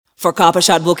For Copper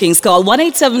Shot bookings, call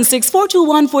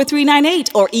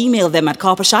 1-876-421-4398 or email them at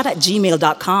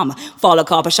coppershot@gmail.com. Follow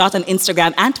Copper Shot on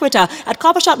Instagram and Twitter at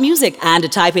Copper Shot Music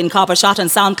and type in Copper Shot on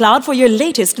SoundCloud for your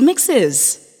latest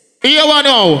mixes. Here we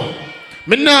know.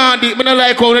 Me not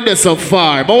like how they so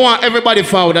far, but I want everybody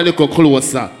forward a little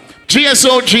closer.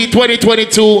 GSOG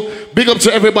 2022, big up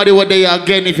to everybody what they are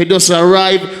again. If you just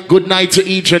arrive, good night to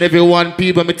each and every one.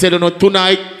 People, me tell you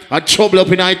tonight, a trouble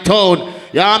up in our town.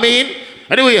 You know what I mean?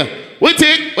 Anyway, we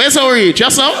think, where's our reach?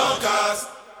 Yes, sir?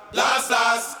 Last.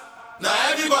 Now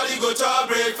everybody go to a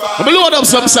breakfast. I'm going to load up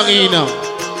some song here now.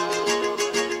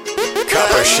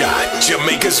 Copper Shot,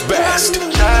 Jamaica's best.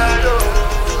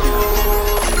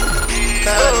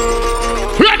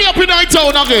 Ready up in our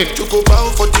town again.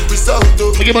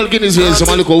 I give my Guinness here, so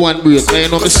I look at one break. I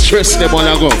know I'm stressing them all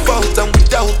I go.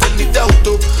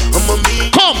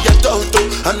 Come.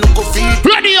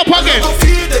 Ready up again.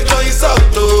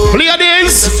 Play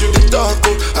this. I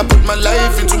put my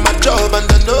life into my job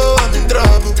and I know I'm in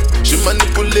trouble. She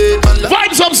manipulate my life.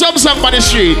 Vibes up some song by the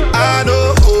street. I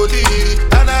know holy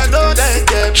and I know that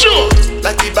get sure.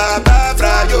 Like the Baba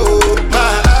Frayo,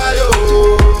 my ayo,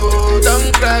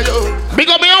 don't cry yo. Big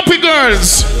up my happy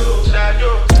girls.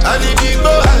 I need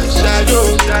people and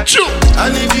shadow. Sure. I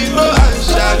need people and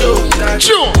shadow.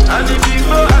 Sure. I need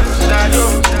people and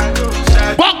shadow.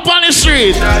 Walk on the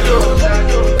street.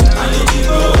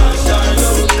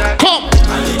 Come.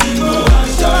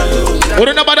 We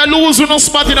don't know about the lose no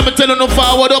spot in them telling no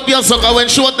forward up your sucker when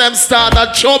short them start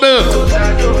that trouble.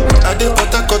 I did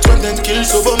put a cut when them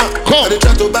kills Obama. Come. I did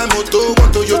try to buy moto,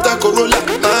 want Toyota Corolla.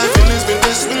 My feelings been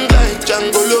they swing like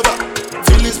Django Lover.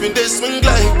 Feelings been they swing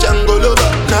like Django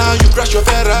Lover. Now you crash your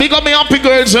Ferrari. Big up me happy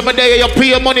girls every day. You pay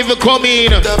your money if you come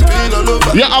in.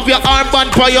 You have your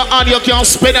armband by your hand. You can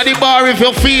spend at the bar if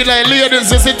you feel like.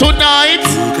 Ladies, is it tonight?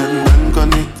 You can bank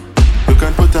on it. You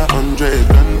can put 100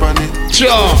 grand on it.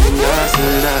 Sure.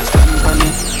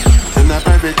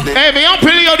 Hey, me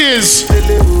happy ladies.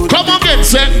 Come on, get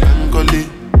set.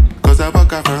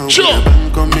 Sure.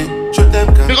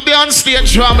 Pick up the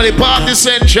on-stage family, Party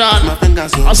Central.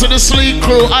 I see the Sleek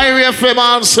Crew, Irie FM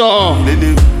also.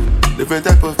 Different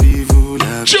type of people.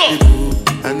 Sure.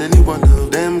 And any one of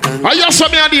them can. I just saw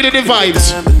me and the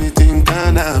vibes.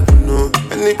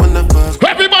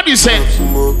 Everybody say.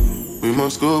 We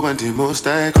must go and the most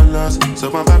I colors.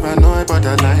 So I'm paranoid, but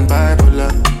I line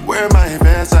bipolar. Wear my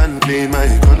best and clean my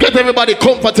gun. Get everybody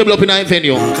comfortable up in our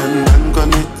venue. You can bank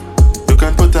on it. You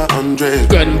can put 100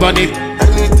 grand on it.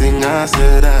 Anything I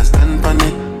said, I stand on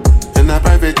it. In a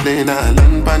private lane, I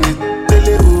land on it. Tell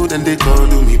you who, then they call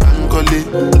me Bankole.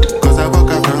 Cause I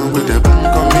walk around with the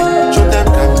bank on me. Show them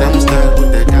Gangnam Style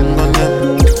with the gang on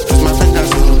them. Cause my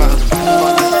fingers over.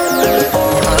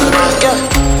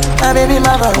 My baby,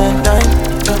 my Valentine.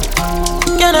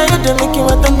 Can I get to make you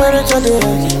a temperature there?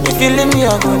 If you leave me a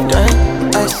good time,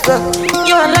 I swear.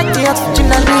 You are like the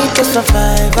oxygen I need to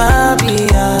survive, I'll be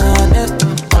honest.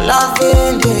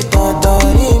 Loving the thought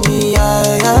of me, I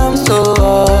am so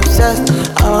obsessed.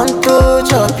 I want to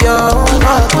chop your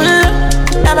heart.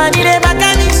 Never need a back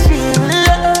on the street.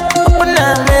 Open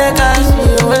up, make us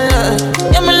feel.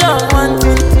 You're my love, one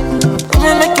thing.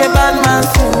 You make a bad man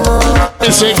sing.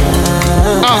 Listen.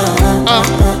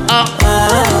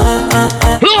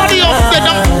 Load it up, get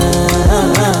up.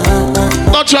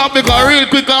 Touch up because real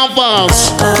quick and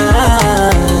fast.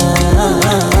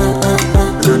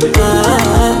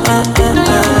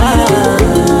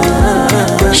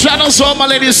 Shout out to all my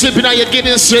ladies sipping out your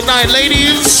Guinness tonight,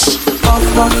 ladies.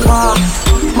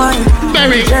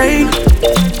 Berry.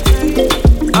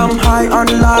 I'm high on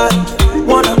life,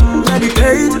 wanna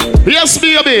meditate. Yes,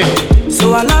 baby. So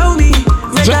allow me.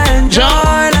 Enjoy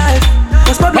life.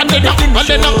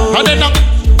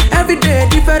 Every day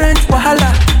different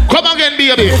wahala. Come again,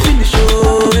 baby. I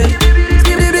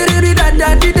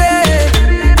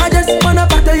just wanna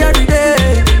party every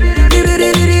day.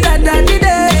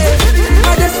 I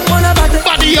just wanna party.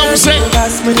 Body up, say.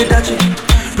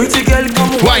 Pretty girl,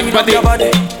 come wine body.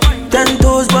 10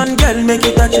 toes, one girl, make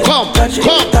it touch it. Come, touch it,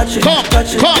 touch it,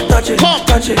 touch it, touch it,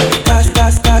 touch it.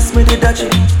 Pass me the touch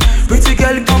it. Pretty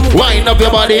girl, come wind up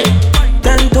your body.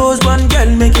 10 toes, one girl,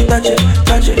 make it touch it,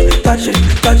 touch it, touch it,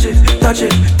 touch it, touch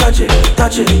it, touch it,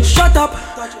 touch it. Shut up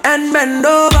and bend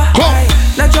over. Come.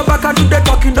 Let your back do the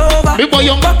talking over.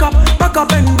 Back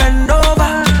up and bend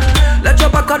over. Let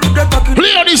your back do the talking over.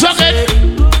 Play this again.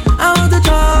 I want to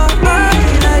talk my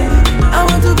life. I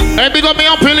want to be. Hey, big up me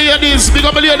up, ladies. Big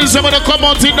up ladies. I'm gonna come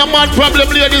out in the man problem,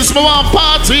 ladies. I want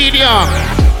party in here.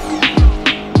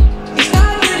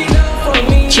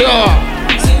 Sure.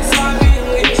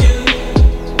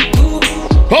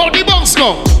 How the bounce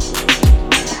go?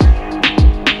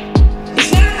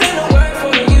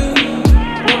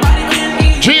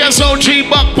 GSOG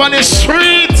back on the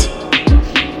street.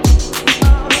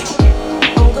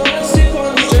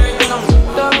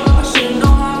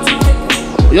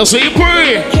 You see, you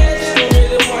pray.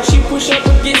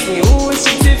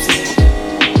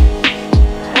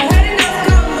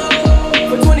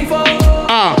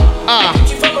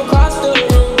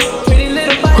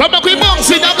 Come back with bounce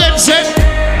it again, say.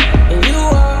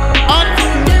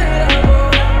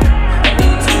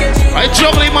 I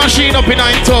juggling machine up in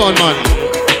 9 ton, man.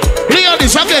 Leon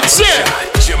this again, say.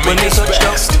 When we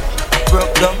touched up,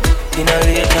 broke down in a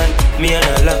late night, me and I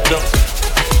locked up.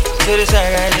 To the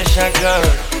side, I just shotgun.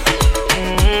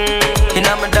 In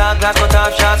my dog, I cut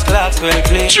off shots, clocks, well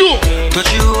played. True.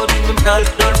 Touch you out in the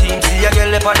don't team, see a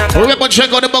girl up on a car. We're going to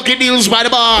check out the bucket deals by the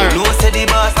bar. No, said the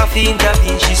boss, I feel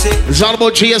intervene, she said. It's all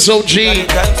about GSOG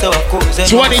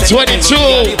 2022.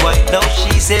 Now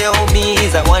she say, oh, me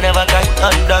is a one of a kind,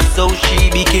 and that's how she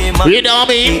became a. You know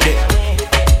me?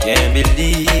 Can't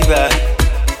believe I.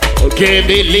 Can't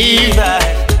believe I.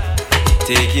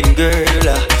 Take him,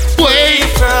 girl, away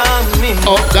from me.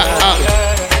 Oh, God.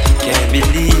 Can't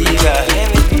believe I.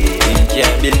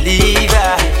 Can't believe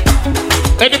I.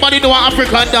 Anybody know an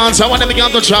African dance? I want them to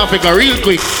get to traffic real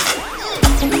quick.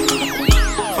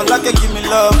 For like you give me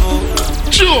love, oh.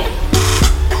 Sure.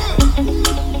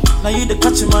 Now you the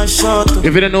catch my shot.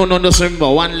 If you don't know none of them,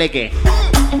 one leggy.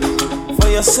 For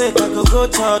your sake, I could go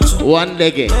touch you. One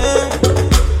leggy.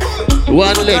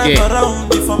 One leggy.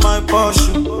 For my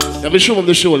Porsche. Let me show them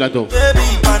the shoulder though.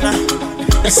 Baby, pana.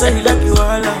 I say you like you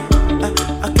all.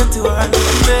 I get you all.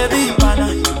 Baby, pana.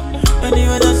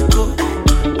 Anywhere that you go,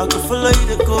 I could follow you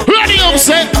to go. Ready up,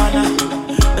 say. I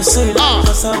say you like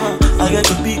cassava. I get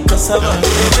to beat cassava.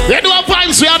 They do a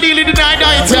vibes we are dealing with tonight.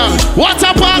 What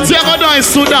a party I'm gonna do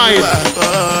tonight.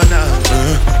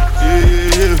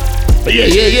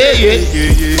 Yeah.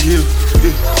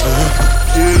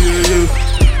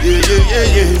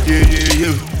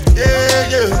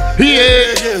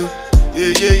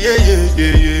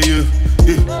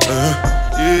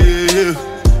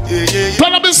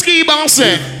 Turn up the ski bounce.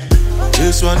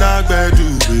 This one I better do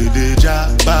with the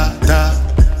jabata.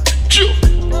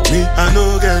 Me, I no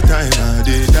get time, I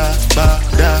did that.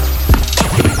 That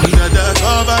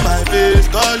cover my face,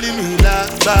 calling me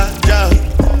like Baja.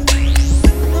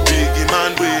 Biggie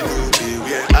man, we know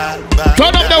where I back.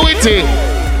 Turn up the witty.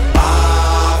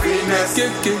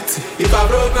 If I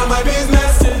broke down my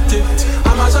business,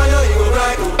 I'ma show you go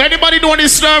right. Anybody doing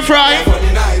this stir fry?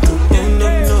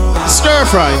 Stir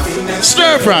fry.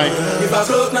 Stir fry. If I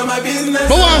broke down my business,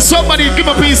 but want somebody give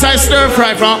a piece of stir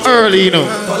fry from early, you know.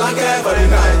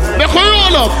 Make a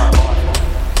roll up.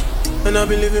 And I've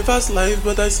been living fast life,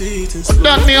 but I see it in slow.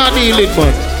 That me a deal it,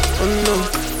 man.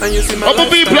 And you see my other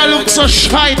people look so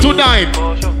shy tonight.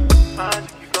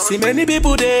 See many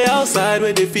people there outside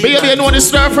where they feel. Baby, you know the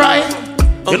stir fry?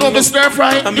 You know the stir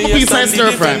fry? Give a piece of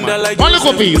stir fry, man. One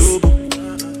little piece.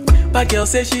 But girl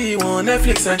say she want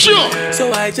Netflix and sure.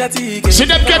 So I chatty. See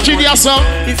them catch it there, song.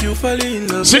 If you fall in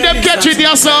love, see them catch it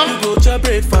there, song. You go to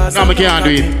breakfast. No, I can't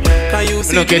do it. Can you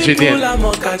see don't catch it there. Me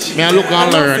I look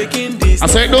and learn. I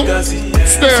said no.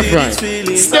 Stir fry.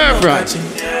 Stir fry.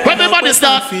 Everybody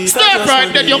start stir fry.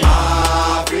 Then you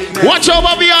watch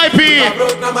over VIP.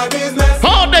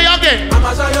 How they again?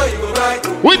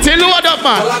 We tell you what up,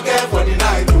 man.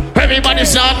 Everybody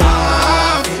start.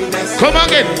 Come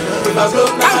again. How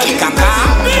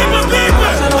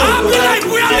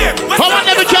on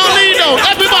never can lead out.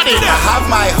 Everybody. I have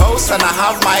my house and I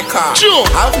have my car. Sure.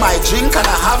 I have my drink and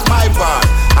I have my bar.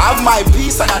 I have my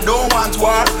peace and I don't want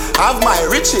war. I have my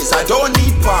riches, I don't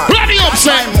need power. Ready up, I got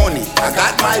my money, I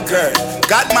got my girl.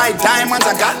 Got my diamonds,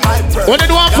 I got my pearl. When they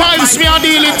do want vibes, me are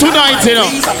dealing tonight, you know.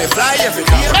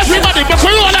 Everybody, but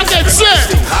we all again,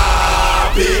 say.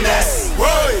 Happiness.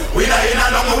 We not in a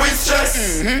long with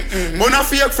stress. Mona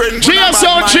fake friend.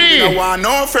 GSOG. I want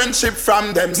no friendship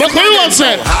from them. But who wants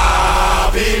it?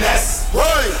 Happiness.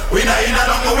 We not in a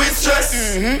long with stress.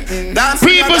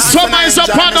 People summons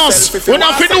upon us. We're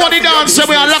not fit doing the dance, so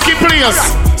we are lucky players.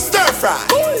 Stir fry.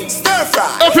 Stir fry.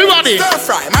 Everybody. Stir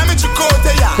fry. Mami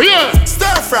Chicote ya. Yeah.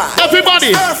 Stir fry.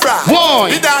 Everybody. Stir fry.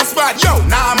 Boy. The dance spot. Yo.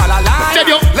 Now I'm a la.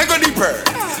 Lego the bird.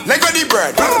 Lego the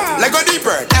bird. Lego the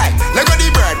bird. Lego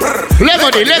the bird.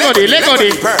 Lego the.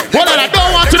 Hold on, I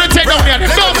don't want you to take down there.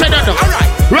 Don't take that down.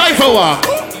 Rifle war.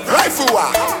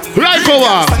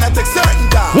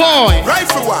 Boy.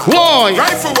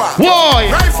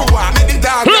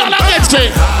 Hold on, let's say.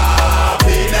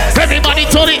 Everybody,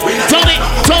 Tony.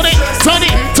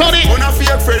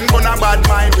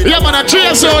 Yeah, man, a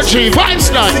GSOG. Vibes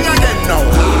night.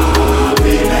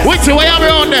 Wait till we have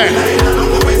it on there.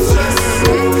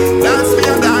 Dance me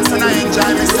and dance and I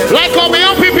enjoy myself. Like how me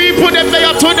happy people them they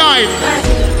are tonight.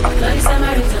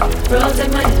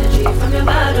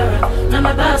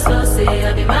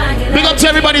 Big up to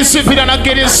everybody sipping and I'm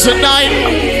getting tonight.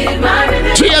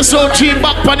 GSOG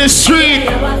back on the street.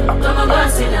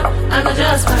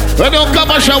 We don't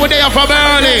come and show we there from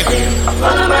early.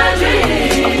 Follow my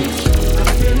dreams.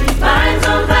 Vibes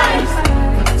on vibes.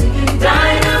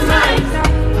 Dynamite.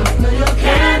 No, you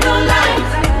can't no light.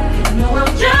 No,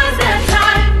 I'm just that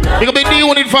time. You can be the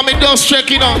unit from me just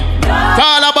checking out.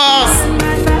 Talabas.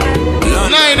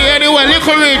 90 anyway,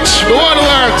 Little Rich. The one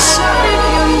works.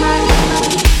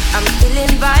 I'm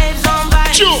feeling vibes on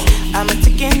vibes. True. I'm a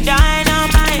ticking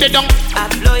dynamite. I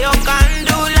blow your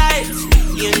candle lights.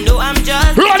 You know I'm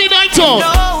just Rolling night on.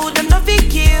 No, them no fit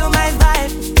kill my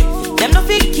vibe. Them no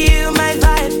fit kill my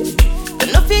vibe. Them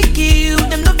no fit kill.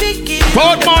 Them no fit kill.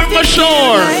 Portmore for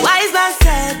sure. Wise man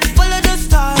said, follow the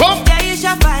star. Come. There you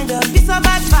shall find a piece of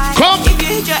advice. Come. If you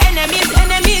hit your enemies,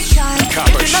 enemies shine. If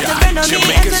you're not a friend of me,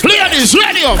 Play this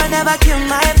radio. can never kill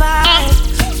my vibe.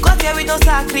 Cause here we don't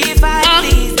sacrifice.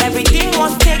 Please, everything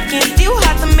was taken. Still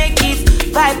had to make it.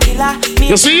 Vibe killer.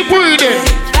 You see you breathing.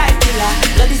 Vibe killer.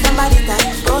 Bloody somebody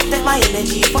time. Protect my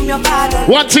energy from your father.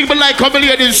 One thing we like, come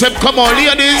ladies, say, come on,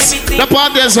 ladies. The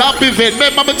party is happy fit.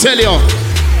 Remember me tell you.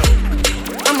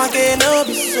 I'm again, no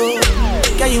be so.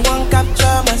 Yeah, you won't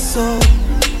capture my soul.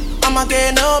 I'm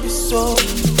again, no be so.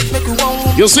 Make you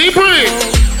want. You see, breathe.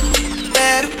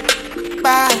 Better,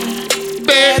 bye.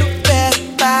 Better,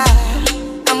 bye.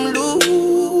 I'm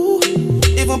loose.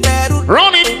 Even better.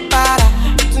 Run it.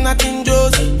 Tonight in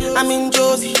Josie, I'm in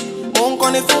Josie. Won't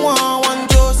call if you want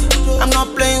Josie. I'm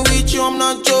not playing with you, I'm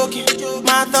not joking.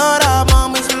 My thought of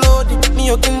mom is loaded. Me,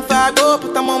 you can fag up,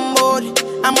 but I'm on board.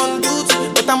 I'm on duty,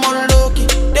 but I'm on low-key.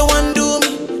 They want do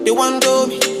me, they want do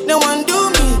me. They want do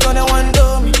me, so they want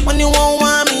do me. When you won't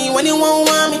want me, when you won't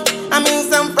want me. I'm in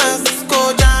San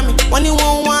Francisco, Jammy. When you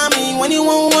won't want me, when you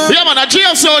won't want me. Yeah, man, a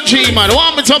GSOG, man.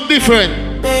 Want me something different.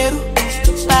 Peru,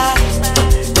 bye.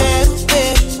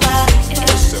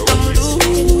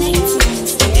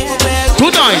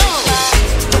 Tonight.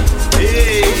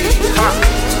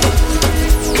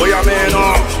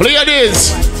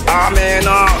 Ladies. Amen.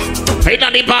 Hey,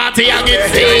 not the party, I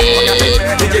get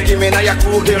it. Give me now your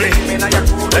cool hearing.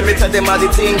 Let me tell them how the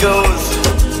thing goes.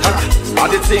 How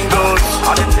the thing goes.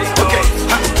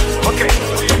 Okay.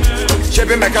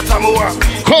 Chevy make a tamua.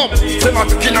 Come. Say my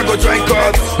kina go drink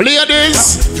God.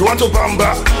 Ladies. You want to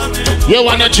bamba? You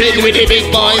wanna chill with the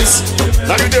big boys?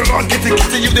 Now you the wrong, get it,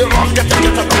 you the wrong, get it,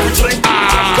 drink.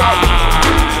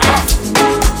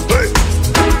 Hey,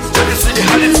 let me see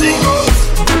how the thing goes.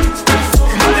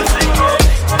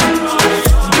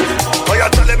 Oh, you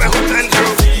tell me who sent you.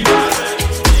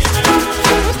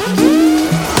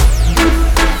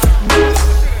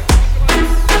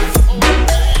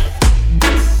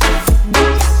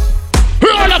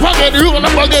 Roll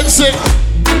up again, say.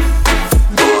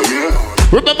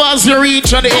 Remember as you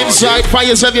reach on the inside, find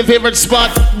yourself your favorite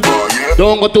spot.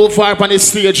 Don't go too far on the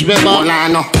stage, remember?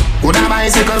 We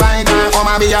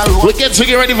get to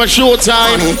get ready for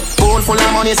showtime.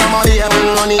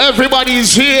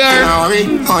 Everybody's here.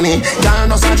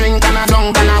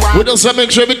 We just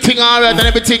make sure everything alright and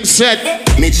everything set.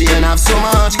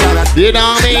 You know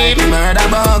what I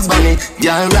mean?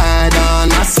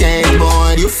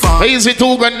 Easy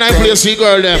 2 grand night play, see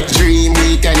girl them. Dream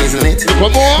weekend is lit.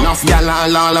 Come on. Enough y'all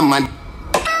all of man.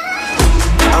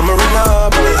 I'm a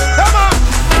reliable.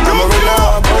 I'm a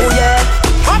reliable. Yeah.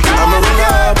 I'm a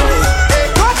reliable.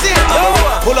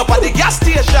 Pull up at the gas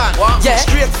station. Yeah.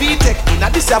 Straight VTech in a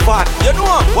disappoint. You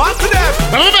know what to them?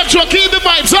 Now make sure keep the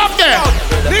vibes up there.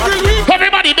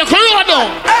 Everybody, the crew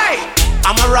down. Hey,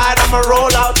 I'm a ride, I'm a roll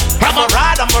out. I'm a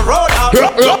ride, I'm a roll out.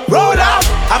 Roll out.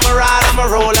 I'm a ride, I'm a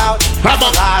roll out. I'm a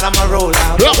ride, I'm a roll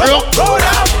out. Roll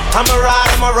out. I'm a ride,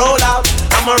 I'm a roll out.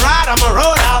 I'm a ride, I'm a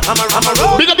roll out. I'm a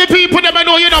roll. Because the people that I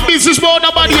know you're not business about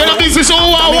nobody, you're not business who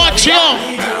I watch you.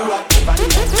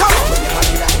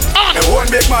 One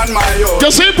big man, my own.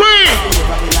 You see, Bree?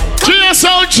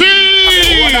 GSOG.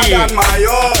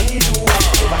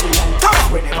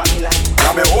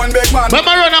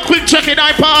 Remember run a quick check in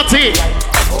our party.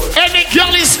 Any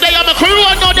girl is there, I'm a crew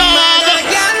or no dog.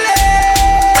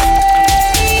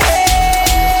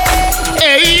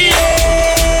 Hey.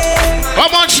 How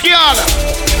much girl?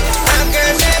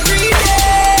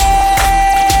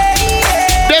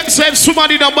 Them say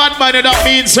somebody no bad mind, that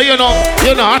means so you know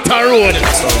hot a road.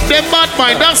 Them bad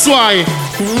mind, that's why.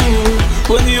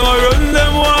 When you run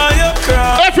them, why you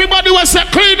cry? Everybody was say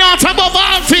clean out above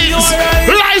all things.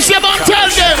 Rise them and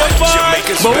tell them.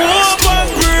 But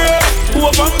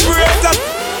hope and pray that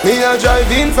Me a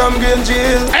driving from Green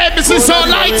Jail. Hey, this is so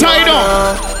light, I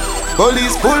know.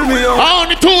 Police pull me up.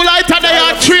 Only 2 lighter they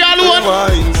are 3 alone.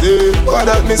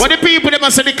 But the people they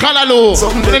must say the color low.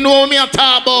 They know me a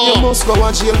talk about. You must go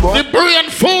and jail, boy. The brain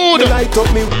food. Light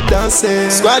up me dancing.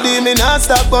 Squaddy me not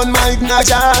stop on my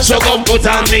gnaja. So come put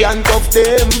on me and cuff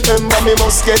them. Remember me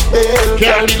must get bail.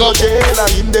 Can't go jail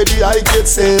and him the I get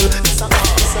sale.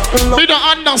 Me don't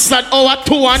understand how a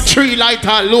 2 and 3 lighter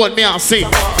alone me a sing.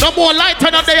 No more lighter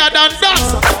than they are than that.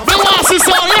 Me want to see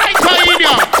some lighter in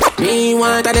here. Me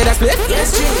want to do the split.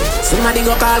 Yes, somebody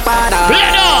go call father.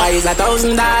 It's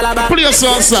 $1,000 back. Play a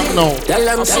song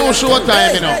now. So short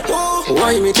time, you know.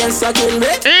 Why me just kill me?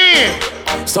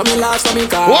 So me last for me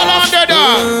car. Hold on there,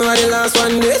 dog. The last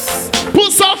one this.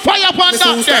 Put some fire upon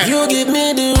that there. You give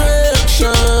me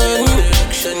direction.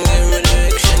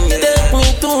 Take me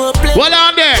to a place. Hold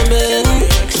on there.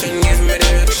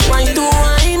 Why do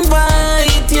I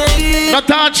invite you? No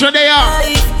touch you there.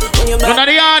 None of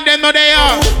the hand, them no there.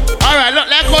 Alright, look,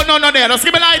 let's go, no there. Let's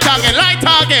give me light again,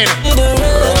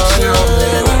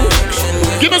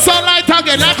 Give me some light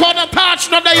again, like how the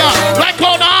touch no there. Like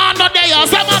how the hand no there.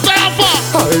 Some of them for.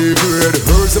 High grade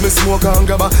herbs me smoke and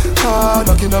grab a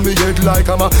knocking on me head like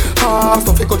I'm a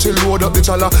stuff you chill load up the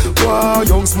chala. Wow,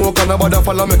 young smoke and a bada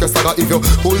falla make a stagger. If you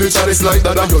pull the chalice like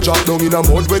that and you drop down in a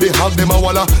mud where they have them a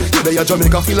walla. You there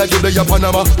Jamaica feel like you there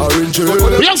Panama. Orange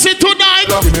you see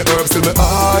tonight. Give me herbs till me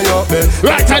eye up there.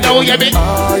 Right now you me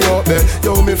eye up there.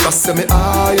 Yo me fast say me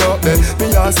eye up there.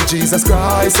 Me ask Jesus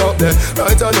Christ up there.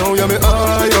 Right now you me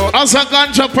eye up. As a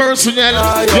ganja personnel,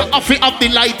 you have to have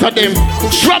the light of them.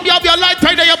 Drop you have your light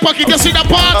in your pocket. You see the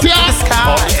party.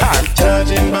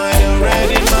 Judging by the red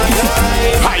in my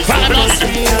eyes, I just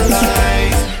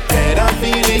realize that I'm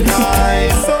feeling high,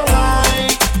 so high.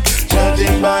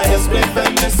 Judging by the split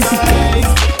and the size,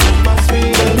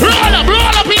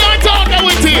 roll up in your talking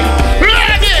with him.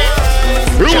 Ready?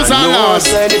 Rules and laws.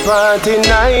 The party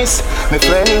nice. My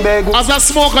friend beg. As a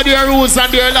smoker, their rules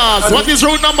and their laws. What is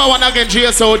rule number 1 again,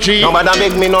 GSOG? Nobody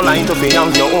beg me no line to be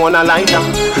have your own lighter.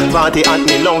 Party at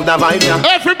me love the vibe, yeah.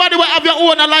 Everybody will have your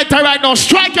own lighter right now.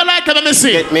 Strike your lighter, let me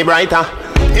see. Get me brighter.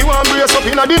 You want brace up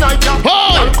in the night, yeah.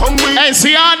 Oh! Hey,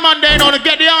 see on man, they know to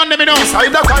get the on them, you know.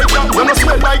 Inside the kite, yeah. You no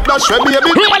smell like that shred, baby.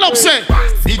 Roll up, say.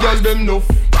 The girl them know.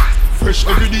 Fresh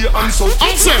every day and so.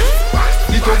 Answer.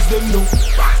 The thugs them know.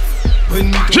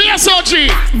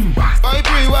 GSOG. Why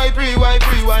pre?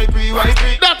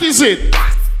 That is it.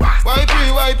 Why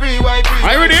pre?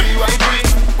 Are you ready?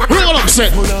 Roll up, say.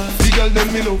 The girl them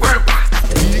me know.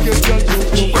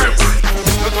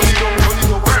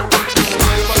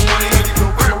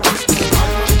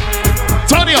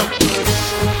 Turn it up.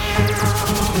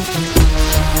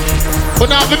 But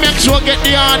now we make sure get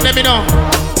the on them, you know.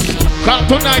 Cause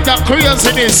tonight that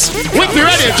craziness. We be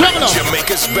ready. Juggle up.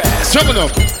 Jamaica's best. Juggle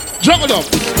up. Juggle up.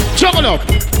 Juggle up.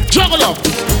 Juggle up.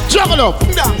 Juggle up.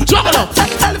 Juggle up.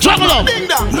 Juggle up.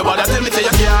 Nobody tell me say you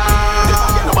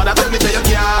can't. Nobody tell me say you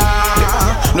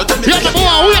can't. No tell me say you can't.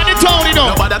 We are the town, you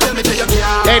know. Nobody tell me say you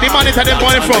can't. Hey, the monitor them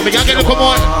money from. We can get to come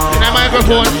on in the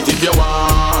microphone. If you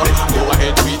want, go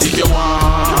ahead, tweet if you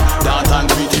want. Dance and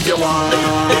tweet if you want.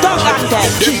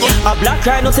 A black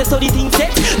guy no say so the thing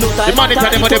set. The monitor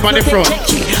them on the front.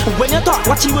 When you talk,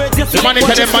 watch your words. The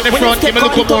monitor them on the front. Give me a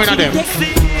look more in them.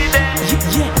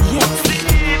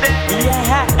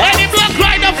 Any black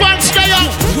rider fans stay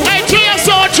up. Hey,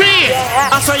 GSOG.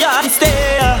 I saw you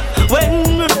stay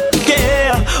when we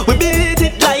care. We beat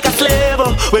it like a slave.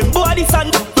 When body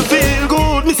sun we feel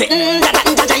good. Me say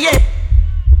yeah.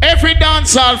 Every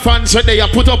dancehall fans say they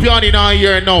put up your hand in our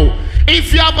ear now.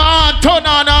 If you have a hand, turn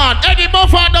on. Any more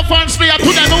for the fans they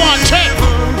put them on check.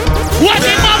 What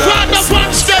the more for the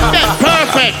fans step there?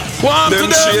 Perfect. Them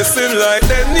chasing like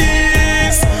their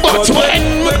knees. But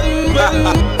when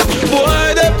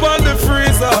boy they on the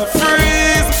freezer,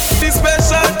 freeze. It's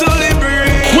special to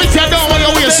liberate. with your don't want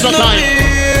you waste no time.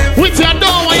 With your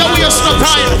don't want you waste no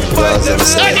time.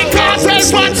 Any cartel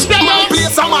fans step up.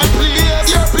 Place on my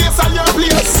place, your place and your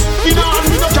place. You know I'm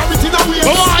not carrying it away.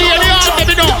 Oh, I hear the hand, let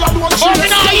me know. Oh, me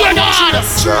now hear the hand.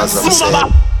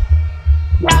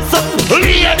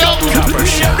 Lead up.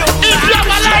 If you have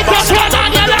a light up, run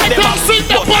on your light up, sing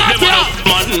the party up.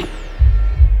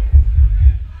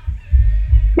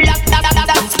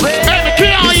 Hey, me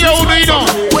can't hear you, you know.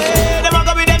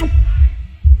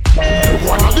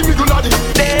 One of the middle of the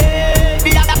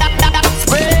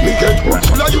me get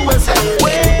full of USA.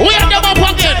 We are them up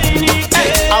again.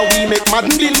 How we make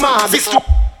Madden Bill Mavis.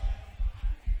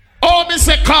 Oh, me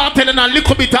say cartel and a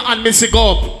little bit and me say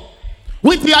go up.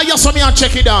 With me, I just saw me and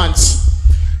check it dance.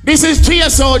 This is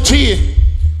GSOG.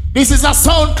 This is a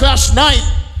sound clash night.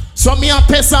 So me and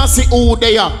test and see who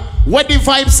they are. Where the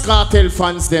Vybz Kartel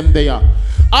fans them they are.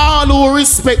 All who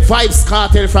respect Vybz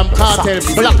Kartel from Cartel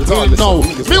Black till now.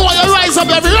 Me want you rise up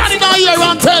everybody now here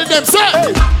and tell them, say.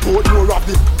 Hey, put more of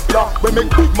the we make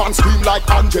big man scream like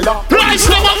Angela. Rise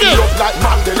them again. Like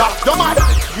Mandela. No man,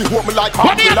 you want me like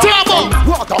Angela. What are you talking about?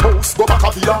 Waterhouse, go back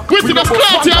a villa. With the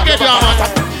clarity again, yeah, man.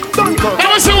 Let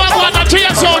me see what one of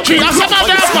GSOG. I said my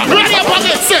damn ready up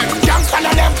again, say. Youngster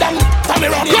and them done. Tell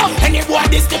me run it. Any boy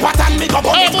this the pattern me go.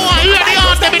 Hey boy, hear the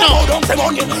heart, let me know.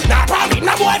 Nah, probably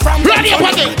no boy from. Ready up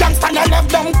again. Youngster and them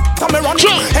done. Tell me run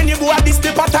it. Any boy this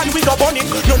the pattern we go burn it.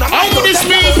 How this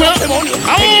people?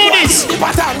 How this? The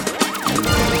pattern.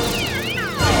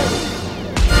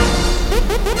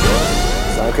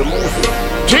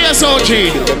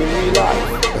 GSOG.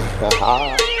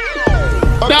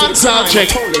 Dancehall check.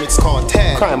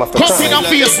 Cussing a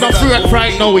face, no fruit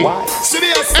right now.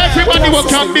 Everybody will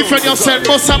can defend yourself,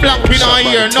 but some black in our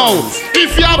ear now.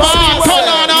 If you have a heart,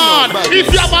 turn on. If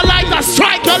you have a lighter,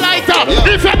 strike your lighter.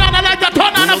 If you're not a lighter,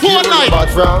 turn on a phone light. Bad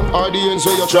frown, or the ends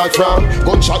where you track from.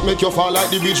 Gunshot make you fall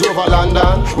like the bridge over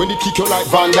London. When they kick you like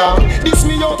Van Damme. This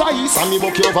me out of east and me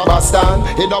buck you over Boston.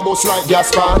 Head a bus like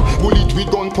gas pan. Bullet with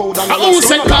gunpowder. Who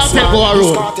said Cartel go a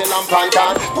road?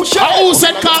 Who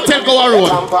said Cartel go a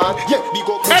road?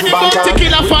 Any bounty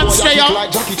killer fans stay up.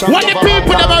 When the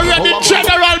people that are ready,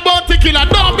 general bounty killer,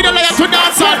 don't be the liar to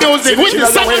dance on music. With the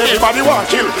song everybody want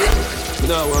kill.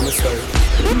 No, I'm sorry.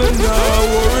 Me no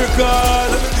worry God,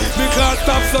 because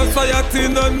top society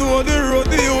no know the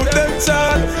road the youth them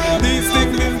child. These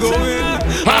things been going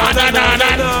on and on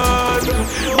and on.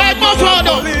 Hey, my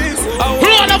father,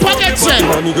 run up against it.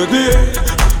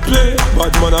 Play,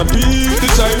 bad man and beat the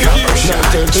Chinese.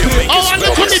 Oh, and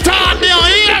look at the time me on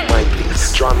here.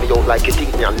 Draw me out like you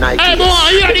think me a Nike. Hey, boy,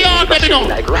 hear the heart, let me know.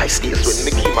 Like rice days when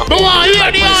me keep my boy,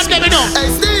 hear the heart, let me know. Hey,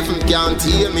 Stephen can't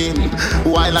hear me.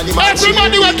 While I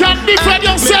everybody will can defend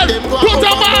yourself. Put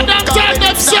a man and tell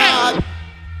themselves.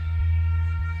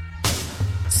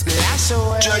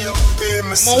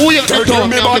 Turtle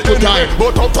me bad time,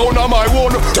 but uptown on my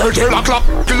own. Turtle a clap,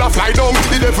 kill a fly down.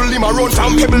 The devil him a run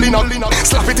from pebble in a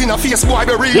slap it in a face, boy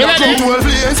be real. Come 12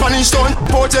 lanes, Spanish stone,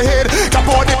 put your head, tap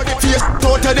out the face,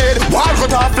 out your dead. Why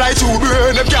cut off fly to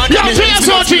burn? Them can't get me.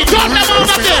 GSOG, turn them on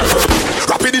again.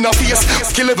 Rap it in a face,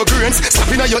 skill level grains, slap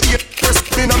in a your ear.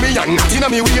 In a me and not in a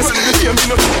me waist. Hear me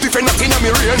no different, not in a me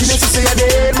range.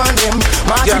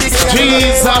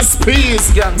 Jesus,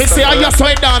 please. Me say I just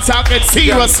went dance and get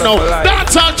serious now.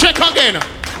 Dance and check again.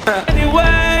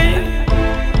 Anyway,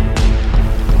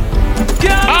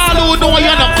 all who know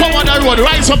you're not come on the road,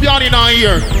 rise up your in our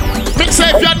ear. Make say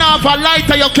if you're not have a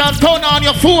lighter, you can turn on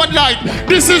your phone light.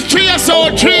 This is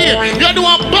GSOG. You know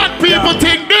what bad people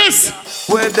think this.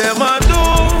 Where them a do,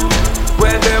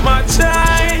 where them a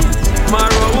try.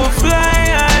 Tomorrow will fly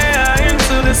high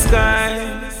into the sky.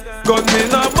 Got me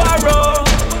no borrow.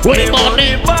 With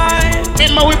money buy.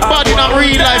 Remember we body not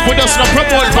real life. We just not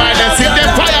promote violence. If they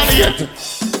violate.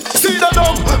 See the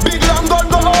dog, big long gun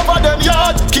go over them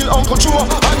yard. Kill Uncle Joe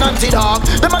and Auntie Dog.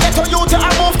 Them a get on you till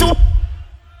I move to.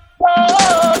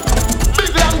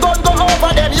 Big long gun go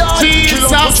over them yard.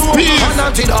 Jesus, peace.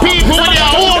 People when they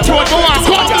are out road, go on,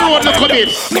 come the road, look at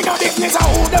it.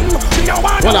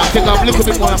 Well, I think I'm looking at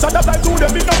it more.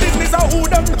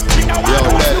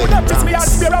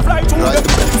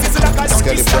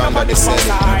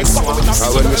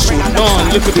 No,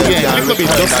 look at it again. Look at it.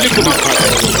 Just look at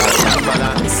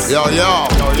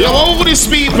it. Yo, over these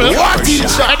people. Anybody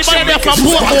there from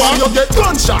Portmore? You get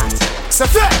gunshot. C'est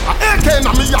fait. A AK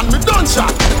na me and me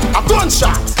gunshot. A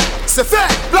gunshot. C'est fait.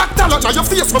 Black talent now your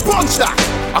face me punch that.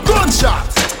 A gunshot.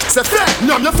 C'est fait.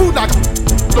 Nyam your food like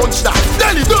lunch that.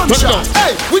 Daily gunshot.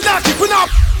 Hey, we not keeping up.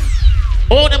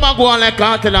 Oh, them a go on like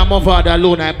Cartel and my father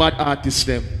alone, I bad artists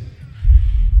them.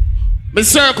 Me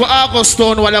circle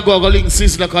Augustone while I go link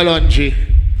Sizzla Kalonji.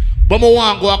 But me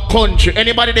want go a country.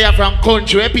 Anybody there from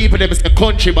country, where people them say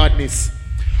country badness.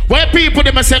 Where people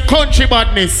them say country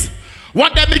badness.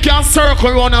 What them can circle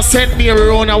around and send me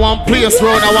around a one place,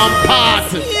 around a one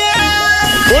part. We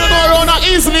go around a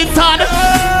Islington.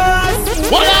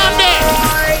 What on there?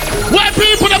 Where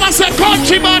people them say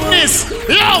country badness.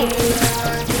 Yo!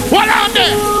 What on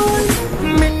there?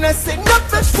 Me no say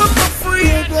nothing for my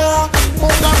freedom.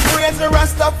 Munga praise the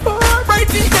Rastafari. Right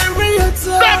in the real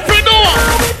time. Let me know.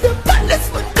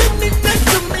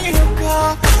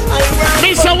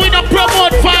 Me say we don't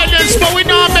promote violence, but we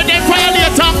don't make them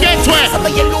violate and get wet. Some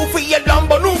of you know for your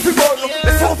lumber, no for gun.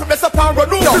 The soul from the Sapara,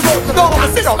 no for gun.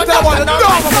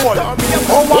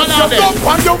 What on there?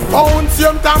 On your phone,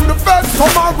 same time the feds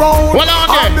come around. What on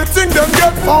there? And the thing them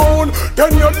get found.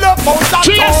 Then you left out that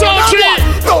GSOG.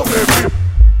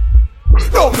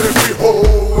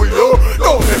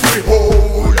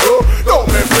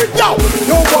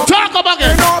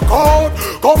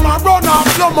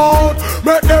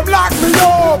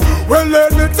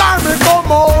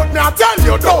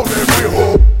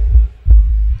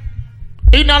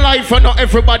 a life and not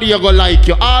everybody you go like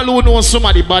you. All who know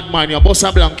somebody bad man, you bust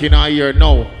a blank in a ear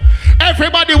now.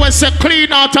 Everybody will say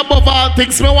clean out above all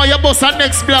things. Me want you bust a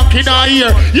next blank in a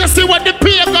ear. You see what the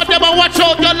peer got them and watch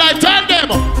out your life. Tell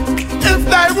them. If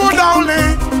they would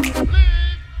only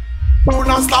do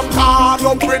not stop hard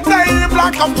up with name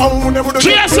like a pound. They would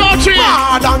Cheers,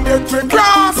 hard and get me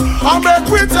grass. And make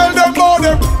we tell them about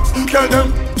them.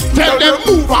 Tell them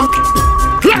move on.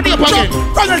 Ready up again.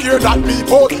 When you hear that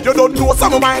people, you don't know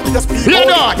some of mine just people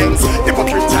against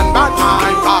hypocrites and bad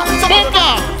mind.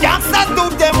 Youngsters do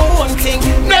them own thing.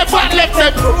 Never let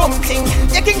them wrong thing.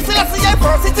 You King Selassie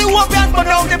University won't be but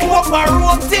now they walk my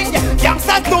wrong thing.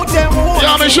 Youngsters do them own thing.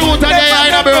 Yeah, me shoot again, I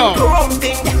know, bro. Wrong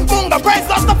thing. Munga price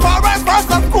of the power and first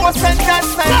of course and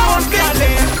that's my own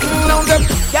thing. Now the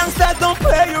youngsters don't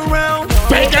play around.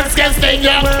 Pagans can stay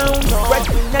young.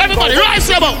 Everybody, rise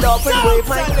up.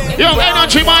 Yo,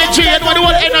 energy, my G, and what the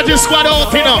whole energy squad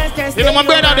out, you know. You know, my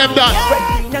brother, them done.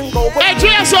 Hey,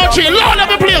 GSOG, Lord, let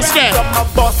me place there.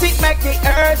 Boss, it make the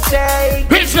earth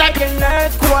shake. It's like an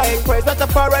earthquake. Praise God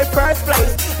for our first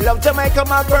place. Love Jamaica,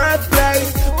 my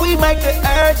birthplace. We make the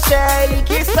earth shake.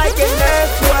 It's like an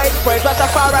earthquake. Praise God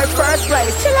for our first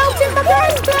place. Chill out in my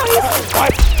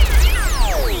birthplace.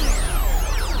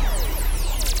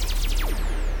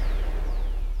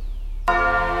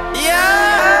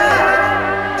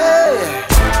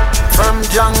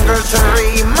 Jungle to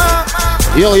Rima.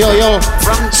 Yo.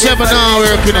 7 hours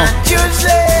working on.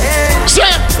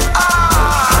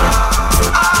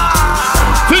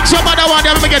 Fix your mother one,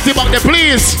 let me get him back there,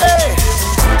 please. Hey.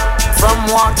 From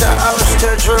Waterhouse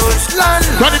to Jerusalem.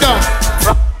 Cut it down.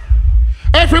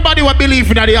 Everybody will believe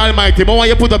in the Almighty, but when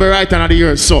you put up a right hand of the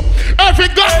earth, so every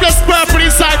godless purple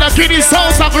inside the kid's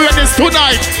house of greatness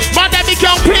tonight, man, that we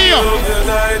can play.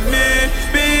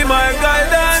 Be my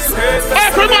guidance.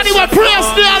 Everybody will praise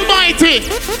the Almighty.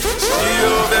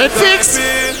 It fix.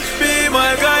 Be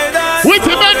my guidance. With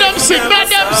him, let them sing.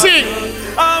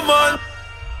 I'm on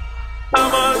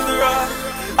the rock.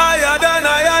 Higher than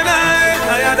I.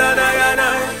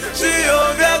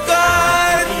 Jehovah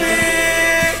guide me.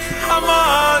 I'm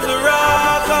on the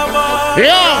rock, I'm on.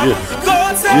 Yeah.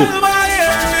 Go tell my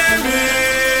enemy.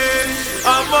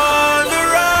 I'm on the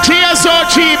rock.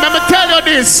 GSOG, let me tell you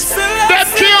this. Them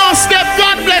chaos, them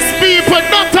God bless people,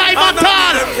 no time at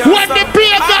all. When the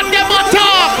peer got them at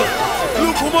all.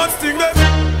 Look how much thing that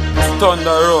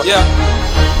Thunder Road. Yeah.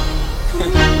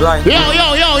 Right. Yo.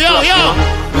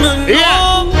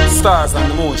 Yeah. Stars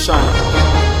and the moon shine.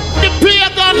 The peer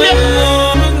got them.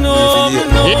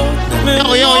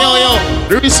 Yo.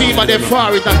 The receiver, they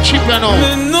far it and cheap, you know.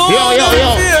 Yo.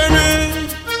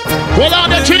 Hold on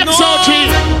the GSOG.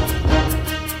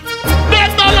 They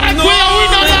don't like we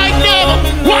don't like them.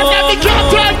 What them we can't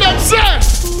tell them, sir?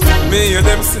 Me and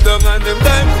them sit down and them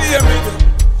time fear me.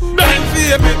 Time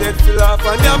fear me, they fill up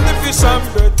and yam the fish and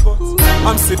bread. But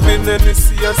I'm sipping in the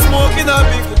sea and smoking a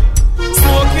big.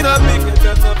 Smoking a big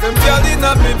head and them girl in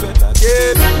a me bed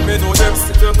again. Me know them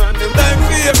sit down and them time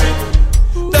fear me.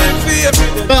 Time fear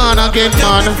me. Gone again,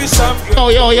 man.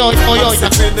 Yo. I'm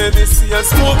sipping in the sea and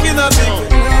smoking a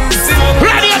big head.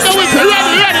 Ready at the winter,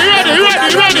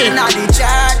 ready.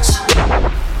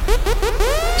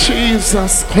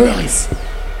 Jesus Christ.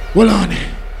 Hold on.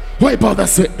 Wipe out that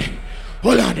sweat.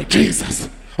 Hold on, Jesus.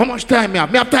 How much time me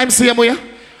have? Me have time to see him here?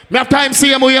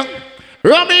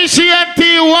 Ramesh ENT,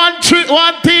 one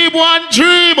team, one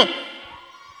dream.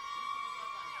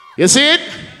 You see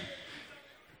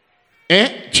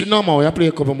it? No more, you play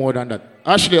a couple more than that.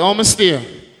 Ashley, how much stay?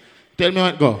 Tell me how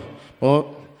it go.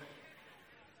 Oh.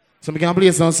 So we can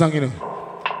play some song, you know.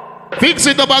 Fix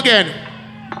it up again.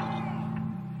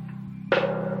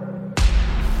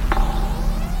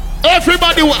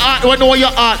 Everybody will know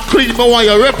your art clean, but want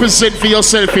you represent for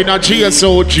yourself in a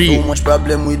GSOG. So much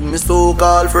problem with me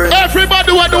so-called friends.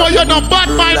 Everybody will know you're not bad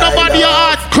mind, nobody your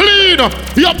art clean.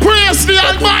 You praise the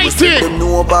Almighty. Them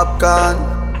know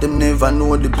popcorn, them never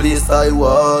know the place I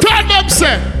was. Tell them,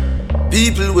 say.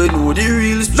 People will know the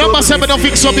real struggle. Number 7 don't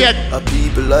fix up yet.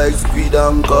 People like Squid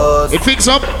and Cause. It fix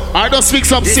up? Or does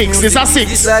fix up 6? It's a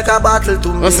 6. It's like a battle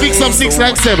to me. Does fix up 6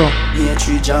 like 7?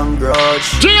 Hatred and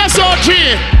grudge.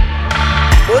 GSOG.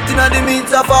 But in the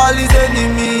midst of all his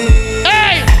enemies,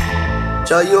 hey!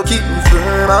 Try you keep me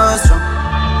firm and strong.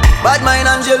 Bad mind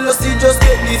and jealousy just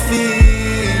get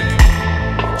defeat.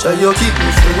 Try you keep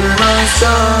me firm and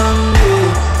strong,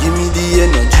 yeah. Give me the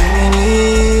energy we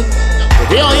need.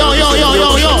 Yo.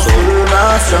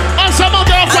 Awesome out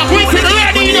there, fuck, we can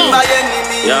ready, you know.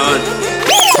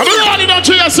 I'm ready now,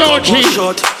 GSOG.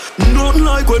 Nothing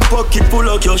like like when pocket full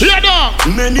of cash. Yeah,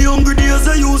 no. Many hungry days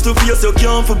I used to face, you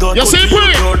can't forget. You see,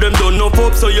 free. Them done no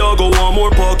pop, so you go one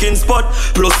more parking spot.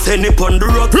 Plus any on the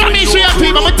rock. Let me see your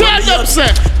people, I'm telling them, say.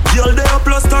 Girl, they are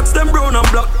plus tax, them brown and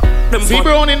black. Them see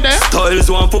brown in there? Styles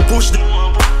want for push them.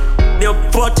 Their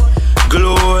pot.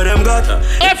 Glow them got.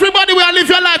 Everybody will live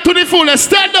your life to the fullest.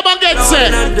 Stand up again, say.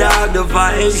 Dog, the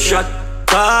vibe shot.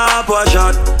 Papa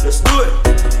shot. Let's do it.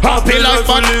 Happy life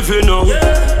for living now.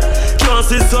 Can't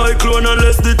see cyclone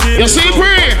unless the team. You see,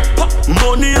 free.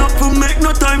 Money up to make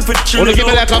no time for chill. Wanna give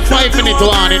me like a 5-minute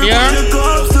one in here?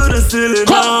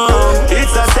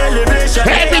 It's a celebration.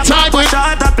 Every time we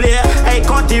shot a play. Hey,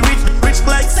 country rich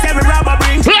like 7 rubber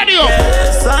brings. Radio.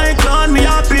 Cyclone me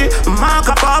happy. Mark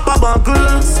a papa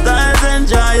buckle. Styles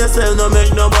enjoy yourself. No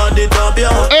make nobody top you.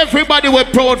 Everybody we're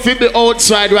proud for the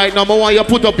outside right now. I want you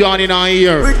put up your hand in our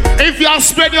ear. If you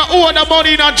spend your own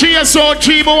money in a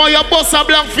GSOG, I want you bust a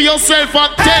blank for yourself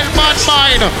and tell man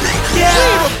mine.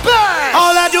 Yeah.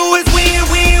 All I do is win,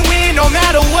 win, win, no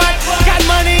matter what. Got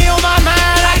money on my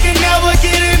mind, I can never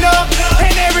get enough.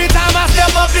 And every time I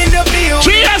step up in the field,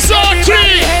 GSOG,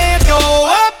 hands go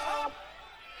up.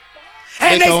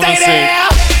 And they stay there,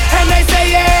 and they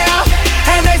say yeah,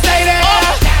 and they say there.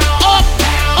 Up,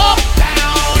 up.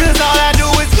 Cause all I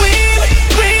do is win,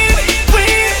 win,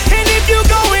 win. And if you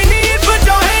going in, put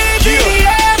your hands in the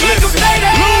air, make them stay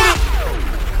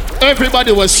there.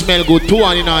 Everybody will smell good. 2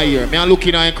 in our ear. Me, I'm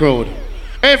looking at the crowd.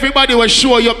 Everybody will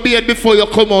show your beard before you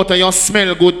come out and you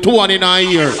smell good. 2 in our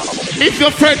ear. If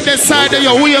your friend decided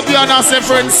you wave you and say,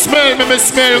 friend, smell me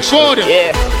smell good.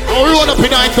 Yeah. Oh, roll up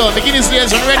in our town. The Guinness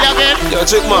Station ready again? Yo,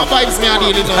 check my vibes me and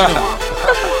dealing on.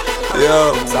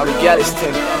 Yo. Some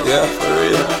Galveston. Yeah, for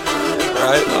real.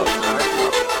 Right now.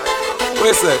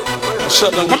 Wait a sec.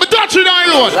 Shut down. I'm touching on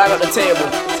you. Line up the table.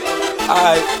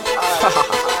 Alright.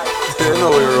 You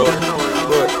know we're wrong.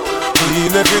 But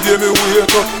clean every day me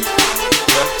wake up.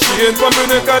 Chain for me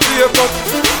neck a take up.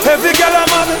 Every girl a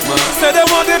mad. Say they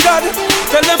want the God.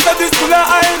 Tell them that this full of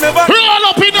I never. Roll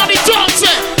up in on the tongue,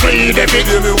 say. Clean every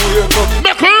day me wake up.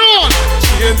 Make a run.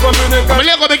 Chain for me neck a. I'm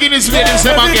gonna begin this lady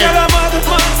say again. Every girl a mad.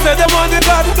 Say they want the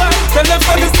God. Tell them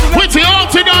that this full of. Put it out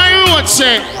in our road,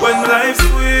 say. When life's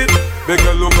sweet, beg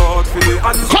a look out for the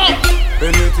answer. Come.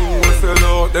 Anything we sell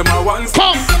out, them a one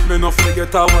stop. Me no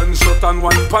forget a one shot and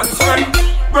one pants right.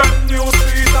 Brand new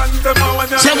street and them a one.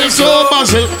 Say we so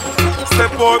busy.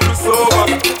 Step out me sober.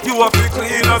 You have to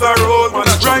clean as a road man.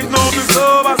 Right now me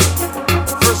sober.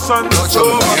 Fresh and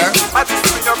sober. I just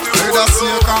think I'm the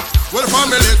sober. Well, from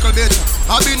a little bit,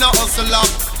 I been a hustler.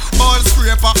 All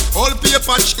scraper, all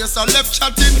paper chaser, left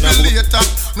chatting me later.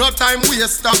 No time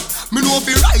waster. Me know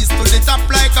fi rise to the top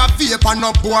like a vapor.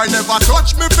 No boy never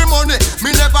touch me for money.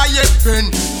 Me never yet pen.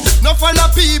 No follow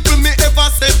people me ever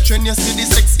said. When you see the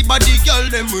sexy body girl,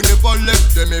 them we never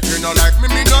left them. If you no like me,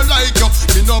 me no like you.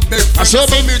 Me no beg for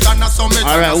summit and a summit.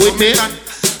 Alright, with me.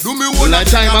 Do me one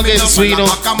time again, sweet.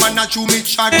 Come on, chew me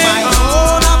chat my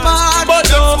own but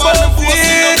don't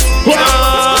it.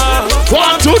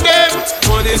 One to them.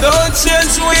 Money don't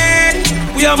change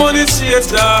we are money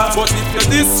chaser. But if you're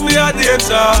this, we are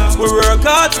danger. We work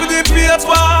hard for the paper.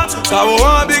 Cause we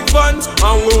want big fun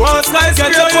and we want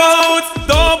skyscraper. Get your out,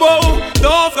 don't bow,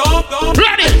 don't.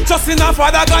 Ready. Just in a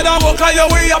Father God and walk on your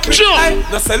way up. Sure.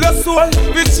 No sell your soul,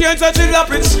 we change a drill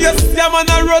up. We chase them and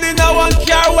a run in a one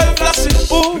car well flashing.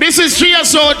 This is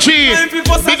GSOG.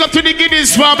 Big up to the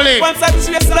Guinness family.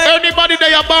 Anybody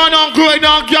that are born and growing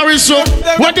on Garrison.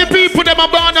 When the people that are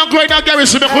born and growing on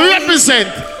Garrison, they represent.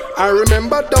 I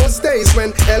remember those days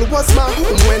when hell was my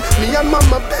home. When me and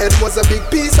mama bed was a big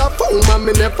piece of foam. And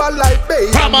me never like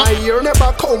babe and my ear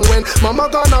never come. When mama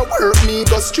gonna work me,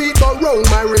 go street go roam.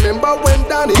 I remember when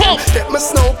Danny get my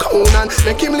snow cone and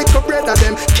make him lick a bread of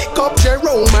them, kick up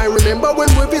Jerome. I remember when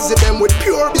we visit them with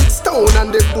pure big stone.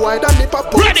 And the boy that nip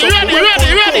up. Ready.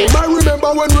 I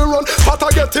remember when we run, but I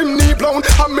get him knee blown.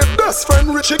 And my best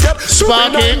friend Richie get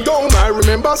Sparky down. I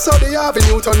remember Sunday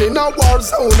Avenue turn in a war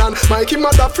zone. And Mikey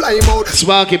mother fly mode.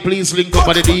 Sparky, please link up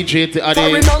on the DJ at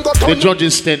the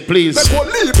judges tent, please.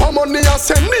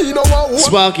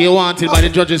 Sparky, you wanted by the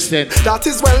judges tent. That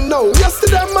is well known.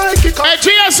 Yesterday, Mikey come. Hey,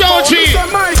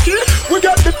 GSOG. Mikey, we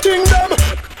got the thing them.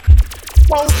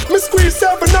 Wow, me squeeze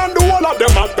 7 and the wall of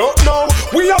them I don't know.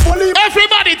 We have only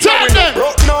everybody turn them.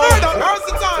 No.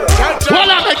 Well,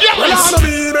 I'm a I know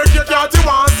me make you catch you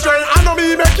one straight. I know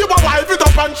me make you a wife it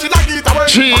up and she like it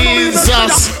away.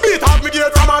 Jesus. Beat off me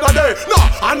gate from other day. No,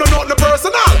 I know not the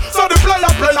personal. So the player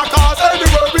cause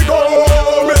anywhere we go.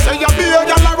 Me say you be a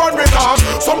girl I run with us.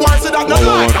 Some boys say that not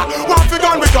like that. Want to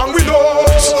gun with gun we know.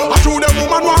 I show them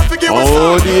woman want to give us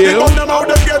time. They come them out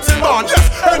them getting born.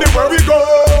 Yes, anywhere we go.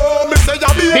 Me say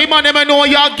you be man never know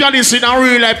your girl is in a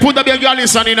real life. Put up your girl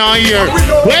is in a ear.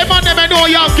 Where man never know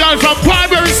your girl from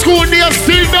primary school, they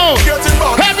still know.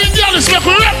 Every girl is make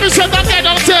represent again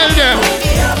and tell them.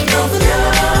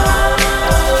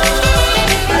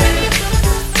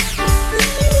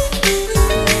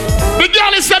 The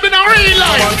girl is in a real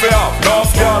life.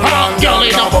 Girl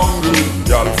in a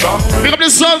pick up the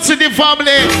Soul City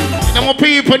family. Them more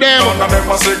people them.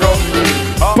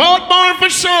 Portmore for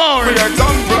sure.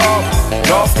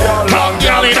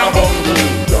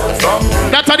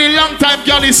 That's a long time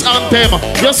girl's anthem.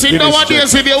 You see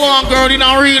nowadays if you want girl in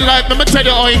a real life, let me tell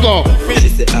you how it go. She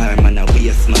say arm and a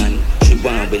waist man. She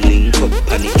want to link up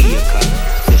on the ear cup.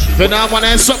 You know when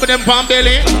I suck with them pan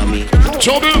belly.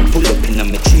 Trouble. Pull up in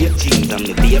my straight jeans and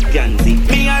me be a pansy.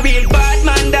 Me a real bad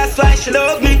man, that's why she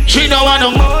love me. She don't want no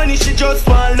money, she just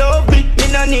want love me. Me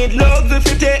no need love if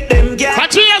you take them gas.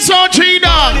 But she is so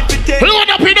Gina. Load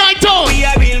up in night town. We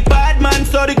a real bad man,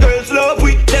 so the girls love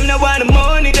we. Them no want the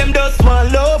money, them just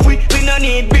want love we. We no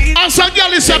need beef. And some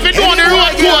girl is up in the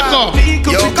road court now.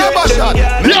 Yo, come on, shot.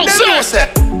 Yo, sir.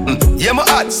 Yeah, my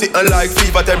heart sitting like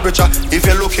fever temperature. If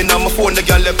you're looking at my phone, the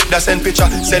girl left that send picture.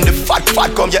 Send the fat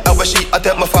come, yeah, where she, I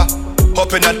take my fat.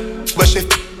 Hopping at where she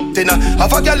dinner.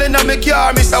 Have a girl in my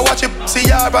car, miss I watch it. See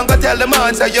ya, and go tell the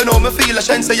man, say, you know me feel a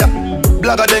chance, say ya.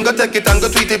 Blogger then go take it and go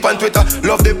tweet it on Twitter.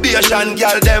 Love the Asian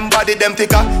girl, them body, them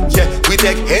thicker. Yeah, we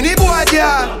take any boy,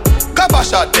 yeah. Copper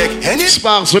shot, take any.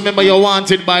 Sparks, remember you're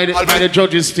wanted by the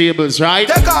judges' tables, right?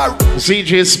 Take her.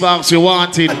 CJ Sparks, you're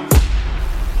wanted.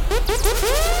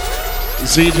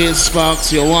 CJ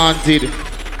Sparks, you're wanted.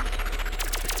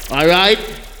 Alright?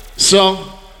 So,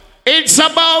 it's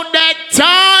about that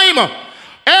time.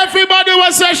 Everybody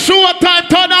was a short time.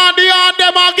 Turn on the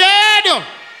anthem again.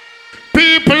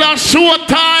 People are short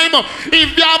time.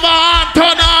 If you have a hand,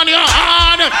 turn on your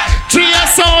hand.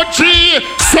 GSOG,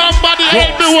 somebody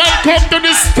help me welcome to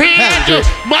the stage.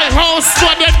 My host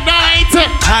for the night.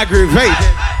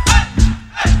 Aggravated.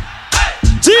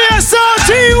 GSOG,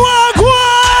 walk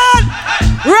one.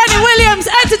 Ronnie Williams,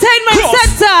 Entertainment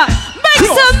Center. Make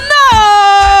some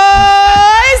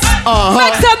noise.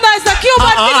 Make some noise. The Cuban,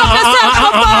 pick up yourself,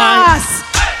 my boss.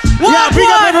 Yeah, big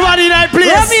up everybody in that place.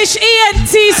 Ramesh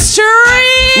ENT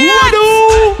Street.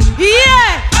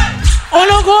 Yeah. Oh,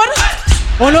 no good?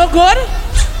 Oh, no good?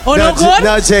 Oh, no good?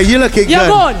 No, Jay, you looking good. You're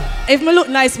good. If me look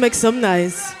nice, make some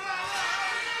nice.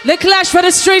 The Clash for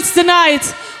the Streets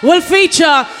tonight will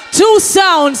feature two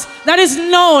sounds that is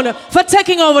known for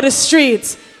taking over the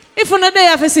streets. If on the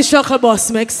day of see Shuckle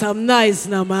Boss, make some noise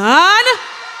now, man.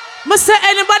 Must say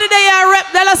anybody there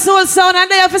rep De La Soul sound and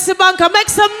they have see Banker, make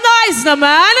some noise now,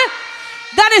 man.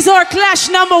 That is our clash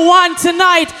number 1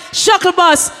 tonight. Shuckle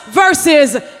Boss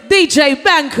versus DJ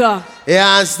Banker. You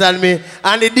understand me?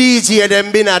 And the DJ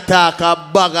them been attack a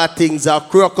bag of things, a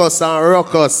crocus and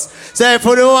ruckus. So if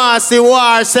you want to see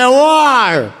war, say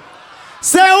war.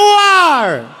 Say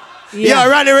war. Yeah,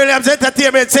 Ronnie Williams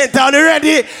Entertainment Center, are you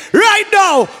ready? Right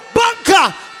now,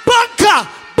 Banker, Banker,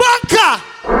 Banker.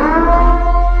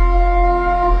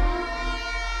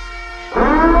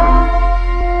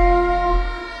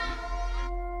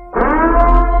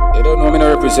 You don't know me to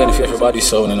represent if everybody's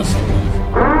sound enough.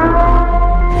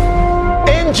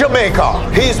 In Jamaica,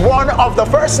 he's one of the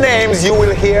first names you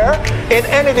will hear in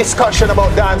any discussion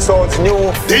about dancehall's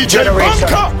new DJ generation.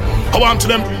 Banker. I want to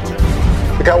them.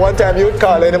 Because one time you'd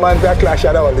call any man to clash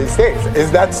and all these things. Is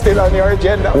that still on your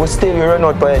agenda? We still run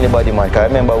out by anybody, man. Because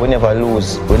remember, we never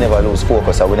lose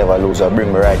focus, and we never lose or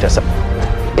bring right.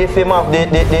 If him have the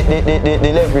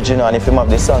leverage, you know, and if him have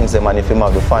the songs them, and if him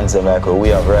have the fans them, like we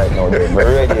have right now, we're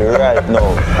ready right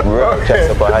now. We're ready to catch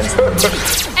up our hands.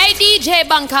 Hey, DJ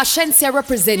Banker, Shensia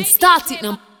represent. Start it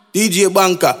now. DJ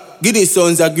Banker, Guinea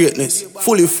Sons of Greatness.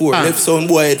 Fully four, left sound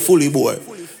boy head, fully boy.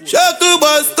 Shuckle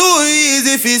Boss too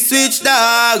easy if you switch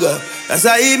dog. That's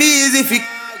how him easy if you...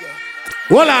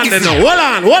 Hold on then now,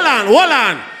 hold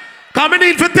on. Coming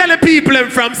in for telling people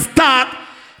from start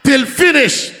till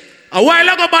finish. A while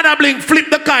ago, Bada Bling, flip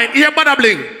the coin. Here, Bada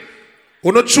Bling.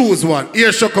 Who not choose one?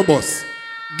 Here, Shuckle Boss.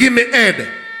 Give me head.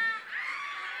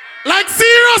 Like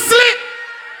seriously?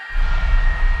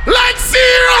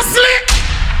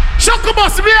 Shuckle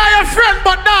Boss, me are your friend,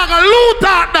 but dog, a loot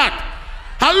at that.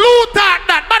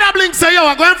 Bada Bling say, yo,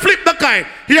 I'm going to flip the coin.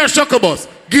 Here, Shuckle Boss.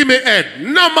 Give me head.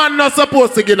 No man not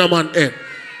supposed to give no man head.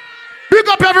 Big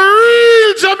up every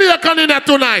real Jamaican in there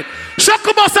tonight.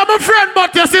 Shuckle Boss, I'm a friend,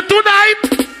 but you see tonight.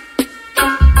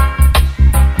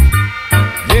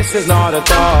 This is not a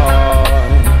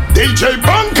time. DJ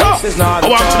Banker. This is not a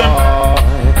time.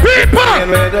 People.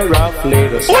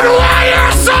 Who do I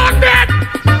hear sound dead?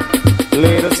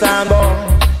 Little sound boy.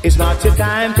 It's not your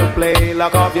time to play.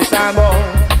 Lock off your sambo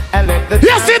and let the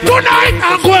yes, it tonight,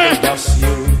 Angwe. That's you.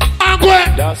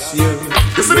 Angwe. That's you.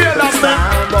 You see the last thing?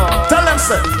 Tell them,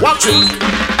 say, watch it.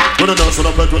 When the dance on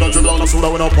the bed, when the dribble on the soda,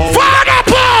 when the pound. Father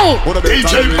Paul!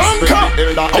 DJ Bunker!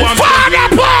 Father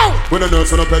Paul! When the dance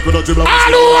on the bed, when the dribble on the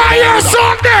soda. All who are your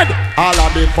son dead! All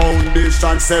of the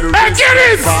foundation said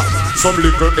some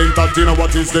little entertainer,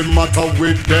 what is the matter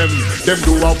with them? Them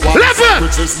do a one,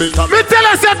 which is better. Me tell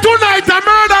us that tonight a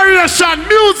murderation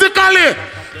musically.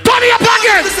 Turn it up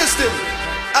again! The system,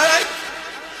 alright?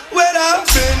 When I've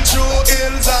been through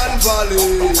hills and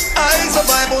valleys, I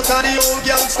survive out of the old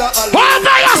gangster alley. Hold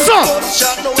on, yes, sir!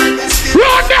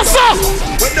 Run this up!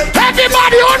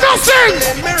 Everybody on the sing!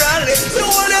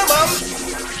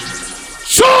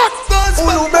 Shoot!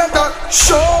 Uno better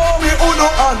show me Uno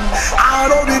on.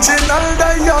 All original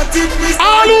that you teach me.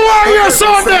 All who are your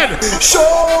son then? Show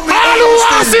me all who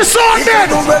are the son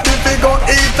then?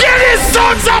 Get his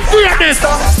sons of greatness!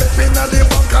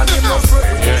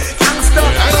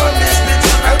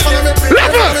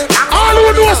 Level! All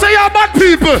who know say you're bad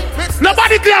people.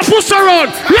 Nobody can push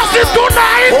around. You see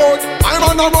tonight? I'm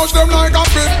gonna rush them like a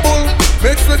pit bull.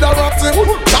 Mix with a ratty,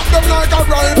 tap them like a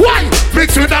rhyme. Why?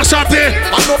 Mix with a shotty.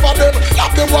 And over them,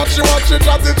 tap them watch it,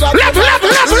 chatty.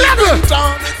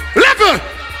 Level!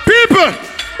 People,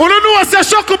 who don't know say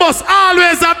Shokubus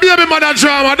always a baby mother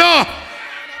drama, no?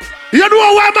 You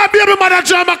know why my baby mother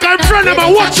drama can friend them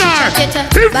a watch her?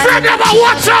 He friend them a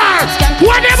watch her!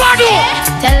 What them a do?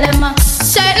 Tell them a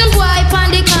certain boy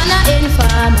on the corner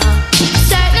informer.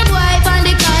 Certain boy on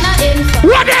the corner informer.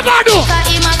 What them a do? Because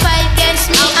him a fight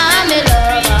against me, I'm a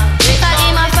lover. Because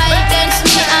him a fight against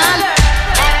me, I'm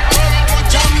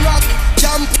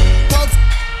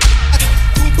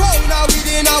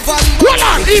What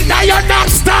on? In your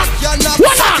knapsack.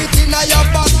 What on?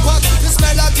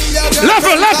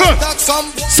 Level.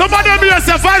 Some of them here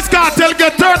say Vice Cartel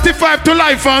get 35 to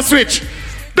life on switch.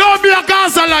 Don't be a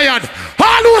Gaza lion.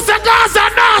 All who say Gaza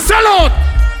now sell out.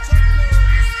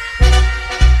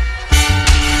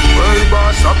 World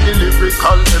boss of the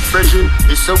lyrical expression.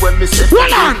 It's a when me say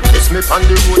it's me on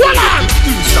the road.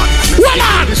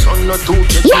 The sun not too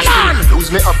lose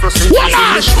me a process.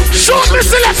 Shoot me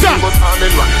selector.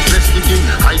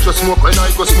 I just smoke when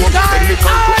I go smoke. Technical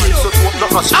to ice up, smoke no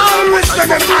ice.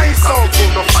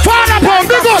 Father Paul,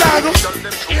 big up.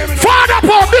 Father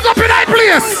Paul, big up in that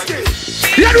place.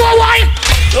 You know why?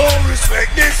 No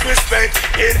respect, disrespect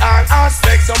in all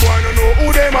aspects. Someone to know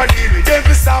who them a deal with. Them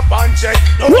stop and check.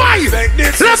 No why? Respect,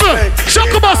 Level,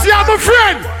 Shokubus, you are my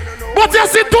friend. But you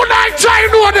see tonight, try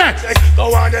to know that.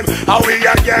 Go on them, how we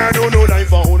a can do no life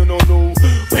for who no know.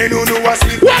 When you know a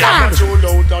sleep, what on? Come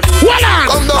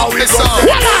down this song.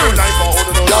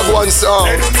 That one song.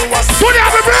 Today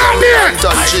I'm a birthday.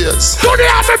 Today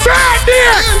I'm a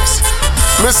birthday.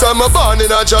 Me say me born in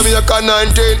a Jamaica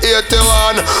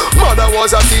 1981. Mother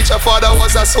was a teacher, father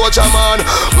was a soldier man.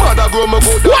 Mother grow me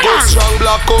good, good strong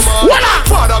black woman.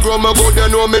 Father grow me good, you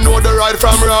know me know the right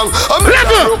from wrong.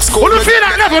 Level, who do feel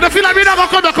that level? Who feel like me never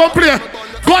come back and play?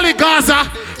 Gully Gaza,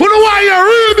 who do want your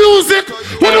real music?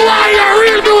 Who do want your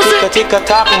real music?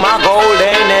 Tick-a-tock, my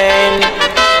golden name.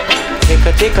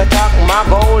 Tick-a-tock, my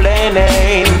golden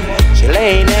name. She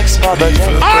lay next for the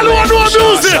day. All who know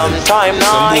music. Sometime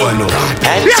night.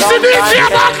 Yes, it is,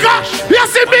 Jamaica.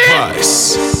 Yes, it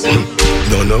is.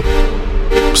 No.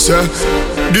 Say,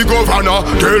 the governor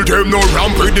tell them no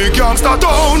ramp with the gangster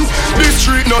town. The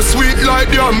street no sweet like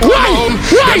the town.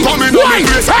 They come in on the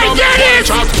place and get it.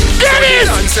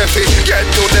 Get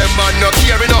to them and not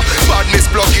care enough. Badness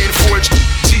blocking full.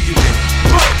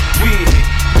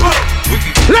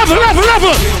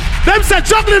 Level. Them say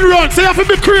juggling run, so you have to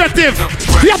be creative.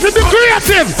 You have to be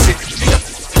creative.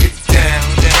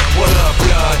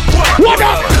 What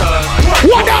up?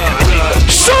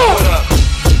 Sure.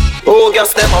 Oh, girl,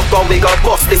 step up, go, we got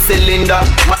bust the cylinder.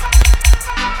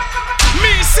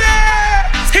 Me say,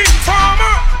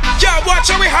 informer. Yeah, watch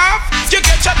what we have. You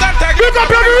get shot and tag. Look up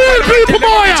your real people,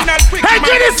 boy. Hey,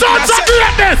 get it sons of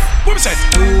greatness. What we said?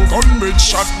 Gunman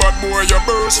shot, but boy, you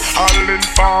burst. All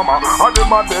informer, all the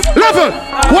man dead. Level.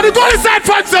 What you call inside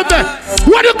for Sunday?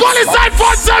 What you call inside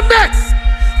for Sunday?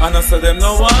 And I said them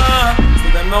no one.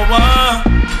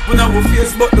 When I will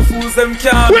face, but the fools them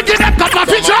can't. We get them cut my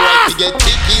picture. Get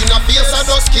kick in the face, I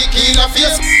just kick in the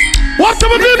face. What's the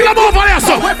people I'm over there,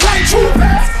 sir? We're flying through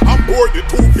fast. I'm bored with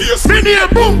two-face. Me near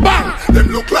boom bang. Them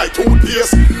look like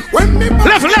two-face. When me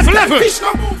level.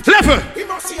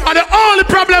 And the only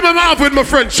problem I have with my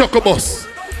friend Shokubus.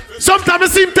 Sometimes I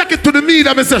see him take it to the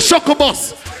media and say,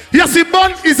 Shokubus, yes,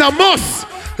 bun is a must.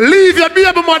 Leave your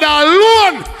baby mother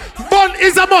alone. Bun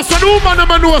is a must. When the woman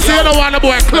never know, say you don't want a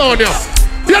boy clone you.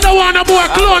 You don't want a boy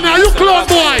clone you. You clone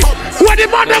boy. When the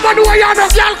man never know, you're no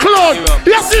girl clone.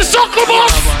 You see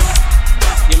succubus.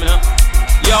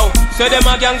 Yo, so them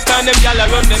a gangsta and them gyal a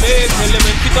run them head. Tell them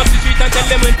when pick up the street and tell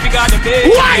them when pick out the pay.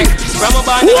 Why? From a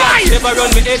band never run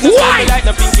me head. Why? Like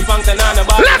no pinky function and a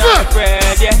bar. Level.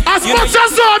 As much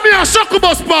as me a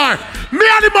succubus bar, me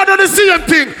and the man do the same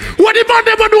thing. When the man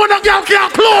never know, no girl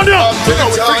can't clone you.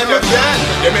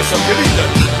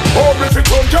 Oh, if it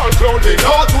don't can't clown me,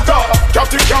 not to that.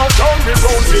 Captain can't clown me,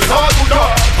 round me, not to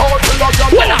that. How to log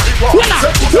your body,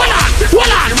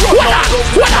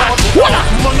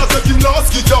 man, I take him last,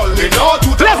 get all me, not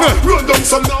to that. Run down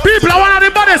some people, I want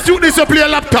the baddest suit this to play a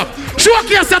laptop.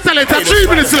 Showcase your talent, 3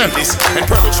 minutes left. And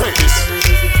perpetrate this.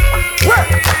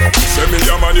 Say me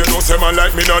a man, you know, say man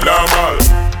like me no normal.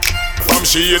 From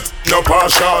she it, no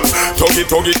partial. Tuggy,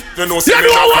 you know, say me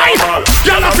no normal.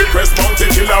 Y'all have request bounty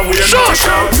killer, we ain't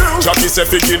partial. Jackie say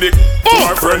fi give it to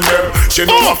her friend them. She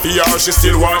know what fear, she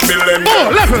still want me lend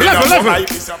them. Level.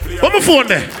 Put my phone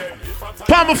there.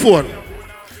 Palm my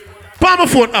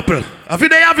phone, Apple. Have you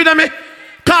there, me?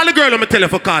 Call the girl on my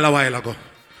telephone call a while ago.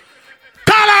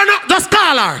 Call her, no, just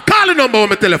call her. Call the number on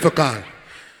my telephone call.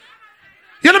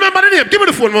 You remember the name? Give me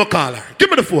the phone, more call her. Give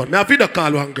me the phone. Now video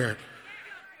call one girl.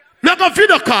 Now go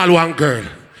video call one girl.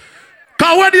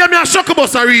 Cause when they me a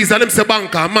succubus a reason, them say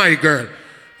banker, my girl.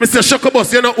 Me say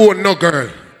succubus, you don't own no girl.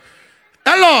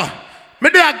 Hello. Me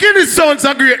they are Guinness sounds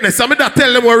of greatness. And me da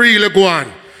tell them what really go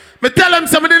on. Me tell them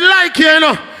say me didn't like you, you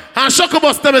know. And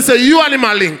succubus tell me say you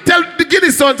animal link. Tell the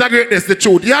Guinness sounds of greatness the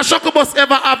truth. You succubus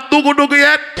ever have dugu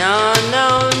yet? No.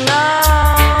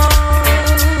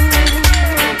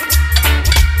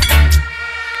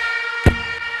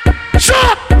 Shut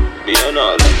up! Me and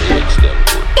all of the ex them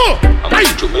good. Oh! Hey!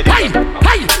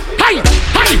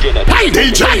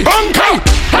 DJ Bunker!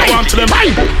 I want them.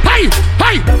 Hey!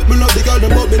 Me love the girl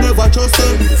them but me never trust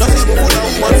them. That's why me full of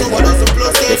woman so what doesn't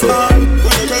plus them.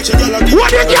 When you touch a girl like what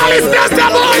the girl is this the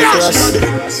boy?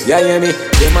 Yeah, hear me?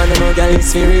 The man no girl is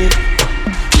free.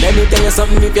 Let me tell you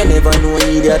something if you never know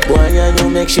idiot boy and you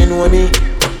make she know me.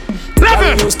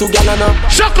 Level! Used to gal and up.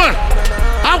 Shuckle!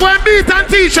 I'm going to beat and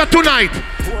teach you tonight.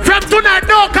 From tonight,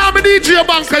 don't call me DJ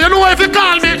Bunker. You know what if you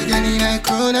call me?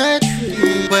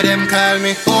 But them call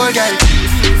me old girl.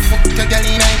 Fuck a girl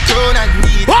in a crown and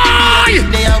need. Hey!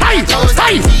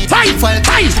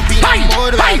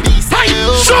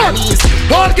 Shut!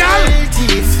 Old girl!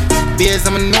 Beers,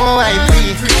 I'm know I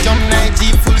breathe. Jump night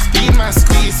deep, full speed, my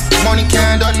squeeze. Money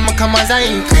can't done, my come as I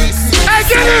increase. Hey,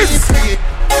 get this!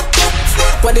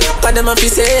 What the fuck them a be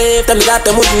safe? Tell me that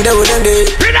them wouldn't do them day.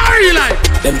 In a real life.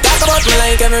 Them talk about me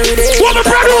like every day. What the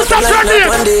producer from here?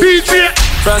 DJ.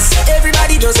 Trust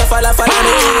everybody just a follow me.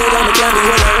 And me can't be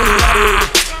one and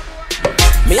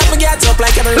me have to get up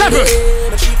like every day.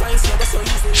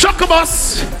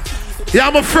 Succubus. Yeah,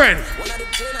 I'm a friend.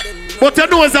 But you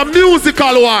know it's a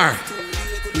musical war.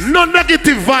 No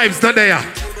negative vibes not there.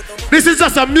 This is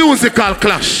just a musical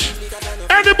clash.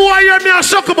 Any boy hear me a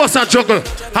succubus a juggle,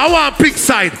 I want pick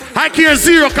side. I care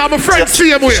zero cause my friend see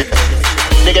him with.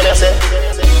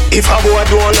 If a boy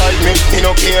don't like me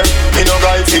no care. Me no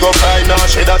guy fi go cry now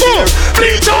shed a tear.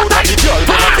 Bleach out of the girl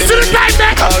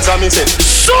cause I'm missing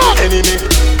enemy.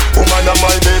 Woman are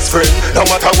my best friend. No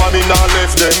matter what me not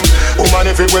left them.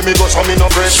 Woman everywhere me go so me no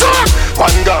friend.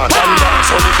 One God and dance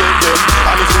so me get them.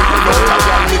 And if you know I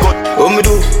got me go. What me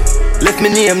do? Left me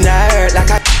name not hurt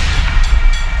like I.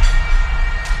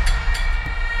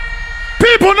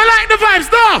 People don't like the vibes,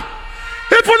 no.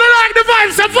 People don't like the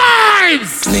vibes, the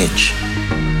vibes. Snitch.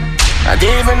 I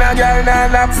gave a girl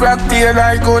and a frog tail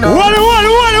like on.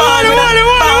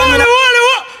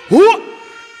 What?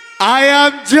 I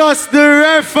am just the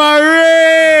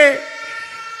referee.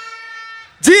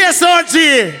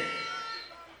 GSRG.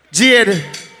 Jade.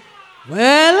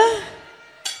 Well,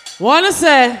 wanna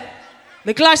say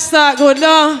the clash start good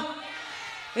now.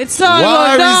 It's all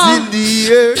good now. In the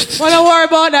air. Wanna worry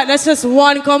about that? That's just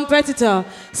one competitor.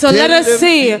 So let us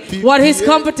see what his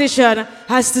competition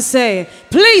has to say.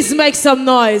 Please make some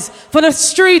noise for the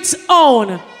street's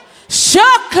own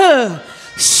Shaka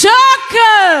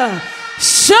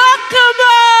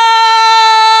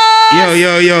Yo.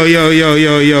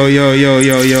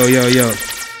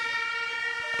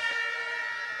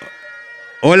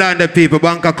 All on the people,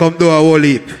 Banker come do a whole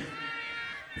heap.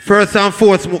 First and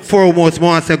foremost, I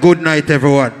want to say good night,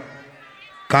 everyone.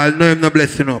 Cause no him no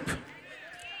blessing up.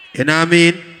 You know what I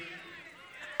mean?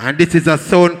 And this is a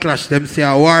sound clash. Them say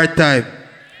a war time.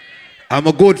 I'm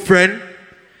a good friend.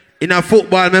 In a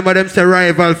football, remember them say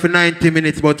rival for 90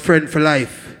 minutes, but friend for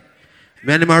life.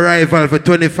 Me and him a rival for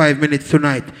 25 minutes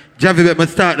tonight. Javi bet me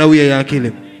start the way and kill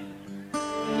him.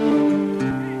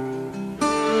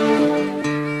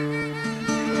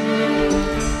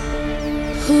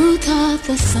 Who taught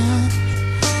the sun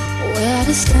where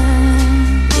to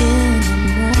stand in the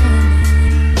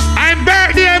morning? I'm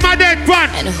birthday, my dead one.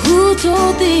 And who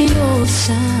told the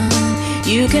ocean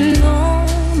you can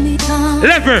only come?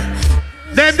 Lever,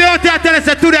 them don't tell us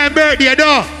to their birthday,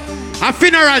 though. A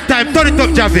funeral time, turn it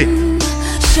up, Javi.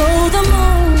 Show the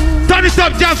moon. Turn it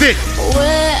up, Javi.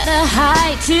 Where to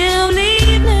hide till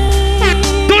evening.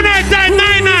 Tonight time,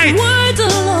 9-9.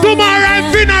 Tomorrow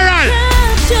I'm funeral.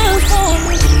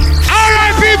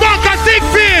 R.I.P. Banka, 6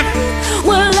 p.m.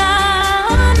 Well,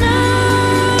 I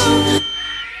know.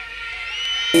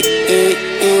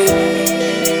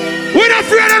 We're not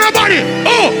afraid of nobody.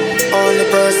 Oh. Only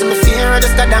person I fear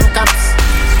is the damn cops.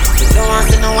 Don't want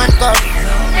to see no one come.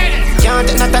 Can't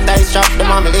take not a dice shop. The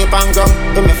mama lip and ground.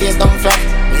 When my face down flat.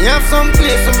 Me have some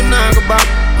place where me not go back.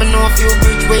 Me know a few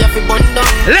bridge where you fi burn down.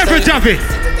 Leverage of it.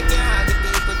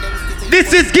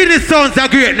 This is Guinness Sounds of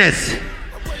Greatness.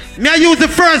 Me I use the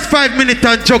first 5 minutes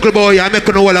on juggle boy. I make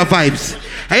on all the vibes.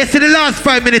 And you see the last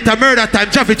 5 minutes of murder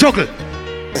time. Jaffy juggle.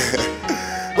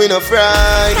 We no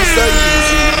fried, it's so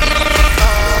easy.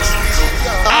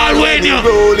 All when you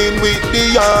rolling with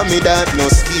the army that no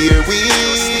scare we.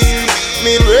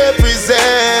 Me represent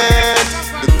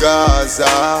the Gaza.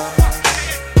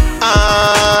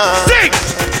 Sing!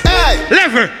 Hey!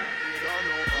 Lever!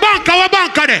 Banka, what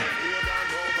Banka there?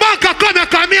 Banka,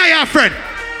 come here, your friend.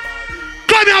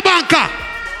 Come here, Banka.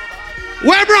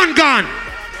 Where run gone?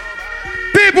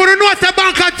 People don't know the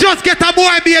Banka just get a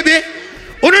boy, baby.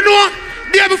 You don't know?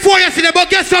 Day before yesterday, but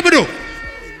guess what I do?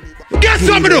 Guess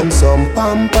what I do? Some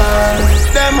pampas.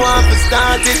 Them want to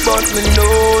start it, but me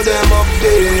know them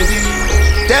updated.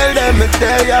 Tell them me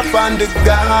tell you from the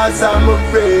Gaza, I'm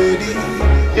ready.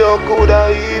 You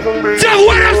coulda even breathe. Tell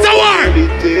what else the war?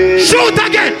 Shoot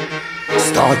again.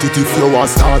 Start it if you want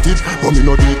start it, but me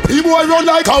no do it. The boy run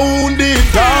like a wounded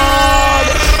dog.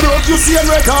 Broke you see and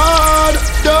record.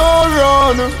 Don't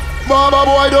run, Baba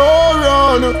boy, don't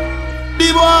run. The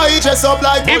boy dress up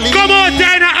like police. Him come out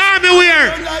there in the army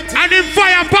wear, and him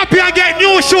fire Papi and get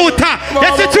new shooter.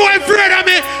 Yes, it's too afraid of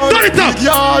me. Turn it up.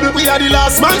 Yard, we are the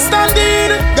last man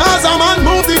standing. Gaza man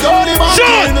move the gun in my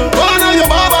Shoot. Run on your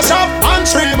barber shop and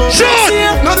trim. Shoot.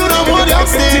 No do no more than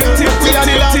steam. We are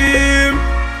the last team.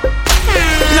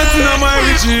 Nothing on my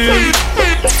regime.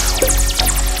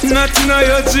 Nothing on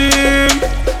your gym.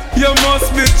 You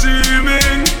must be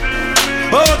dreaming.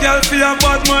 Oh, girl, see a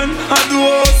bad man, I do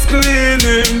house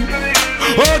cleaning.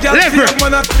 Oh, girl, see a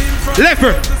man, I clean from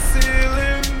Leper. the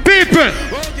ceiling. People,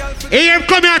 he ain't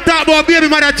come here and talk about baby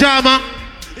mother drama.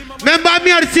 Remember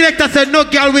me and the selector said no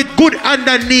girl with good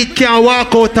underneath can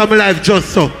walk out of my life just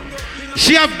so.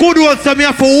 She have good ones, so me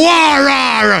have to war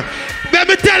her. Let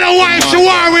me tell her why she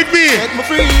war with me. Make me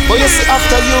free. But you see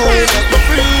after you, make me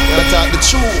free. I talk the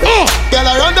truth. Oh! Girl,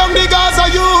 I run down the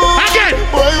Gaza, you. Again!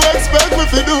 What you expect me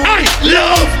to do? I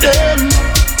love them.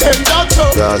 Tender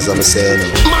touch. Gaza, I'm saying.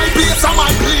 My place and my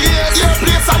place. Your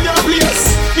place and your place.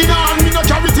 In a hand, me no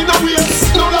carry it in a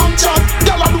waist. No long chat.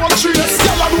 Girl, I don't trace.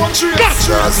 Girl, I don't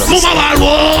trace. Mama,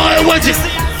 boy, watch it.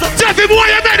 Jeffy, boy,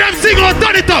 you made them sing out.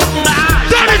 Turn it up.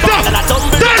 Turn it up.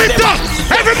 Turn it up.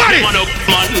 Everybody.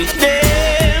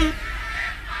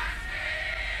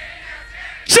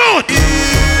 Shoot!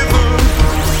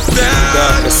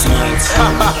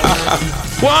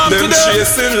 Them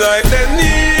chasing like their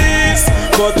knees.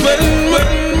 But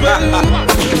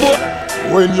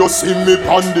when you see me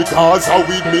on the Gaza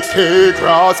with me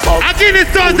K-Grass back. Again, it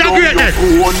sounds a greatness.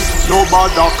 No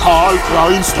matter call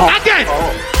crime stop. Again.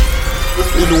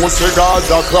 If you know say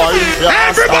Gaza crime.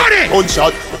 Everybody.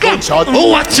 Gunshot.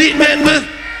 Oh, watch it, man.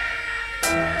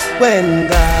 When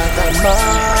God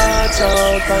march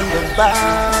out on the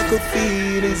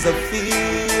battlefield is a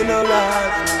funeral.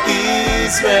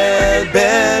 Israel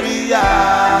burial.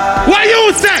 What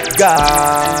you say?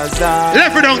 Gaza.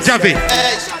 Lever down, Javi.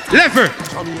 Lever.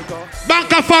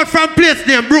 Banka fought from place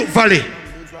named Brook Valley.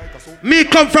 Me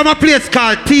come from a place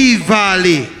called T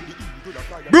Valley.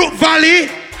 Brook Valley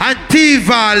and T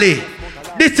Valley.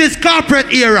 This is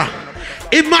corporate era.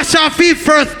 It mash off the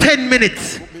first 10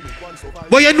 minutes.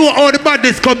 But you know how the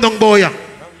badness come down, boy.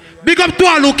 Big up to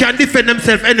all who can defend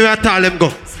themselves anywhere at all them go.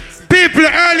 People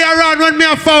earlier on when me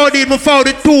found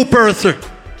it 2 person.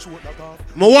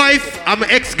 My wife and my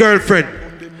ex-girlfriend.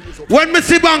 When me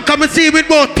see Banka, me see with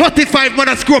about 35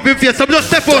 man screw up in face. So just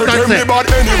step out and say. Bad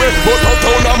anyway, but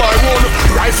uptown on my own.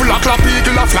 Rifle a clap,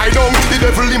 eagle a fly down. The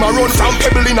devil him a run from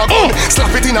pebble in a gun.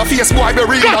 Slap it in a face, boy,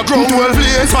 bury in a ground. 12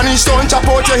 lanes, Spanish stone, chop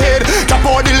out your head. Chop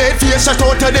out the lead, face, shut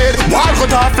out your dead. Wall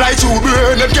cut off, fly through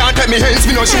burn. Them can't take me hands,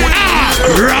 me no shoot.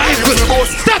 Rifle.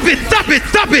 Stop it, stop it,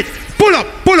 stop it. Pull up,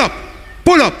 pull up,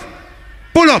 pull up,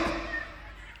 pull up.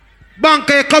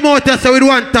 Banka, you come out here so we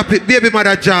don't tap it, baby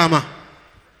mother Jama.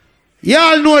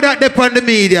 Y'all know that they on the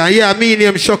media. Yeah, me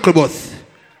name Shackleboss.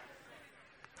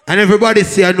 And everybody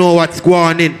see I know what's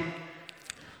going on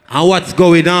and what's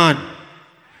going on.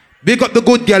 Big up the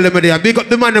good girl over there. Big up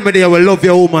the man over there will love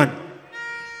your woman.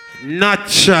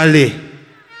 Naturally.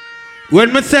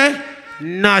 When me say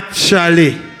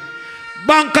naturally.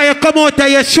 Banka, you come out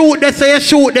here, you shoot this, you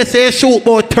shoot this, you shoot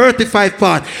about 35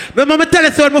 parts. Remember me tell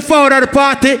you so when I forward at the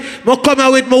party, I come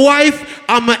here with my wife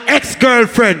and my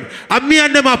ex-girlfriend. And me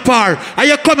and them apart. And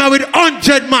you come here with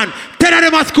 100 man. 10 of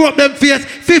them a screw up them face.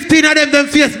 15 of them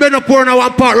face bend up on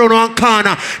one part round one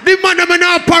corner. The man them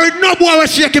now apart, no boy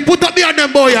was shaking. Put up me on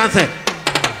them boy and say.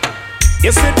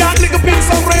 You see that little piece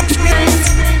of rape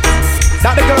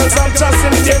that the girls are just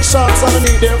in their shorts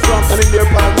underneath their front and in their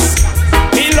pants.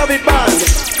 He love it bad.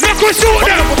 Make us shoot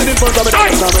them.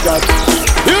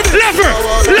 Lever,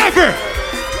 lever.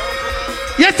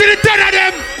 You see the 10 of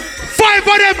them, 5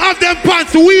 of them have them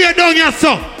pants way down your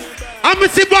son. I'm going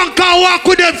to see Banka walk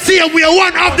with them, see them, we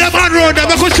one of them and round them.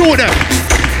 Make us shoot them.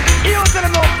 You don't tell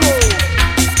them no go.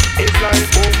 It's like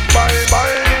boom, bye,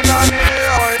 bye,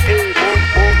 boom,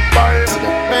 boom, bye.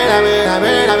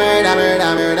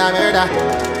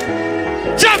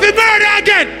 Jump in murder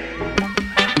again.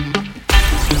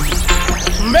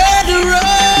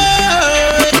 Murderer,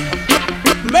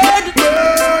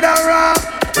 murderer,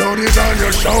 blood is on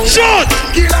your shoulder. Shoot!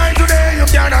 Kill line today, you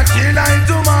cannot kill line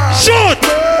tomorrow. Shoot!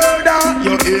 Murder,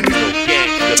 you're in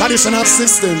traditional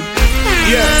system.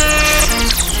 Yes.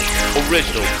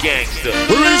 Original gangster.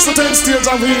 We reach the 10 stages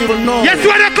and we even know. Yes,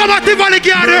 when they come out the valley,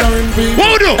 gather.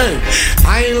 What do?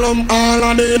 I love all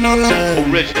of the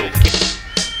original.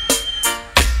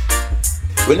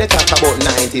 When they talk about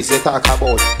 90s, they talk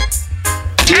about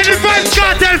any Vybz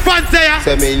Kartel fans there?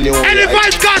 Any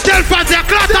Vybz Kartel fans there?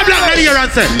 Class of black here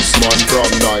and say this man from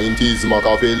 90s,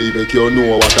 Machiavelli, make you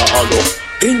know what a hollow.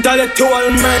 Intellectual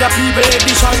murder people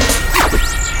edition.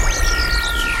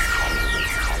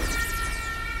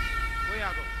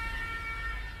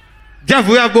 Jeff,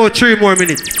 we have about 3 more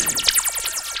minutes.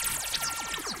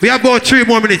 We have about 3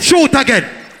 more minutes. Shoot again.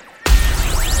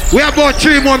 We have about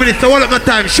 3 more minutes, so hold up my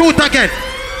time. Shoot again.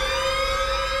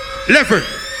 Lever.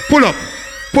 Pull up.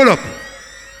 Pull up.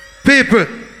 People.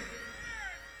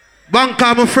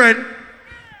 Banka, my friend.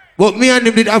 But me and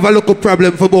him did have a little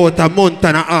problem for about a month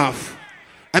and a half.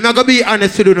 I'm not going to be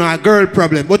honest with you, no, a girl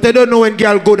problem. But I don't know when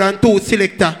girl go down to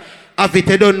selector have it.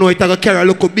 I don't know it. I going to carry a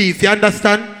little beef. You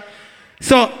understand?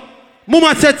 So,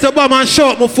 Mama said to Bama and show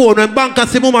up my phone. When Banka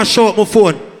say Mama show up my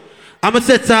phone, I'm going to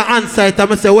say to her answer it. I'm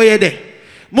going to say, where you there?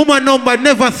 Mama number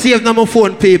never saved on my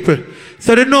phone, people.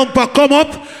 So the number come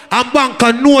up and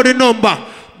Banka know the number.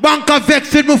 Banka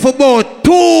vexed with me for about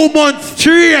 2 months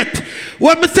straight.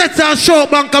 When I said to her show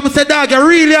up Banka, I said, dog, you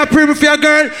really approve for your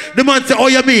girl? The man said, oh,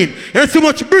 you mean? There's so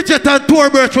much Bridget and tour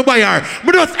birch for buy her.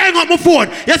 I just hang up my phone.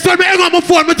 Yes, when I hang up my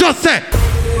phone, I just say.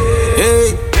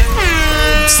 Hey.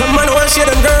 Some man want share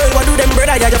them girl, what do them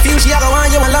brother? You feel she ever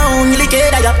want you alone, you like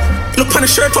it, ya. Look on the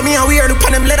shirt for me and wear, look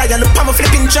on them leather, ya. Look on my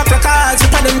flipping chocolate cards,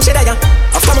 look on them cheddar, ya.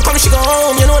 After me come, she go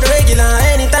home, you know the regular.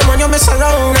 Anytime when you mess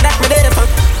around, that me dead for.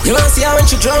 You want to see her when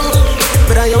she drunk,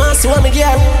 but you want to see when me get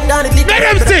her down the clip. Let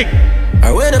them sing!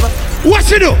 Or whenever. What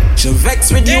she do? She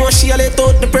vex with you and she a let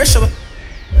out the pressure.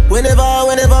 Whenever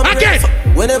again.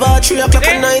 Whenever 3 o'clock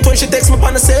at night when she takes me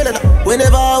on the cellular.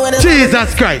 Whenever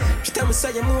Jesus Christ.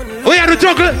 We have to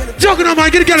juggle no man,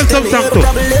 get the girl some too.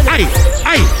 Aye.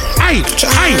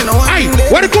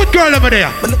 What a good girl over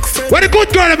there. What a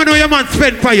good girl over there your man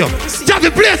spend for you.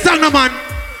 Just play a song no man.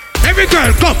 Every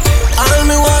girl come. All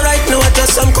me want right now is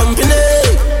just some company.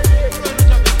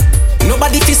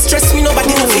 Nobody fi stress me, nobody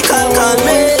no fi call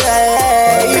me.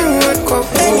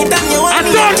 Anytime you want I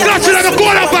don't clash you like a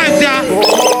cola vibes, yeah.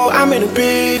 Oh, I'm in a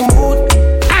big mood.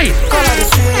 Aye.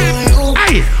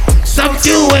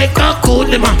 Something you wake up cool,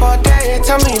 man.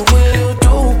 Tell me what you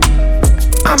do.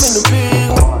 I'm in a big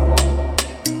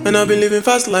mood. And I've been living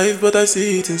fast life, but I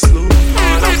see it in slow.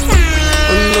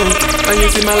 Oh no, and you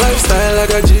see my lifestyle, I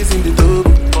got G's in the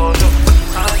double.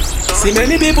 See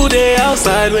many people there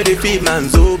outside where they feed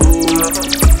man's oboe.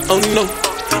 Oh no,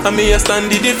 And me a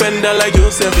stand the defender like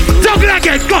Joseph. Juggle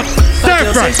again, come.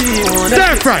 Stir fry.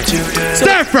 Stir fry.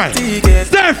 Stir fry.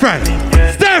 Stir fry.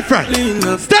 Stir fry.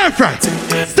 Stir fry.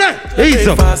 Stir. Ease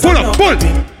up. Pull up. Pull.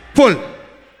 Pull.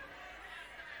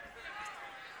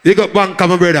 You got bank,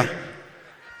 my brother.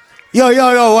 Yo,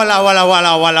 walla.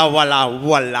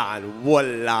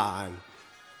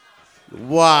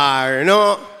 War,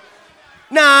 no?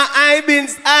 Nah,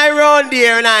 I run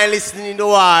there and I listening to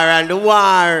war, and the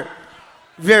war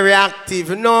very active,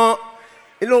 you know?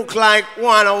 It look like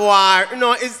one a war, you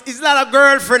know? It's not a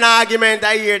girlfriend argument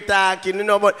I hear talking, you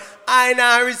know, but I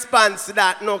not respond to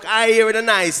that. No, I hear with a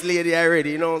nice lady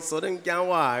already, you know, so then can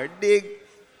war, dig.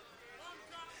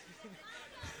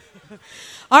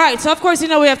 All right, so of course, you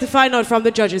know, we have to find out from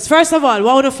the judges. First of all,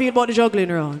 what do you feel about the juggling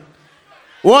round?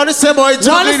 What do you say about the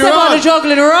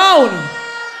juggling round?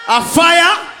 A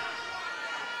fire?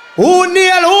 Who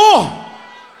nail who?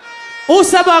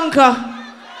 Who's a banker?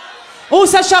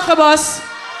 Who's a shocker boss?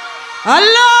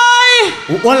 Hello?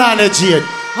 Hold on, Jade.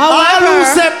 However, all who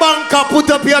say banker, put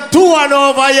up your 2 and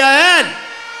over your head.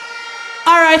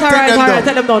 All right.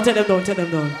 Take them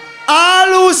down. All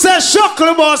who say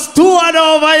shocker boss, 2 and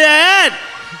over your head.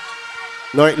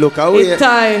 No, it look away.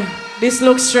 This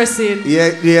looks stressing. Yeah.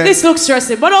 This looks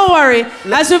stressing. But don't worry.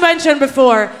 As we mentioned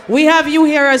before, we have you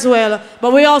here as well.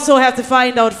 But we also have to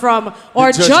find out from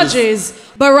our judges.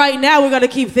 But right now, we're going to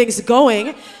keep things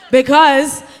going.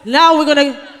 Because now we're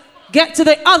going to get to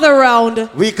the other round.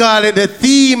 We call it the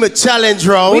theme challenge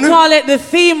round. We call it the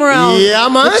theme round. Yeah,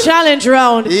 man. The challenge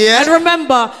round. Yeah. And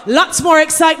remember, lots more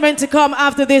excitement to come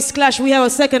after this clash. We have a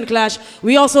second clash.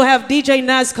 We also have DJ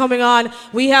Naz coming on.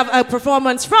 We have a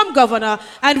performance from Governor.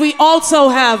 And we also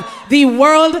have the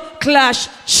World Clash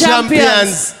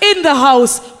Champions in the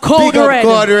house. Code Red.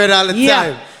 Code Red all the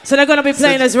time. So they're going to be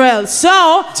playing as well.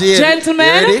 So,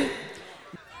 gentlemen,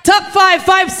 top 5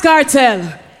 Vybz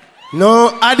Kartel.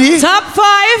 No, Adi. Top 5,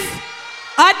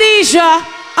 Adisha,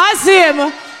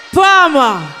 Azim,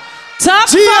 Palmer. Top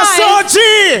 5, Vybz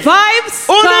Kartel. Are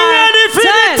you ready for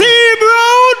the team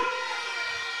round?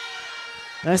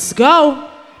 Let's go.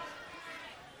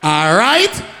 All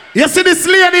right. You see this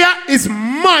lady here is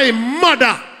my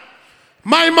mother.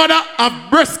 My mother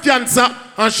have breast cancer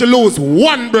and she lose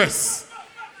 1 breast.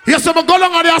 Yes, so I go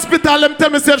along at the hospital, them tell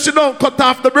me if she don't cut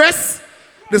off the breast,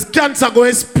 this cancer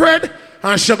going to spread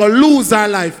and she gonna lose her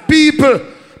life. People,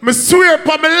 me swear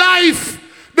upon my life,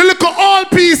 the little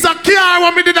old piece of car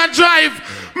when me did a drive,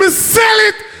 me sell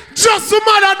it just so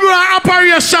mother do her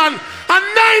operation. And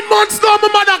 9 months now my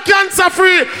mother cancer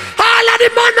free. All of the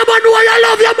man know you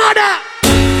love your mother.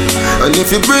 And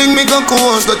if you bring me gun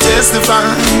course, go testify.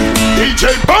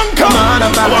 DJ Bunker,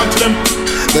 I want them.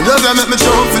 The love you make me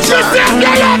jump for joy. Mister, you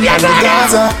love your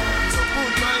mother.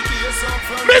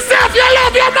 Mister, you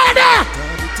love your mother.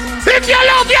 If you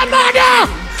love your mother,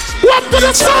 walk to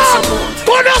the song.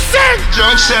 Wanna sing?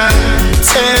 Junction,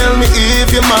 tell me if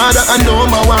your mother I know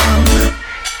my one.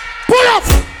 Pull up.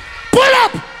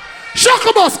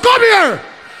 Shockaboss, come here,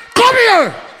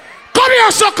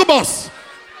 Shockaboss.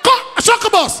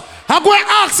 Shockaboss, I'm going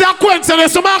to ask you a question.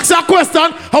 So I ask you a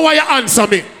question, how will you answer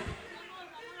me?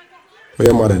 What's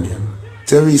your mother name?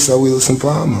 Teresa Wilson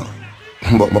Palmer,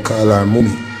 but I call her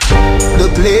Mommy. The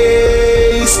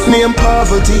place named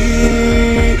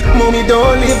poverty, Mommy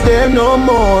don't live there no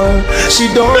more. She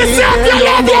don't live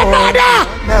there no more.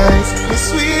 Nice, me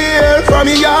swear from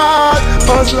your yard,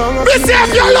 as long as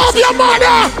you love your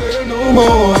mother. No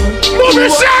more. Mommy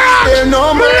Sarah,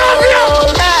 no more. Love you.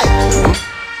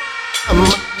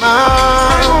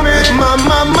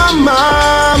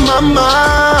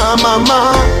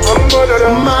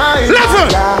 Level.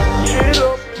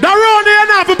 That round here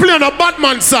now for playing a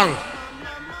Batman song.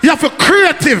 You have to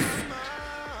creative.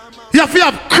 You have to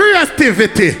have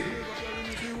creativity.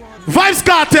 Vybz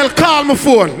Kartel call my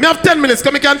phone. Me have 10 minutes,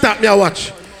 come you can tap me a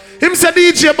watch. Him say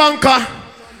DJ Banker,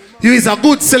 you is a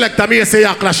good selector. Me say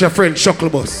you clash your friend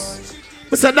Shockaboss.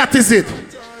 I said that is it.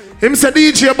 Him say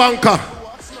DJ Banker.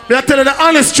 Me I tell you the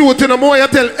honest truth, you know, more you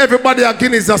tell everybody a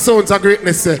Guinness the sounds of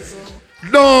greatness.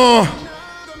 Don't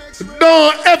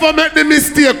ever make the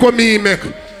mistake with me make.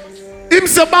 Him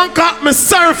say Banker, me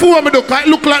sorry for what me do, it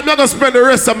look like me gonna spend the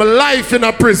rest of my life in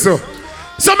a prison.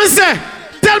 So me say,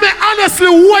 tell me honestly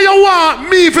what you want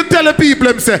me to tell the people.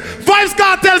 Him say, Vybz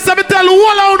Kartel say me tell you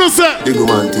what I want to say. Big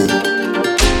one thing.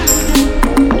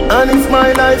 And if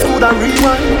my life could have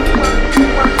rewind,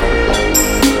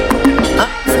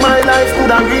 if my life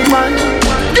could have rewind,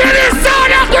 get it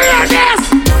sound of greatness.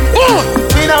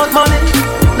 Without money,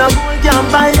 no boy can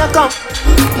buy a cup.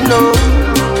 No,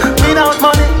 without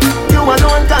money, you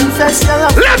alone confess your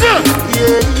love. Level.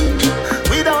 Yeah,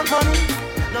 without money,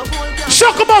 no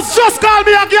Shockaboss just called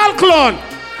me a girl clone.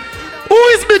 Who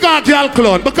is bigger girl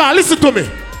clone? Because listen to me.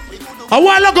 A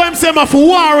while ago him say I'm for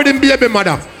war with him baby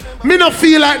mother. Me no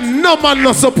feel like no man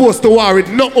not supposed to war with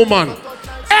no woman.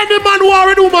 Any man war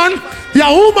with woman, your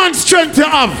woman strength you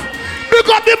have.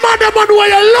 Because the man them where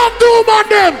you love the woman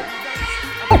them.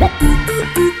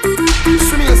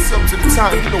 Swing yourself to the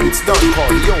time, you know it's done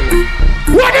called young.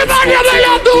 What the man them where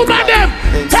you do man them?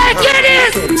 Hey get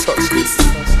it!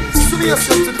 Swing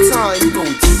yourself to the time, you know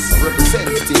it's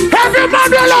representative. Every man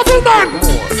will love woman.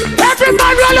 Every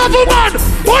man will love woman.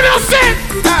 What you say?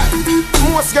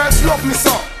 Most girls love me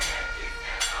so.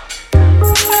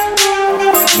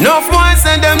 Enough boys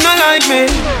say them not like me.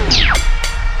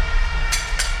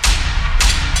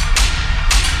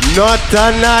 Not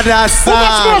another song. How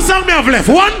much more song me have left?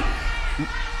 One?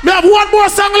 Me have one more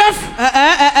song left?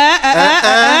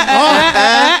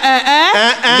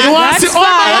 You want to see all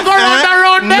my go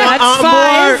round there? That's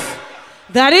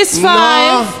 5. That is 5.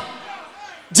 No.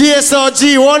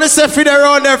 GSOG, wanna say for the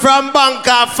round there from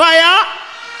Banka Fire?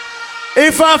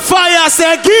 If a fire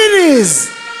say Guinness.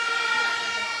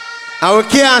 And we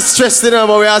can't stress it now,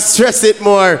 but we have to stress it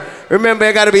more. Remember,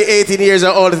 you gotta be 18 years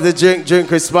old to drink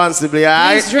responsibly,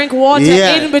 alright? Please drink water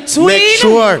in between. Make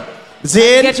sure.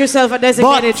 Zane, get yourself a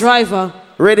designated driver.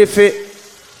 Ready for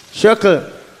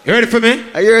Shuckle? You ready for me?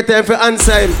 Are you ready time for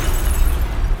answer him?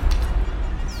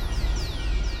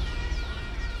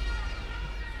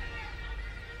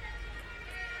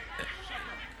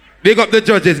 Big up the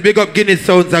judges, big up Guinness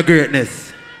Sounds of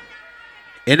Greatness.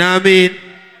 You know what I mean?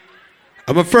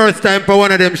 I'm a first time for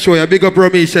one of them show you. Big up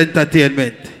Ramesh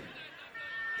Entertainment.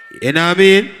 You know what I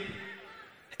mean?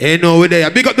 You know we're there.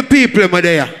 Big up the people I'm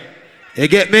there. You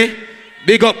get me?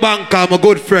 Big up Banka, I'm a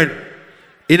good friend.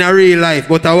 In a real life,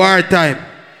 but a war time.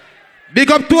 Big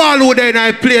up to all who there in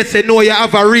a place you know you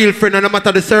have a real friend and no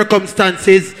matter the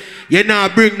circumstances, you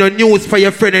not bring no news for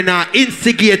your friend and not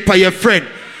instigate for your friend.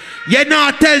 You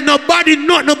not tell nobody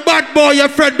not no bad boy your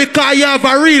friend because you have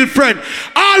a real friend.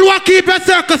 All who keep your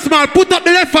circle small, put up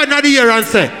the left hand of the ear and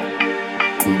say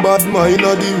bad mind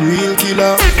are the real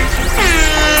killer.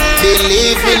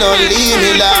 Believe me, no leave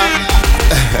me long.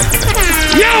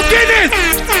 Yo, Guinness!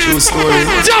 True story.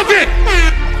 Jump it!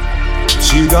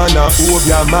 She gonna hold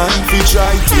your man fi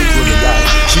try to do me like.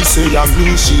 She say I'm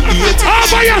me, she eat. Oh,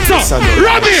 my yes,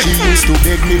 Robbie! She used to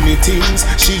beg me things.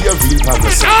 She a real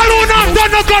parasite. All who not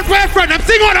done no good for your friend. I'm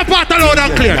singing on the part loud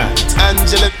and clear.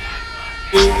 Angela,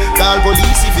 call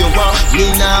police if you want.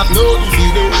 Me nah have no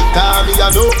feeling. Call me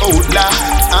a no outlaw.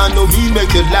 I know me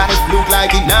make your life look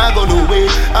like it nah go no way.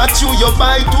 I chew your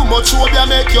buy too much hope ya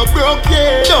make you broke,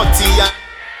 yeah. Dirty ya.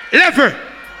 Lever.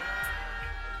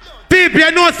 People,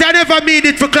 you know say I never made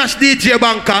it for Clash DJ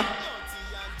Banka.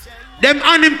 Them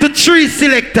on him to 3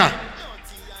 selector.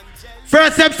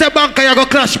 First him say Banka you go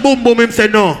clash boom boom, him say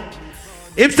no.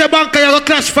 Him say Banka you go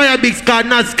clash Fire Bigs cause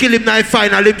Nas kill him in the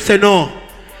final, him say no.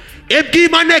 Him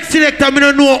give my next selector, me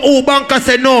don't know who Banka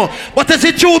say no. But as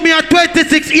he show me at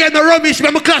 26 years no rubbish,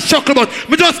 me clash chuckle but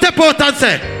me just step out and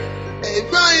say hey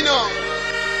Rhino,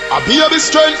 I be the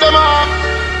strength them up.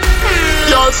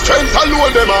 Your strength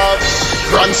alone them up.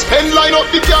 Run spend line up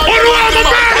the car. Oh no, I'm a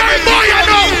bad boy, I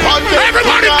know.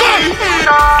 Everybody come.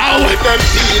 I let them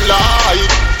feel like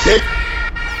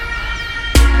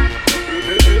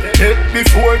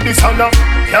before this honor,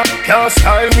 can't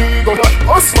style me, go to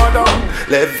us, madam.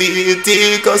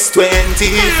 Leviticus 20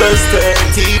 verse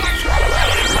 30.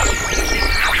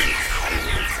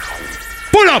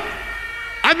 Pull up.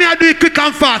 I mean I do it quick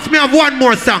and fast. Me have one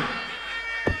more song.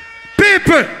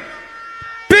 People.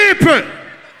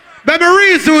 But me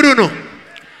reason you know.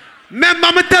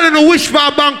 Remember me telling you which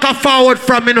far Banka forward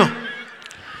from me know.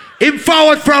 Him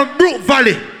forward from Brook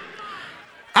Valley.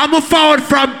 I'm forward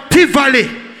from Tivoli.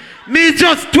 Me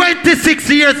just 26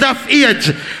 years of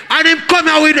age. And him come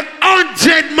here with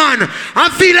 100 man. I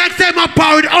feel like say my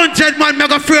power with 100 man. Me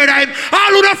go afraid of him.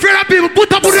 All who not afraid of people,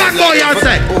 put up with that boy and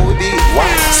say.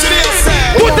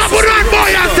 Put up with that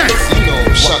boy and say.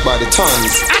 Shot by the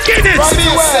tons. Again it.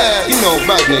 You know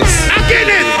badness.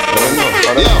 Again it.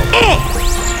 Oh.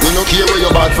 We no care where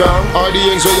you're bad from or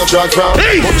the ends where you're drag from.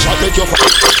 Hey. But shot make your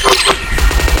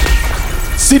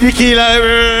City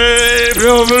killer,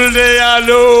 trouble they are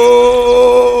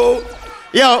low.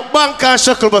 Yo, Banka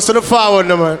Shackleboss to the forward,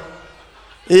 no man.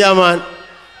 Yeah, man.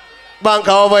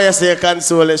 Banka over here say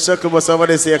console it. Shackleboss over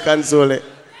there say console it.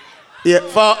 Yeah,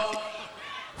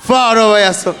 forward over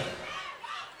here, so.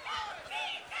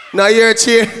 Now you're a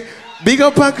cheer. Big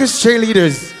up Banka's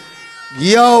cheerleaders.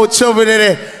 Yo, trouble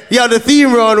there. Yo, the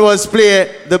theme round was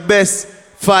play the best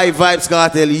 5 Vybz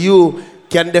Kartel. You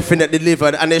can definitely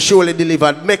deliver, and they surely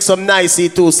delivered. Make some nice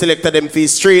E2 selector them for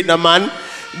street, no man.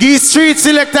 Give street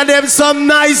selector them some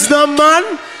nice, no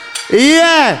man.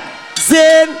 Yeah,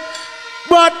 Zane.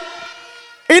 But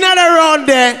in and around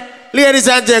there, ladies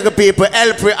and gentlemen, people,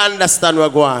 help me understand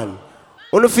what's going on.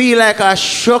 When you feel like a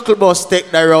shuttle bus take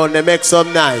the round, they make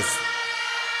some nice.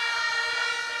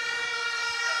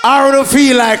 Or when you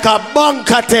feel like a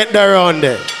bunker take the round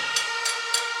there.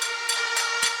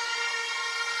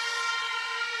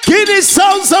 Guinness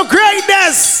sounds of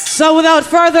greatness. So without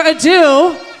further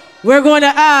ado, we're going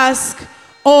to ask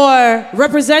our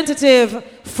representative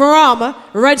from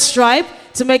Red Stripe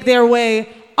to make their way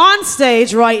on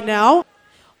stage right now.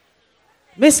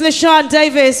 Miss LaShawn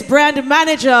Davis, brand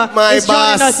manager, is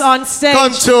joining us on stage.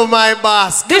 Come to my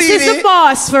boss. This is the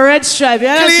boss for Red Stripe. You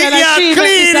understand?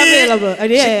 She's available.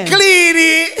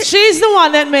 She's the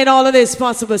one that made all of this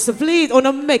possible. So please,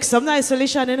 no make some nice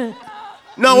LaShawn in it.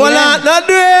 No, well, not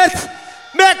do it.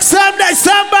 Make some nice.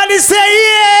 Somebody say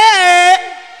yeah.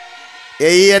 You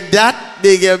hear that?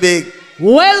 Big.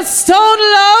 Well, Stone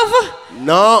Love.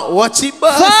 No, watch it,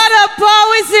 boss. Father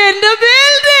Power is in the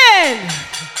building.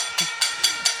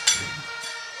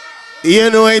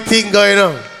 You know anything going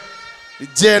on?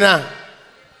 Jenna.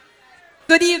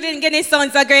 Good evening, Guinness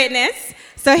Sounds of Greatness.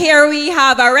 So here we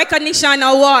have a recognition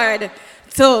award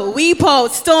to Weep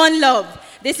Out Stone Love.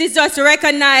 This is just to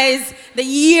recognize the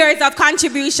years of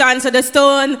contribution to the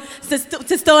Stone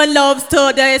Loves,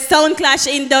 to the Sound Clash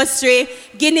industry.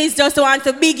 Guinness just want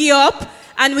to big you up,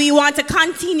 and we want to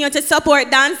continue to support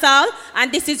dancehall,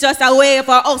 and this is just a way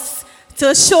for us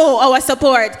to show our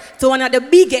support to one of the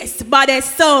biggest,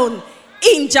 baddest sound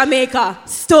in Jamaica,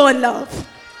 Stone Love.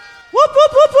 Whoop,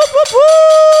 whoop, whoop, whoop, whoop,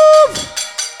 whoop.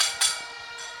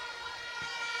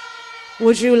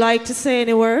 Would you like to say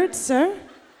any words, sir?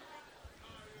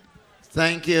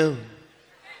 Thank you.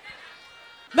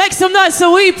 Make some noise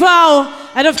so we proud.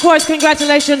 And of course,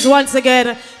 congratulations once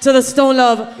again to the Stone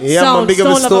Love sound. Man,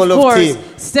 Stone Love, of course, team.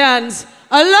 stands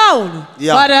alone.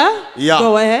 Yeah. Butter, yeah.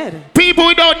 Go ahead. People,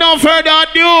 without no further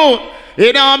ado,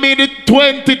 you know what I mean, the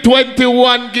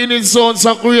 2021 Guinness Sounds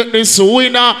of Greatness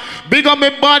winner. Big up my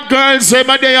bad girls,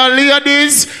 my dear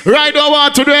ladies. Right over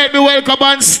to help me welcome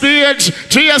on stage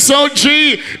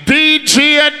GSOG,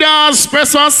 DJ Dance.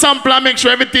 Press on sampler, make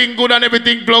sure everything good and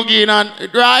everything plug in and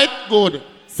right? Good.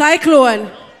 Cyclone,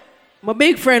 my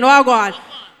big friend, what go on?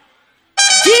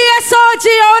 GSOG,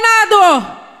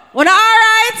 Onado. Wanna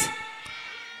alright?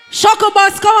 Shoko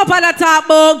Bus come up on the top,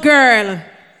 boy, girl.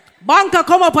 Banka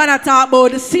come up on the top, boy,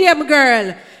 the same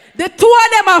girl. The two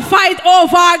of them are fight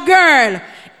over a girl.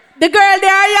 The girl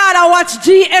there, yeah, watch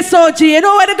GSOG. You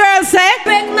know what the girl say?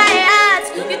 Break my heart.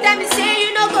 You tell me say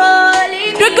you no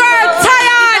calling. The girl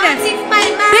tired.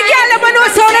 The girl never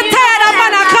knows how to tired. I'm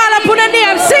gonna call up on the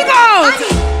name. Sing out.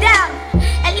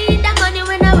 I need the money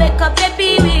when I wake up,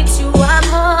 baby, with you I'm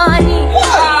honey.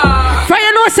 For you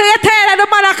know, say you're tired of the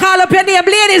man I call up your name,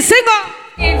 ladies, sing out.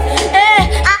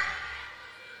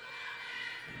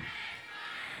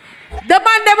 The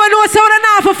man never knows how to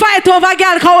know for fight over a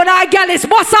girl, because when a girl is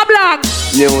boss a black.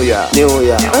 New Year.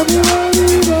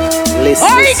 Listen.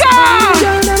 Oiga!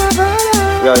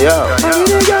 Yo.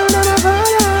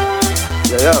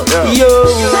 Yo,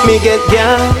 me get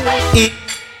girl.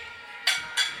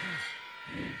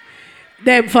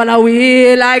 Them follow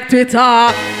we like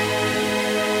Twitter.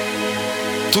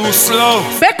 Too slow.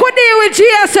 They could deal with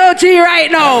GSOG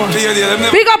right now.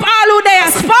 Big up all who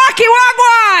there. Sparky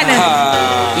Wagwan.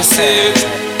 You see it.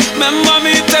 Remember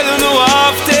me telling you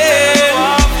often.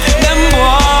 Them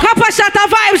boys. Copper Shatter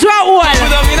vibes right all.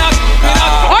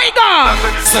 Oiga.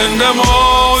 Send them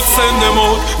out.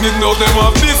 Me know them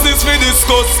have business we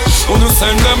discuss. When you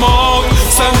send them out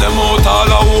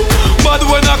all out. But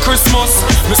when a Christmas,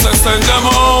 me say send them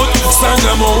out.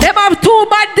 Them have two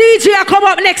bad DJ come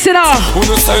up next to them. When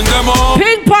you send them out.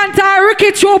 Pink Panther,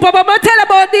 Ricky Trooper, but me tell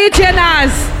about DJ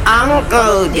Nas.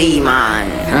 Uncle D-Man.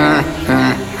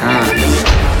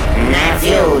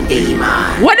 Nephew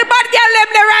D-Man. What the bad girl them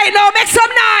there right now? Make some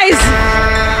noise.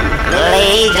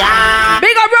 Leader.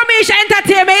 Big up Ramesh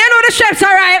Entertainment. You know the chefs,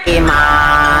 alright?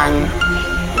 D-Man.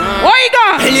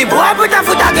 Oiga. Any boy put a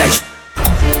foot against.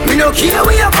 Me no care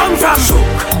where you come from.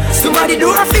 Somebody do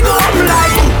a figure up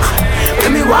like book.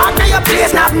 When me walk to your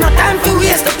place, now have no time for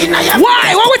waste.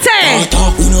 Why? What we say?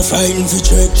 Talk we no frightened for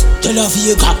threat. Tell her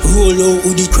you got roll out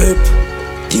with the crepe.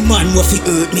 The man wa fi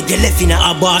hurt me, they left in a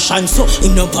abortion, so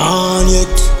in no pan yet.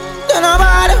 Don't know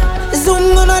bad.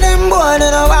 Zoom none of them boy,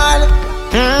 don't know bad.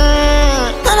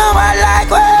 Don't know bad like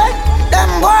what?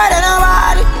 Them boy, don't know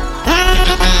bad.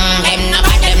 Them no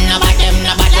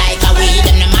bad like a weed.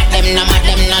 Them no mad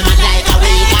like a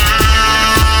weed.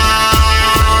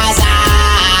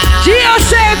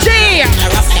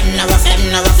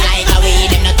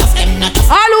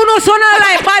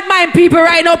 mind people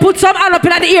right now. Put some hand up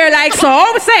in the ear like so.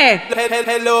 What we say?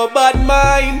 Hello, bad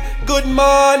mind. Good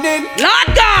morning. Lord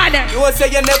God. You say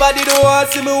you never did want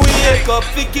to see me wake up.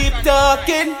 We keep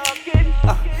talking.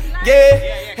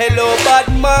 Yeah. Hello, bad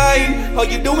mind. How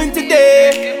you doing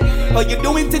today? How you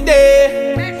doing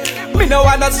today? Me no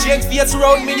wanna strange face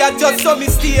around me. I just saw me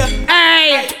steer.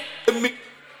 Hey.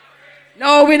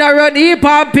 No, we not run hip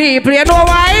hop people. You know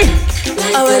why?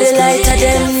 I wear the light of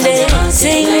them day.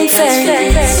 Sing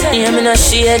sense. Yeah, me no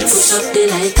shades.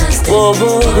 Whoa,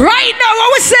 whoa. Right now, what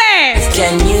we say?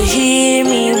 Can you hear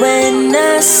me when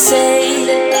I say,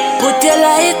 put your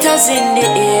lighters in the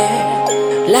air,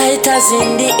 lighters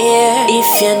in the air.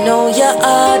 If you know your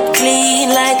heart clean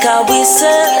like a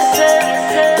whistle,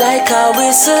 like a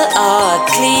whistle, heart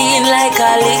clean like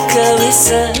a little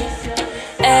whistle.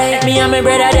 Hey, me and my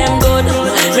brother them good.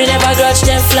 Me never grudge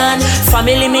them flan.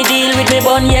 Family me deal with me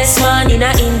bun, yes man. In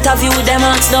a interview them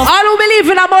ask no. All who believe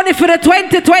in the money for the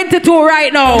 2022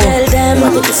 right now. Tell them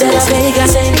Las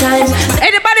Vegas same time.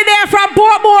 Anybody there from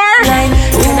Portmore?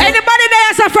 Anybody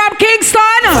there from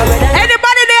Kingston?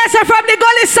 Anybody there from the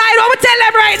Gully side? What we tell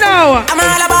them right now? I'm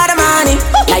all about the money.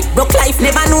 Like broke life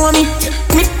never know me.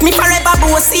 Me forever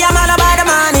bossy. I'm all about the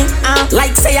money.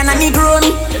 Like say I'm a Negro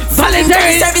me.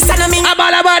 Voluntary service and me. I'm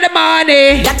all about the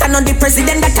money. That I know the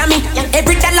president that I me.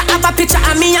 Every dollar have a picture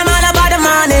of me. I'm all about the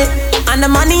money. And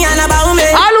the money all about me.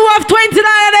 All who have 29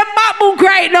 of them MacBook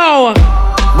right now.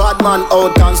 Bad man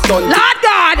out and stunt. Lord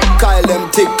God. Kyle them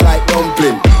thick like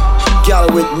dumpling. Girl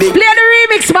with big. Play the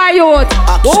remix, my youth.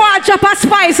 We want chop a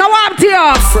spice. I want to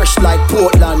you. Fresh like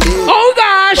Portland. Oh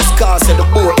gosh. Scars at the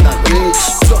Portland.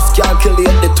 Just calculate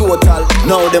the total.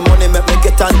 Now the money make me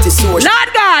get anti-social. Lord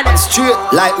God. I'm straight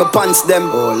like my pants them.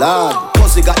 Oh Lord.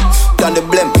 Cause they got done the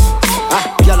blem.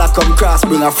 Y'all come cross,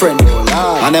 bring a friend. Oh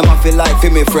Lord. And them I feel like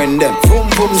for me friend them. Boom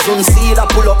boom soon see that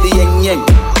pull up the yeng yeng.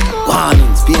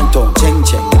 Warnings, paint on, cheng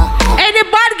cheng. Any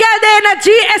bad girl there in a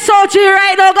GSOG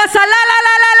right now, go say la la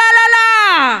la la la la la.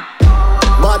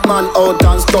 Bad man out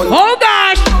and stunt. Oh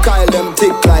gosh. Kyle them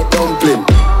thick like dumpling.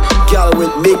 Girl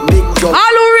with big jump.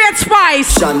 All who rate spice.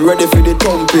 Shan ready for the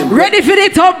thumping. Ready for the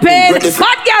thumping.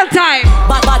 Bad girl time.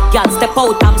 Bad girl step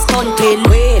out, I'm stunting.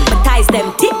 My ties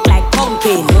them thick like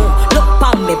pumpkin. Look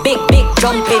pon me, big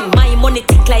jumping. My money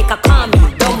thick like a commie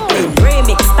dumpling.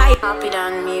 Remix style. Happy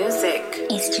down music.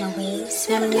 It's your ways.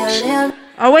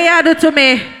 What you do to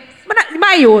me?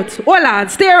 My youth, hold on,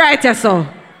 stay right here, so.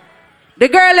 The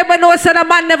girl ever know said the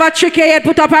man never trick you yet,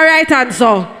 put up her right hand,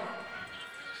 so.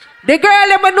 The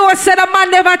girl ever know said the man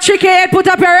never trick you yet, put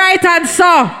up your right hand,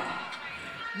 so.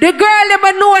 The girl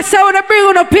ever know said when you bring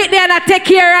on a pit there and I take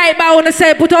care right by when you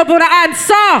say put up your hand,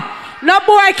 so. No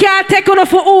boy can't take on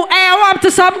for who I want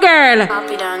to some girl.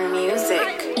 Happy down music.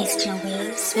 It's your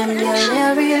ways.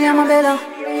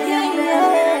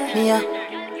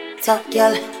 Top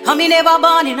girl, I me never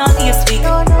born in a lace wig.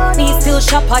 Me still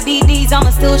shop a DDs,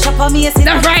 I'm still shop a Macy's.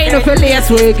 Not frightened for lace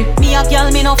wig. Me a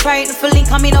girl, me no frightened for link,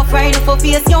 and me no frightened for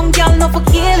face. Young girl, no for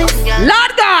killing.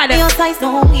 Lord God. Your size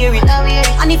don't wear it,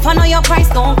 and if I know your price,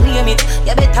 don't claim it.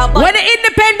 You better buy. When the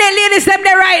independent ladies them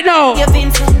there right now. You've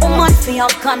been so woman for your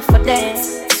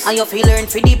confidence. And you feel learn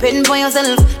to depend on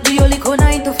yourself. Do you lick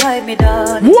 9 to 5, me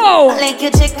dog? Whoa! Like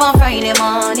you check for Friday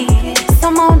morning.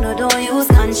 Somehow no don't use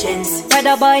conscience.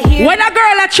 Rather buy here. When a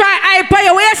girl a try hyper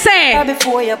you, what you say?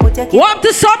 Before you put your up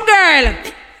to some girl.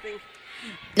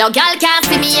 No girl can't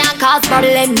see me and cause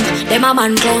problem. Them a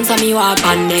man clowns so me walk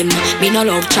on them. Me no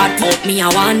love chat but me I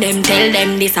want them. Tell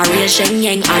them this a real Sheng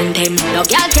Yang anthem. No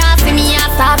girl can't see me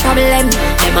and start problem.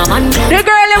 Them a man clowns. The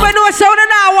girl never know sound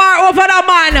now war over the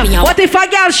man. What if a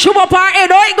girl shoot up her head?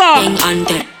 How it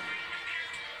go?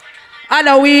 I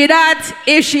know we that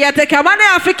if she a take a man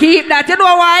have to keep that. You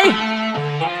know why?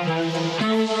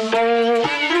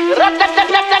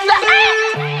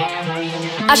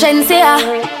 Agencia.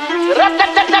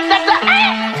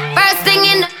 First thing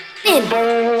in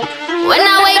when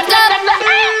I wake up,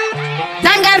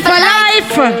 thank God for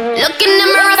life. Look in the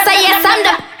mirror, say yes, I'm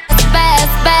the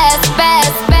best.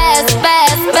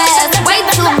 Way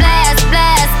too blessed.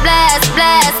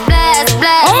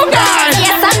 Oh God.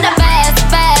 Yes, I'm the best.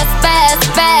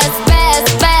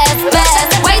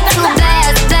 Way too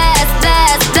blessed.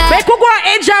 We could go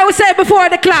and enjoy we say before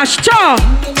the clash. Ciao.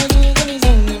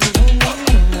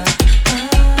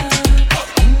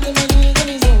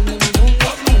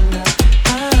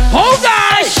 Oh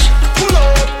gosh! Pull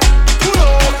up.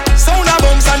 Sound a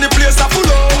bounce and the place a full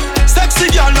up.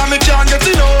 Sexy girl now me can't get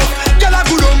enough. Girl a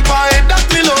good on pie that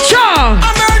me love. Sure.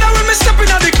 I murder when me step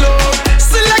inna the club.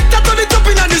 Select that to the top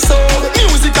inna the soul.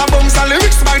 Music a bounce and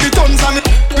lyrics by the tons and me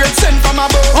great send from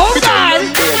above. Oh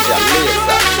God!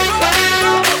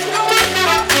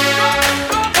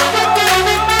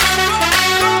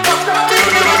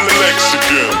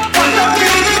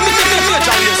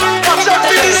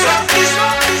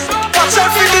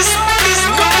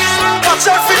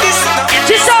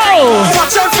 Whoa.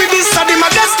 Watch out for this, I my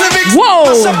best lyrics. Whoa.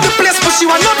 Mash up the place, but she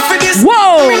want not for this.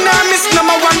 Whoa. Me nah miss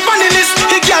number one funny list.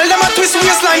 The girl them a twist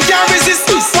waistline can't resist.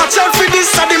 Watch out for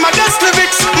this, I my best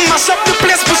lyrics. Mash up the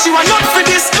place, but she want not for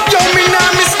this. Yo, me nah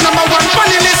miss number one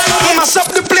funny list. Mash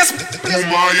up the place.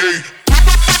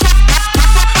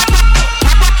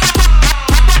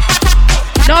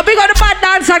 No, big on the bad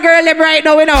dancer girl them right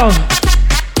now, you know.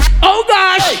 Oh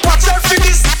gosh. Hey, watch out for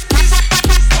this.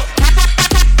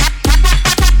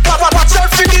 Watch out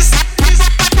for this.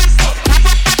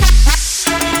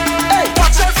 Hey,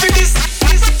 watch out for this.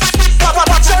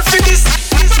 Watch out for this.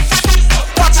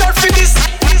 Watch out for this.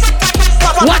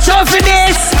 Watch out for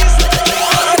this.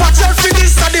 Watch out for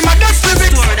this. I did my best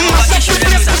lyrics. Watch out for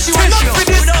this. She want not for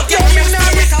this. Yo, me now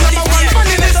miss number one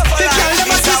funny list. The girl them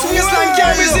a twist waistline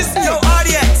can't resist. Yo,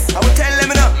 audience, I will tell them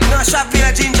enough. No shop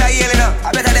here, ginger ale enough.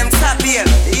 I better them stop here.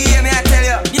 You hear me? I tell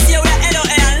you. You see we are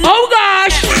LOL. Oh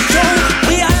gosh.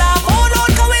 We are love all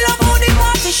out, cause we love all the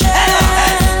party share.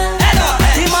 Hello.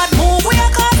 The mad move we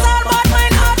are cause all bad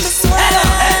mind out to swear.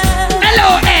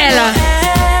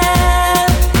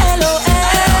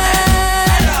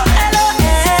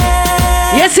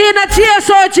 You see the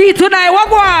TSOG tonight, what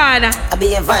one? I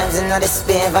be vibes in this,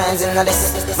 be vibes in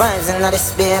this, vibes in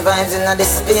this, be vibes in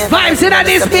this, be vibes in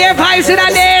this, be vibes in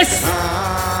this.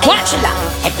 What?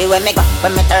 Everywhere me go,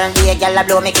 when me turn the girl a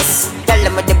blow me kiss. Tell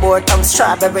them with the board tongue,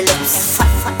 strawberry lips.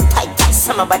 Fat, tight,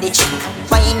 some body chick.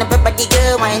 Wine everybody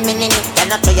girl, wine me nini. You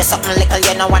know tell you something little,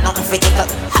 you know want nothing for tickle.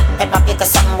 Hot pepper pickle,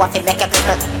 something what fi make a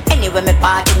pickle. Anyway me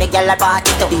party, me girl a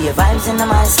party too. Be vibes in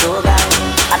my slogan.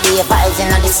 I be vibes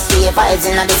in this, be vibes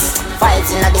in this,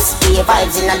 vibes in this, be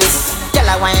vibes in this. Girl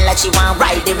a wine like she want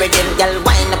ride the rhythm. Girl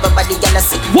wine up her body, girl a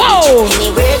sit. Whoa!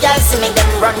 Anywhere girl see me, them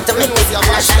run to me, and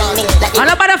I shine me like. And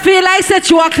nobody feel like set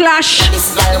you a clash.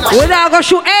 We not go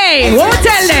shoot. Hey, who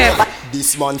tell them?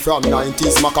 This man from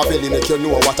 90s, Machiavelli make you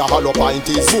know what a hollow pint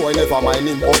is. Boy, never mind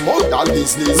him of modern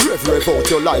business. Rev out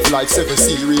your life like 7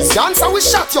 series. Dancer we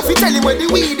shot you, fi tell him where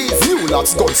the weed is. New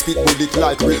lots gun spit bullet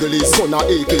like Wrigley's. Gonna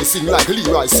AK sing like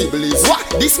Leroy Sibbles. What?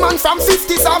 This man from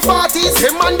 50s and 40s.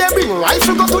 Him man they bring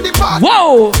rifle go to the party.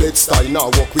 Whoa! Bed-Stuy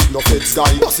now walk with no feds guy.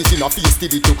 Bust it in a feast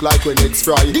till it look like when eggs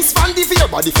fry. This fan the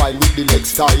fear body fine with the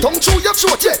legs tie. Tongue through your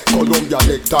throat, yeah. Columbia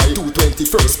necktie.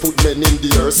 221st put men in the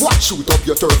earth. What? Shoot up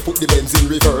your turf, put the Benz in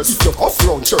reverse. If you off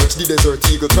round church, the desert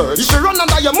eagle turn. If you run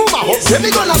under your mama house, then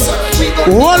we gonna search.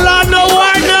 Hold on the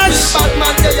warners.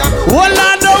 Hold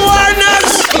on the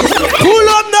warners. Pull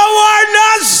up the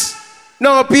warners.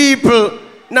 No people.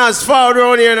 Now it's far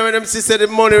around here. When them see the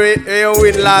money you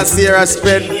win last year I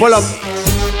spent. Pull up.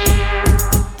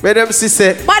 When them see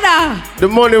the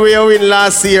money we win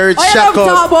last year, it's shock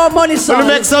up. About money, son. Wanna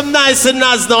make some nice in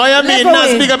Nas now. You mean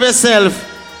Nas, big up yourself.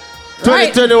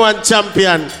 2021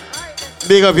 champion.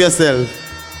 Big up yourself.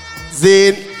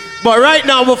 Zine. But right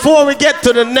now, before we get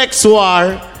to the next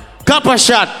war, Copper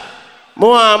Shot.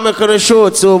 I'm going to show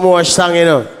it so much song, you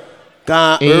know.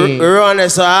 Run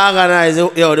is so organized.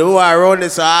 Yo, the war run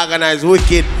is so organized.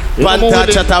 Wicked.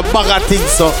 Panther chat a bag of things,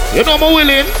 so. You know I'm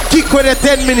willing. Kick with the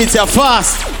 10 minutes, you're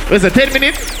fast. Where's the 10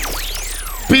 minutes?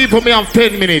 People may have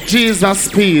 10 minutes. Jesus,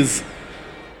 please.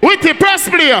 With the press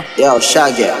player. Yo,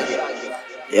 Shaggy.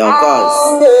 Yo, cuz.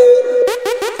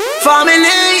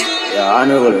 Family. Yo,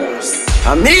 honorable rest.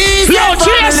 Yo,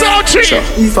 GSO3.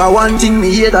 If I want thing,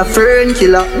 me hate a fern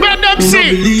killer. Let them me sing.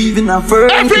 No believe in a fern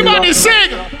Everybody killer.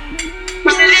 sing.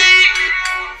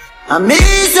 I me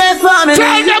say family.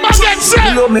 Tell them again,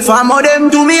 say. Love me family, them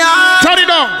to me heart. Turn it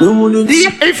down.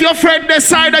 If your friend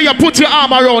decide that you put your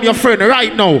arm around your friend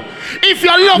right now. If you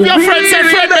love your friend, say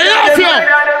friend, they love you.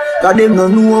 Cause them no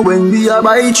know when we are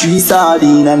buy 3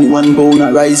 sardines and 1 pound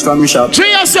of rice from shop.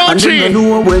 GSO3. And them no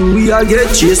know when we are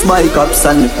get chased by cops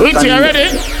and the Wait, you ready?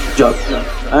 Job.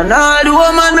 And all the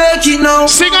woman make it now.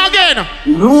 Sing again.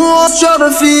 No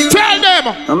struggle feel. Tell them.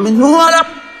 I mean no other.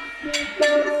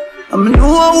 I mean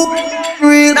no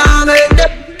real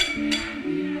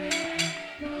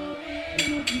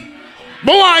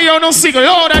Boy, you don't sing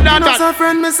louder than that. Miss a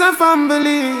friend, miss a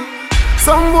family.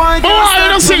 Some boy you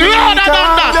don't sing louder than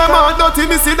that. Them all dirty,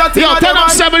 me see that. Yo, turn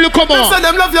up 7, look, come on. Say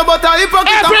them love you, but I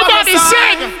hypocrite. Everybody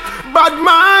sing. Bad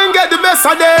man get the best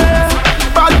of them.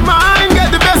 Bad man get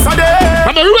the best of them.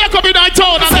 I'm gonna wake up in that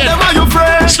town again. Them are your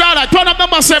friends. Start like turn up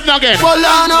number 7 again. Well,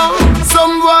 I know.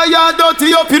 Some boy are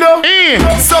dirty up, you know.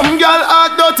 Some girl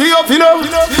are dirty up, you know.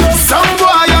 Some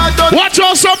boy are dirty. Watch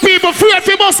out, some people free if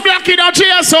you must black in a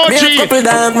GSOG. Me a couple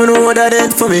dog, me know what that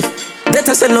did for me. That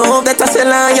I say love, that I say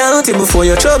loyalty. Before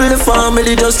you trouble the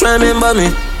family, just remember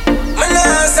me.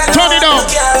 Turn it down.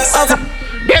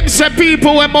 Them say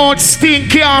people when mouth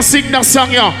stink can't sing the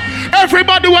song, yeah.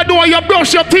 Everybody will know you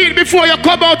brush your teeth before you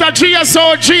come out of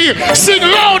GSOG. Sing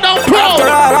loud and proud.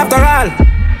 After all.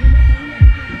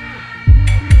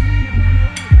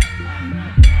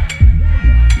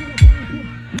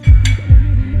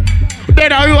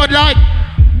 Then I would like.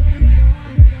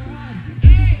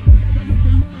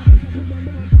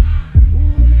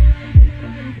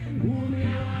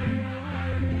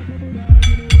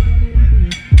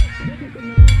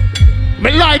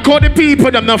 Me like how the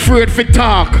people them not afraid to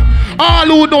talk. All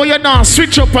who know you now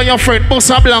switch up on your friend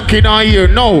Bossa Blanc in our ear.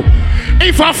 No.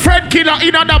 If a friend killer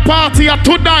in the party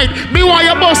tonight, me want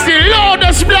you bust the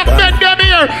loudest black men them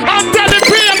here and tell the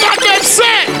people what them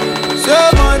say.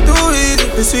 Someone do it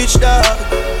if you switch dog.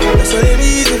 That's what it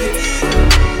is.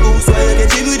 Who's why you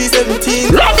get in with the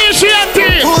 17? Rubbish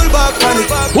empty. Pull back on it.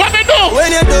 What me do? When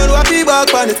you're done, what be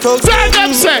back on it? Talk tell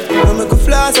them say. I make a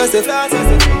flash, I say flash.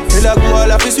 Tell a go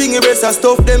all up, you swing your breast and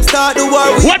stuff them start the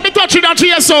war with. What me touching on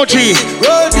GSOG?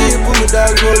 Roll deep, put me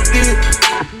down, roll deep.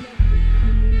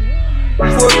 4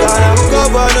 times I'm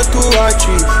governor 2 or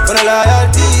 3. When I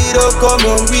loyalty don't come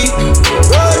on me.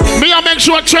 Me I make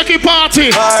sure checky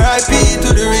party. R.I.P. to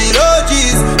the real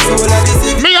OGs.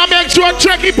 Me I make sure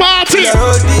checky party.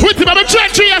 With him I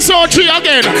check GSOG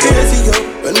again. Crazy yo,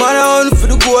 when man I on for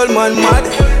the gold man mad.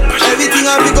 Everything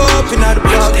I be go up in the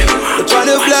block.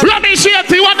 Let me see it,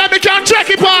 what them can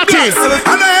checky party.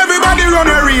 I know everybody run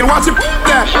a real. Watch it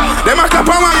there. Them a clap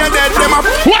on when you're dead. Them a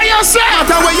what you say?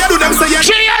 After what you do them say you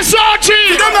GSOG.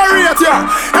 Them a rate ya.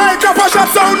 Hey, clap a shot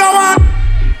sound now one.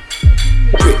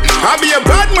 I be a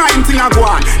bad mind thing I go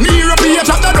on. Near a page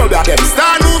of the dog them.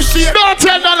 Star move shit. Don't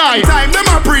tell the lie. Time them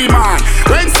a pre-man.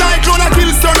 When cyclone a kill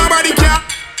so nobody can.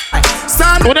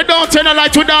 When they don't tell the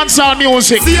light to dance on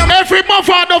music. Every month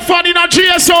on the fun in a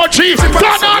GSOG.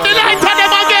 Turn on the light and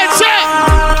them again, say.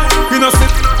 We no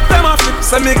slip, them a flip.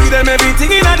 So me give them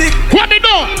everything in a dick. What me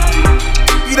do?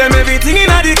 Give them everything in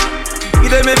a dick.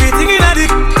 Give them everything in a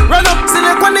dick. Run up,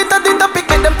 select one it at the topic.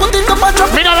 Make them put it up and drop.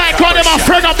 Me not like how them a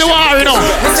friend of the war, you know.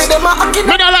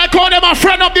 Me not like how them a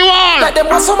friend of the war. Let them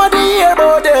want somebody hear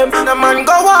about them. The man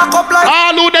go walk up like.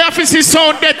 All who they office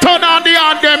sound, they turn on the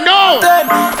on them, no.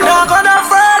 Now gonna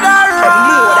further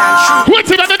run. Wait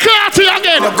till the clarity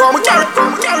again. Go me carry.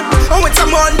 I went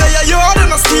some on there, you all in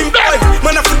a steam boy.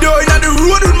 Man I for doing on the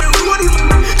road with me.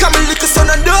 Come and lick a son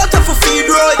and daughter for feed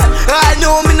road. I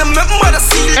know me no make mother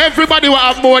see. Everybody will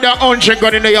have more than 100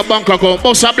 gun in your bank account.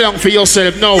 Bossa Blanc for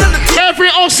yourself now. Every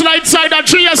hustler inside a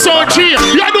GSOG.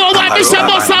 You know why me say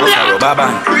Bossa Blanc.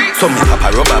 So me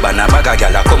papa rubber band a bag a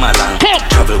gyal a come along.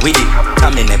 Travel with it,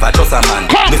 and me never trust a man.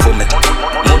 Before me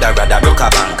mother rather broke a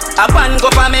bank. A ban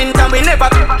government and we never.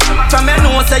 From me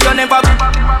know say you never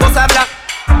Bossa Blanc.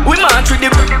 We march with the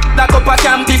like up a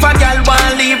camp. If a gyal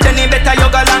want leave, then he better you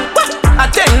go long. A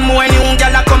 10 more new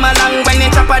gyal a come along. When they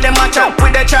chop a them a chop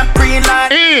with the chop green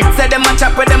line. Say them a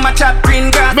chop with them a chop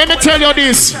green grass. Let me tell you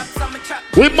this.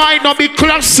 We might not be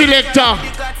class selector,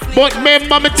 but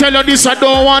remember me tell you this, I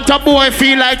don't want a boy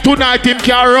feel like tonight him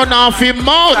can run off him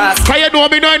mouth. Cause you know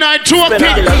me knowing I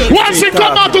joking. Once it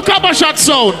come out to cover shot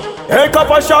sound. Hey,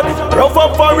 couple shot, rough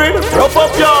up foreign, rough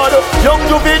up yard. Young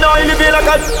juvenile living like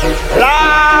a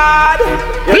lad.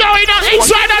 Yo,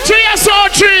 inside the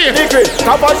GSOG.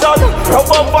 Couple shot,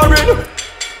 rough up foreign.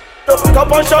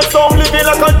 Couple shot sound living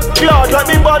like a glad like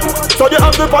me bad. So you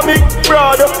have to for me,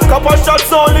 broad. Couple shot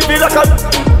sound living like a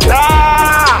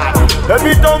lad.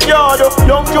 Every tongue yard,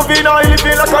 young juvenile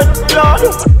living like a glad.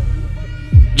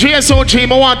 GSOG,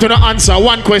 I want to answer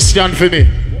one question for me.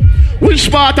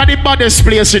 Which part of the baddest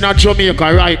place in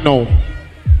Jamaica right now?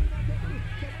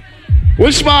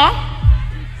 Which part?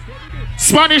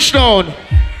 Spanish Town.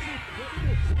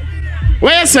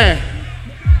 Where you say?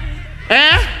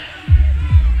 Eh?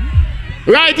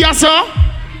 Right here, sir?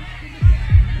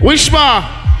 Which part?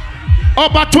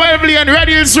 Up at 12 Lane, Red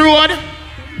Hills Road.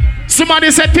 Somebody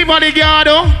said Tivoli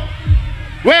Gardo.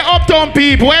 Where uptown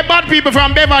people, where bad people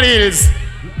from Beverly Hills.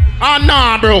 Ah,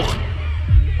 nah, bro.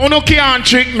 You can't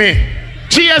trick me.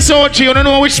 GSOG, you don't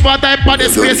know which part I put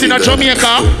this place in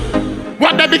Jamaica.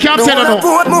 What they become said or no?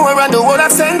 Put more around the world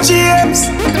at St. James.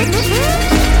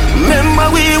 Remember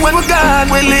when we're gone,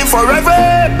 we live forever.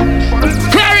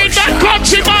 Clearing that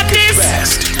country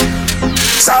madness.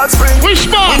 South Spring. Which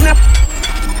part?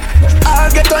 I'll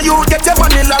get on you, get your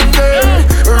money longer.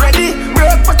 Ready,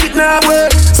 break pocket now, work.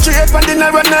 Straight from the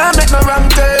narrow now, make no wrong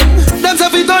turn. Them say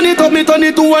fi turn it up, me turn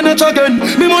it to one inch again.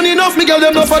 Me money enough, me girl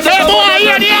them no for that. Hey boy,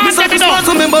 hear the answer me now.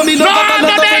 Remember me love a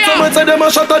lot of it. Someone say them a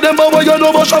shot at them, but what you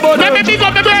know about Shabba them? Let me pick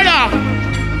up the brother.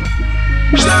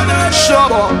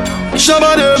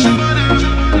 Shabba them.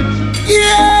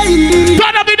 Yeah.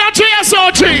 Turn up in the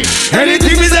GSOG.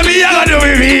 Anything me say me, I gotta do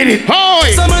it. Oh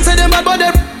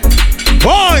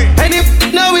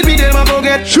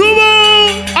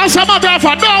Shubo! As a matter of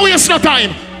fact, don't waste no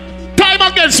time. Time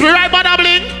against me, right, Madam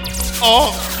Bling?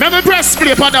 Oh, let me press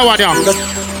play for that one, yeah.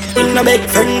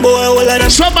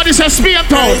 Somebody says Spear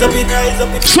Town.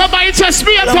 Somebody says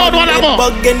Spear Town, what I'm on.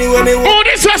 Oh,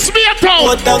 this is Spear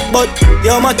Town.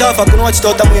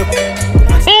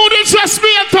 Oh, this is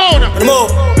Spear Town.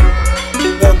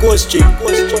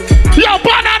 Yo,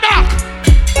 Banana.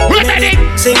 We're ready.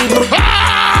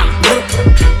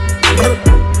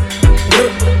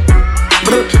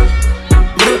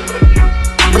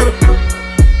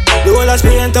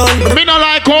 Me no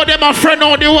like how them a friend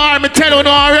on the war, me tell you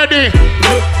no already.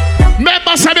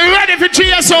 Members say me ready for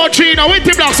GSO3 now with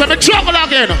the blocks, so me trouble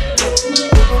again.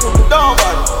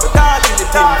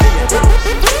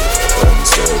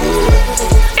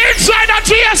 Inside the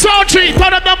GSO3,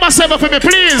 turn up number 7 for me,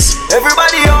 please.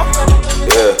 Everybody up.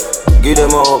 Yeah, give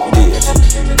them a update.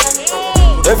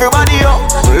 Everybody up.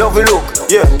 Love you look.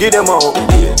 Yeah, give them a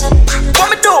update. What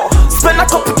me do? Spend a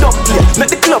couple dump here, make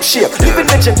the club shake. Living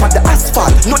legend on the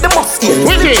asphalt, no they must hear.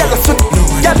 With it.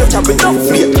 Yeah, they can't be no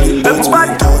fear.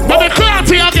 Everybody. But the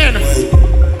clarity again.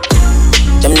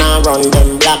 Them now run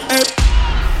them black.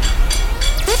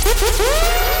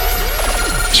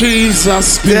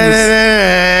 Jesus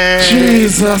peace.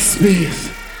 Jesus peace.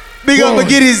 Big up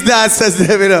McGiddy's dancers,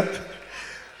 them, you know.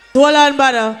 Hold on,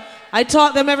 brother. I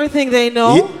taught them everything they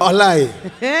know. Yeah, oh, lie.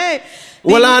 Hey.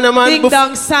 Well, on, man. Ding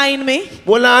dong sign me.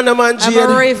 Well, on, man, I'm a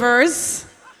reverse.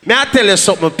 May I tell you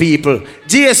something, people?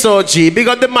 GSOG,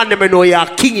 because the man them know you are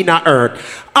king in the earth.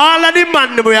 All of the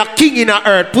man them are king in the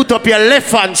earth. Put up your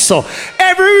left hand, so.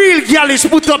 Every real girl is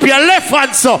put up your left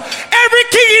hand, so. Every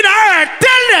king in the earth,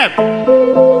 tell them.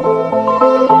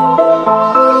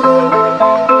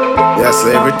 Yes, so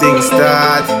everything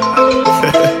start.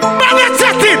 Man,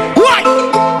 chatting. Why?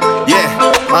 Yeah,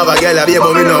 have a girl a baby,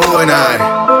 but me no own her.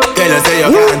 Tell her say you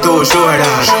can't too sure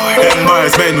that. Them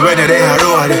boys men when they a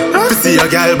road. To see a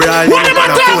girl brand new on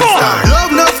a phone star.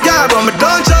 Love enough girl, but me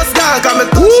don't trust girl. Cause me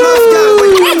touch enough girl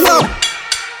when you up.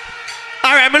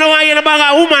 Alright, I don't want you to bag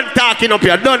a woman talking up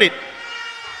here. Done it.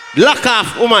 Lock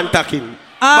off woman talking.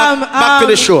 Back to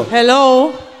the show.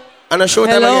 Hello. And a show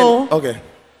time again. Okay.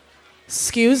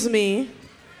 Excuse me.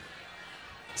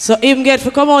 So him get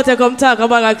for come out and come talk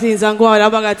about things and go out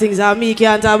about things and me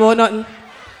can't talk about nothing.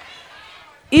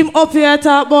 Him up here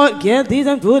talk about get these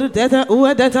and do that and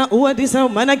who this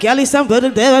and man a girl is and brother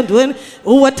there and doing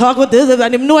who talk with this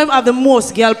and him know him have the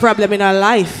most girl problem in her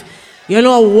life. You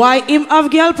know why him have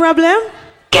girl problem?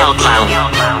 Girl clown.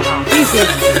 Easy.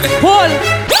 Paul.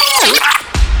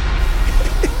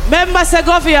 Remember say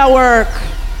go for your work.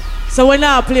 So we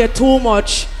now play too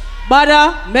much. But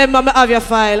remember me have your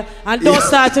file and don't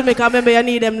start with me because remember you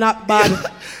need them not bad.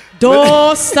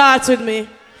 Don't start with me.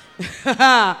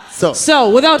 So,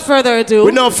 without further ado.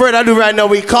 With no further ado right now,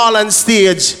 we call on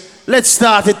stage. Let's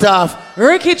start it off.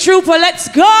 Ricky Trooper, let's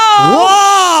go!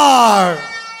 War!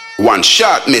 One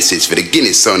short message for the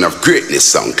Guinness Sound of Greatness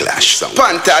Sound Clash.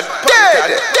 Panther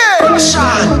dead!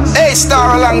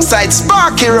 A-Star alongside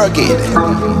Sparky Rugged.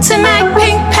 Tonight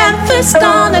Pink Panther's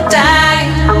gonna die.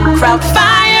 Crowd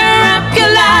fire up your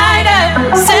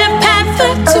lighter. Send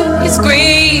Panther to his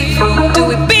grave.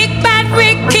 Do it big bad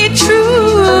Ricky Trooper.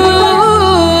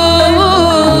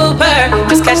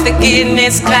 Just catch the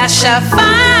Guinness Clash of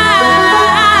fire.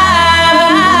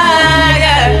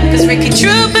 Cause Ricky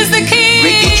Trooper's the king.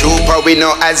 Ricky Trooper we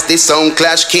know as the Sound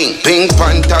Clash King. Pink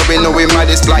Panther we know him as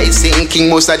the splicing king.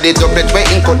 Most of the doublet we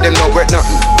ink cut them no worth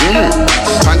nothing.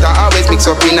 Panther always mix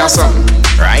up in a something,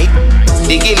 right?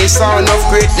 The Guinness Sound of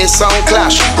Greatness Sound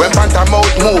Clash. When Panther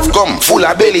mouth move come full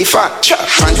of belly fat.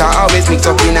 Panther always mix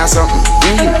up in a something.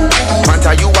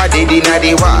 Panther you are dead in a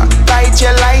the war. Light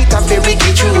your light up for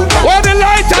Ricky Trooper. What the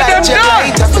light of them your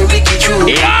light up for Ricky Trooper.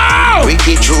 Yo!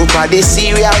 Ricky Trooper the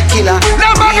serial killer.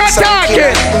 Never got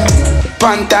talking.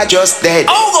 Panther just dead.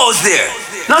 Who goes there?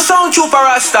 No Sound Trooper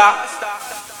Rasta.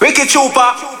 Ricky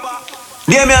Trooper.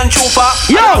 Damian Trooper.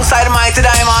 Yo! Alongside the Mighty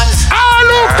Diamonds. All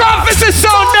who come this is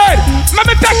Sound dead. Let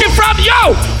me take it from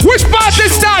yo. Which part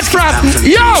it starts from?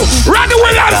 Yo! Randy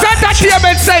Williams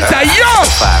Entertainment Center. Yo!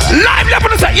 Live up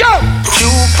on the set. Yo!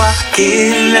 Trooper.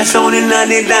 Kill the sound in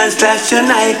the dance class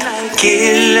tonight.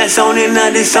 Kill the sound in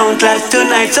the sound class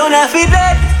tonight. Sound of it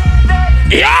dead.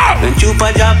 Yo! When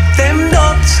Trooper drop them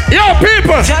dubs. Yo,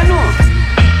 people!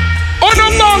 On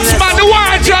the monks, man, the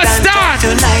war just start.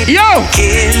 Yo!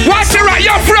 Watch it right,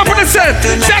 yo, free up on the set.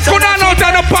 Second and out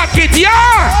of the pocket, yo!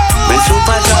 When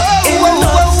Trooper drop them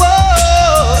dubs.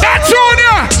 That's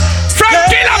Junior! From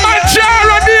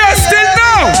Kilimanjaro, there still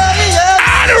now!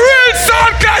 And the real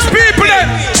Sound Clash people, then!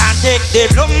 Can't take the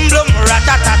blum blum,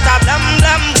 ratatata blam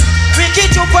blam. Ricky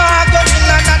Trooper going in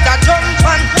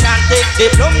the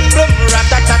blum blum,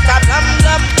 rat-a-ta-ta, blam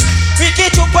blam. Ricky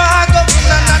Chupa go in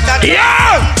and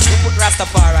We put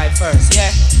Rastafari first,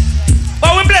 yeah.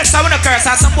 But we bless, I wanna curse,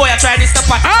 and some boy I try this to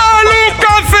part. Look,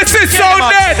 confess it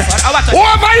sounded.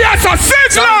 Over here, so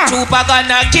sizzler. Some trooper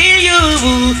gonna kill you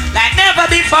like never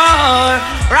before.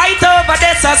 Right over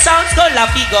there, so sounds good, la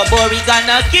figure, boy, we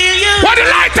gonna kill you. What the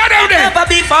light of them there? Never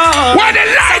before. What the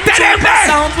light of them there?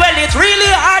 Sound well, it's really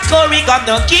hardcore, we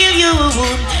gonna kill you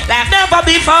like never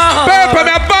before. Purple,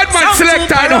 me a bad man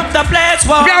selector, no?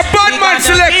 Me a bad man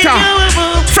selector.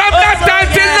 From that time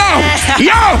till now.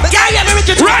 Yo,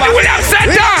 Ronnie Williams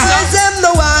said that. Them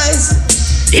the wise.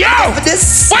 Yo,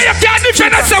 why you can't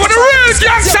defend us with the real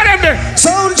gangster them there?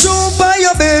 Sound trooper,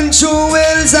 you been through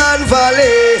hills and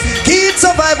valley. Keep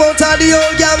survive out of the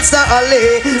old gangster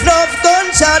alley. Enough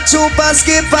gunshot, trooper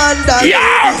skip and die.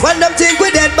 When them think we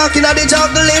dead back in the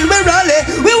jungle in we rally,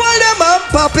 we want them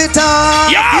up, pop it up.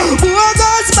 Who are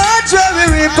those bad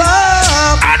we rip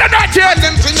up? I don't know yet.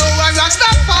 Them fi know I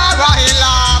Rastafari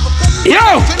love.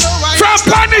 Yo, from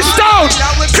Punish Town,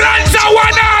 clans are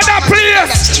one other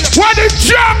place. What the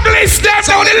jungle is them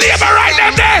now, the labor right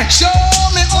them there. Show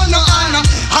me uno and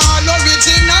all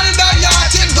original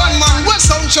Diatic gunman with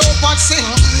some chop and sing.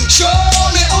 Show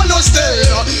me uno stay.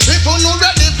 If uno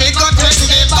ready, we got to take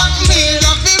the back me.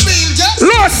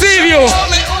 Low see you.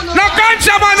 No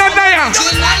ganja man on there.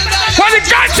 For the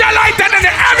ganja lighter, and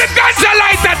every ganja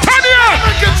lighter, turn it up.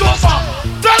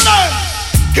 Tell them.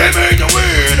 Give me the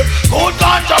weed, good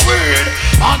ganja weed.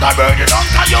 And I burn it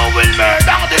until you will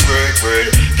murder the weed.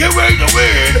 Give me the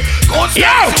weed, good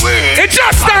ganja weed. It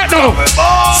just start now.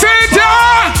 See it,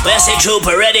 yeah. When I say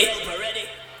trooper ready,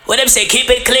 what them say keep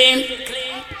it clean,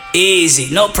 easy,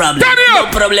 no problem.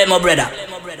 No problem, my brother.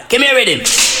 Give me a rhythm.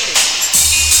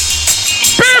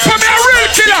 People, me a real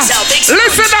killer.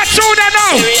 Listen that tune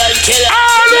now.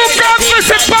 All who come to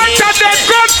the punch and them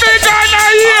gun figure in a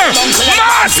year.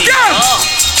 Master.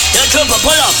 Yo, trooper,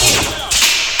 pull up.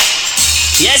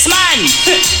 Yes, man.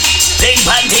 Pink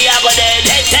panty, I go dead.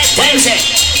 Wednesday.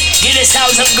 Give the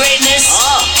sounds of greatness.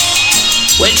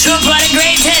 When trooper the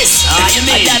greatest. You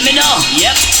mean? That me know.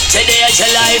 Yep. Today is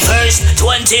July 1st,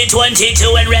 2022,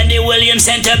 and Randy Williams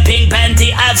sent a pink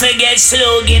panty. I forget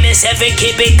slogan, it's if it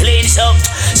keep it clean. So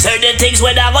certain things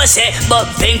what I go say,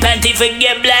 but pink panty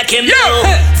forget black and blue.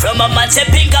 From a man say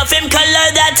pink of him color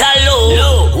that I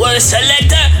low. Worst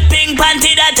selector, pink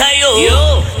panty that I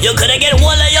you coulda get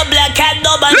one of your black cat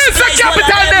dub and space one of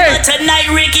them, but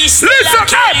tonight Ricky still a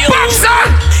kill you.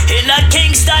 In a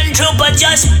Kingston trooper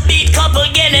just beat couple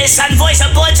Guinness and voice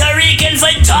a Puerto Rican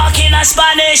for talking a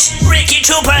Spanish. Ricky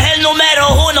Trooper, hell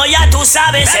número uno, ya tú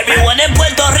sabes. Everyone in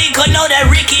Puerto Rico know that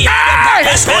Ricky.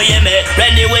 Óyeme,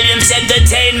 Randy Williams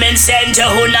Entertainment Center.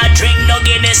 Who not drink no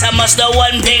Guinness? I must the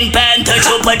one Pink Panther.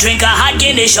 Trooper drink a hot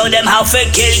Guinness. Show them how to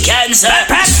kill cancer.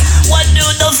 What do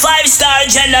the 5-star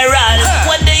general?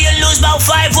 What do you lose about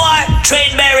 5 war?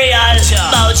 Trade burial.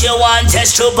 About you want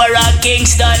test Trooper of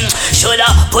Kingston. Shoulda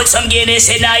put some Guinness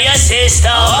in your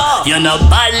system. You know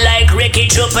bad like Ricky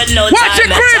Trooper. No watch time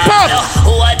it creep up.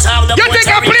 You think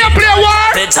I play war?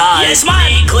 Yes,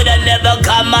 man. He coulda never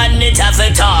come on it half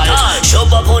at all. Show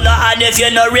up on the hand if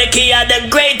you know Ricky are the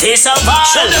greatest of all.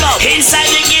 Inside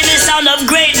the Guinness sound of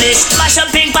greatness. Mash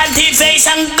up pink panty face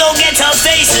and go get her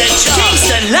faceless.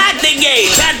 Kingston lock the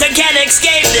gate. Panther can't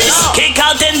escape this. Kick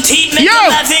out them teeth, make them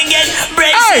laughing and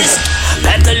braces.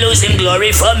 Panther losing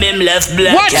glory from him left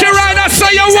black. Watch your right, I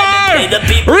say you war.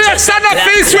 Race on the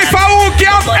face with a who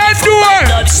can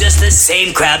endure. It's just the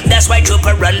same crap. That's why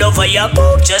Trooper run over your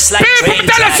boat just like people,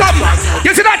 tell us something.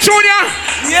 You see that tune, yeah?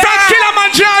 From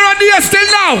Kilimanjaro there still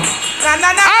now.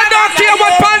 I don't care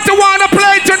what Panther wanna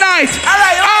play tonight. All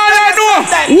I know,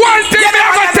 one thing me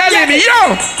ever telling me,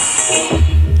 yo.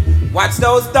 Watch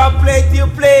those dubplate you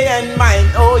play and mind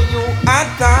how you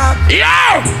attack.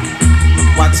 Yo!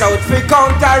 Watch out for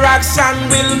counteraction,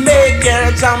 will make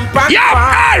your jump and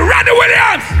hey, Randy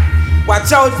Williams!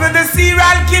 Watch out for the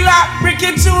serial killer,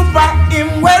 Ricky Trooper,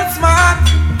 him well smart.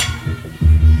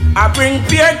 I bring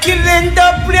beer killing the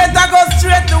plate, I go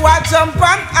straight to a jump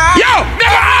and yo,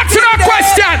 never ask no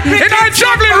question in our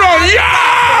juggling room,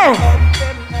 yo!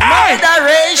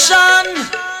 Moderation!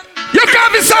 You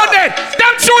can't be sounded!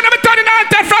 Them tune I'm turning on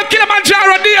from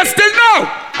Kilimanjaro, do you still know?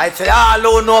 I say all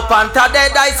who know Panther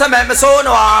dead, I say me so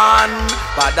no one.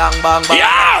 Badang bang bang.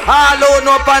 Yeah. All who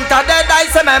know Panther dead, I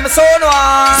say me so no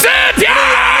one. Sit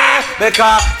yeah.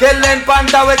 Because killing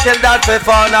panda we kill that for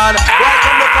fun and why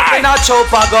come look up in a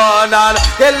chopper gun and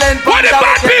killing panda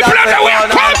we kill that for fun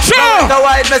and the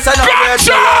white me say no way to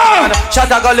run.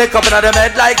 Shot a go lick up in the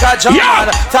head like a drum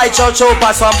man. Tight your chopper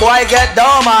some boy get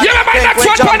down man. Think we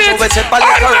jump to we sit a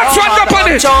little round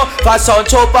and come for some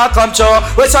chopper come true.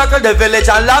 We circle the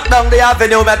village and lock down the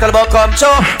avenue metal but come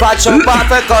true. For chopper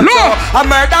to come true. I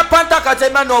murder panda cause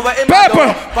him know where him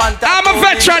Purple, I'm a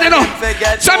veteran, you know.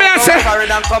 So me I say,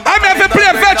 I'm here to play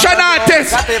a veteran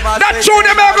artist. That tune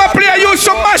them ever play, you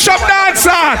some mash up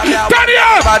dancer. Turn it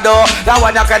up. That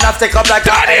one you cannot stick up like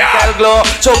a Intel glow.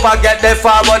 Chopper get the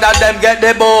forward and them get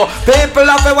the bow. People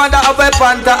have to wonder how we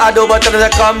panta I do, but they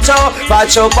come true. For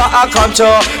chopper I come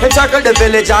true. They circle the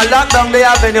village and lock down the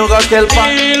avenue, go kill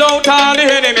panda. Kill out all the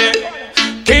enemy.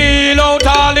 Kill out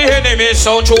all the enemy,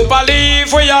 so trooper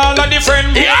leave we all of the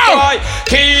friend boy.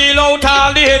 Kill out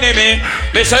all the enemy,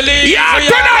 Mr. Leave we all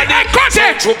of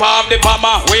the trooper of the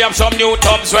bomber. We have some new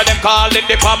tubs where them call it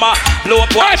the bomber. Blow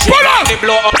up one shit and they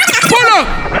blow up. Pull up.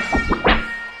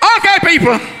 Okay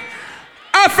people,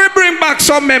 I have to bring back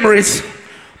some memories.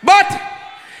 But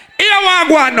here I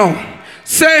want to go now.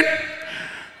 Say,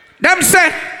 them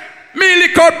say, me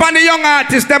lick out on the young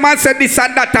artists, them and say this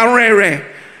and that and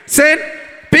rare. Say,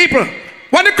 people,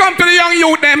 when you come to the young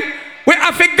youth, them, we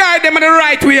have to guide them in the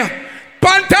right way.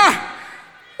 Panther,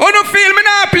 you don't feel me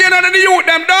now playing on the youth,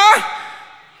 them, though?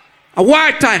 A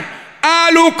war time.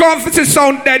 All who come to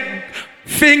sound dead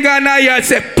finger and I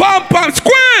say, pump, pump,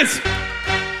 squeeze.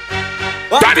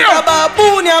 Turn it up.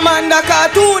 Baboon, ya man, the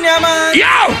cartoon, ya man.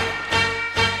 Yo!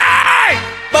 Hey!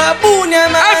 Baboon,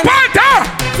 ya man. Hey, Panther!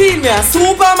 Feel me a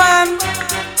Superman.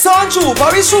 Sound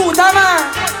trooper, we shoot a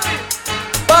man.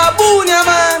 Baboon, ya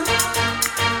man.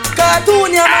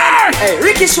 Cartoon, ya man. Hey,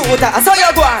 Ricky Shooter, I saw you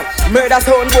go on. Murder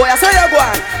sound boy, I saw you go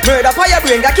on. Murder for your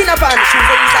brain, got in a pan. Shoes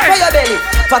for your belly.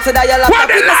 Fatter than your laptop,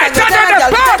 fitness and your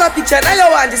time. Y'all take a picture, now you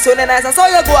want this one nice. I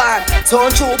saw you go on.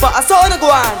 Sound trooper, I saw you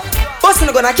go on.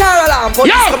 Bustin' gonna carry alarm, police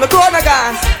come the corner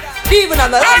gun. Even on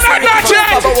the last one, everybody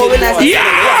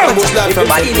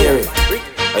know.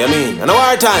 What you mean? I know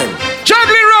our time.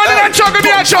 Juggling round and juggle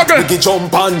me and juggle. We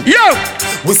jump on. Yo!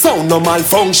 We sound no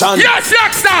malfunction. Yes,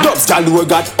 youngster! Dubs galore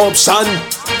got option.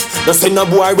 The send a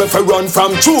boy if I run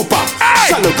from trooper.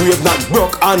 Shallow grave not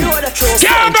broke on.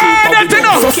 Yeah, man, that's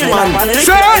enough.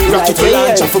 Sir! Rocket to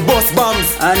launch off for bus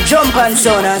bombs. And jump on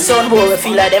son and son boy we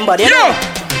feel like them body. Yo!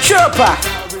 Trooper.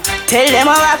 Tell them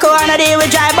how I go on a day with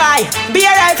drive by. Be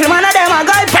a rifleman of them a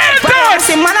guy pipe.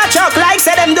 See man a chuck like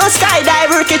say them do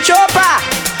skydive. Ricky Chopper.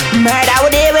 Murder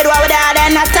with David, what with that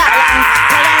and a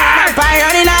talent.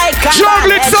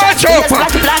 Juggle it, so Chopper.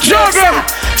 Juggle.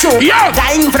 Yo.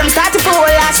 Dying from start to full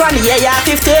last one. Yeah,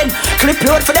 15. Clip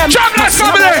load for them. Juggle,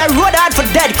 somebody. Road out for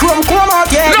dead. Come out,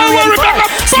 yeah. No worry, we're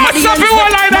gonna bust up in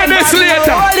one line on this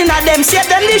later. All in at them, save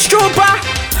them this trooper.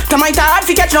 Tomato hard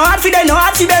fi catch, no hard fi die, no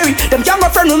hard fi bury. Them younger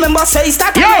friend remember say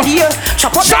start to here.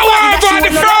 Chop up so on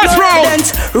the first round.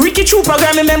 Ricky True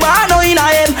program remember I know in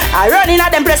him. I run in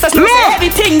at them places, no say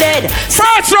everything dead.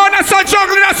 First round that's a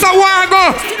juggling, that's a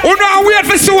wago. Who know wait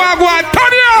for so wago and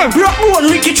turn it up. Rock one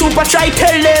Ricky True try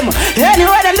tell them.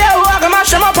 Anyway them there walk and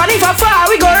mash them up and if I fall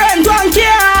we go rent one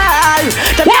kill.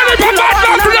 What if I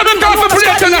don't play the golf and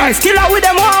play tonight? Still out with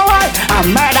them one.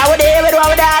 I'm murder with David,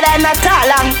 what with that and not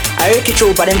long. I Ricky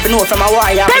True them to know from a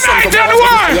warrior. Tonight in the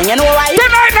war! You know why?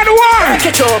 Tonight in the war! Ricky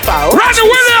Chopper. Randy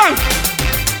Williams!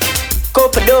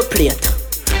 Couple dope plate.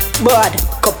 Bad.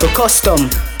 Couple custom.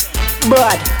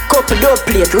 Bad. Couple dope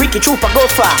plate. Ricky Chopper go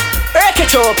far. Ricky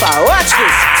Chopper, watch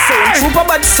this. Sound Trooper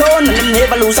bad son. And them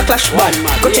never lose a clash bad.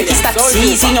 Go check his stats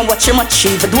easy and watch him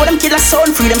achieve. But do them kill a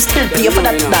son free them still pay for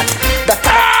that.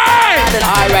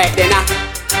 Alright then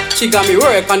she got me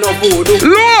work and no voodoo.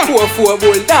 4-4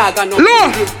 bulldog and no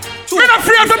voodoo. We're not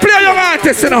afraid to play young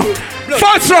artists, you know.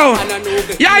 First round.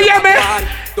 Yeah, yeah, man.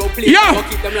 Yeah.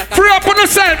 Free up on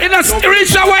yourself in a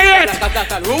reach our head.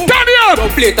 Turn it up.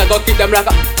 Don't play to go keep them like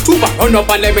a tuba. Run up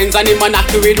on lemons and him and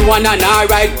act with one and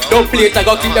alright. Don't play to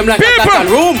go keep them like a cat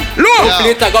room. Look. Don't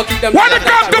play to go keep them when it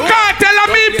comes to cartel, I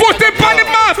mean put him on the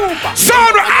map.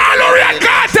 Sound all over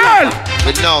cartel.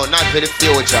 But no, not for the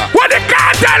future. What the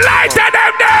cartel lighter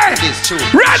them there?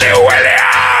 Randy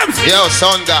Williams. Yo,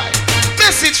 son guy.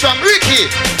 Message from Ricky.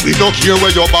 We don't care where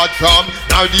you're bad from,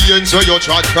 now the ends where you're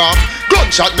trod from.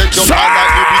 Gunshot make you fall like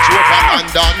the bitch over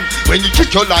London. When you kick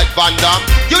you like Van Damme.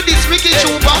 You this Ricky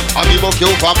Trooper, and me buck you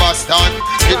over Boston.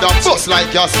 Hit a bus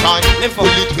like your stand.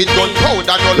 Bullet with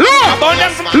gunpowder, no look,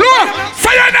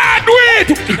 fire not do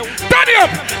it. Turn it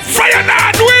up, fire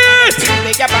not do it.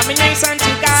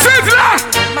 Sizzler.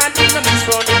 Man, we no miss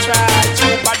from the trial.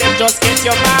 Trooper, them just get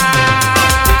your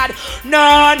mad.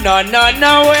 No, no, no,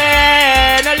 no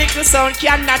way. No little sound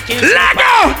cannot kill.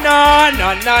 Lego!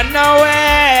 No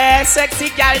way. Sexy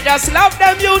girl just love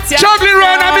them beauty. Juggling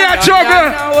round and me a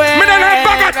juggle. Me don't have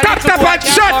bag of tap and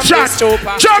shot.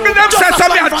 Juggle them says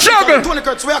me a juggle.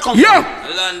 Yo.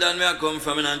 London where I come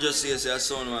from and I just say a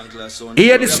son one class son.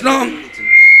 Hear this now?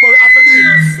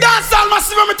 That's all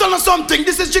massive. Let me tell you something.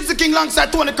 This is Jiggsy King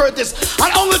alongside Tony Curtis.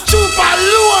 And only Chupa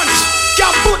alone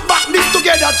can put back this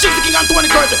together. Jiggsy King and Tony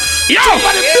Curtis. Yo!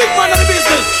 Chupa the big man of the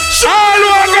business. All who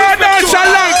are going dance a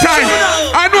long time.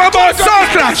 I know about Soul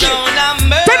Clash.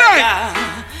 Tonight.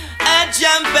 A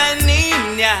jumping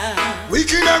in ya. We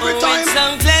can every time. With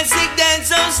some classic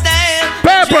dancehall style.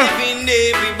 Purple.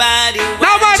 Everybody.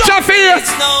 Now watch your feet.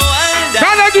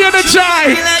 Gonna give it a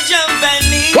try.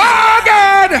 Oh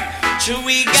God.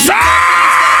 We got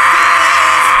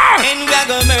and we are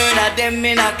gonna murder them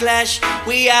in a clash.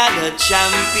 We are the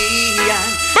champion.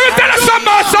 Let me tell you something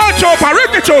about Soul Chopper.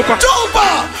 Ricky Chopper.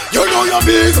 Chopper, you know you're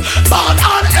big, bad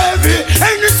and heavy.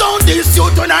 Any sound this you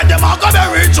tonight, them are gonna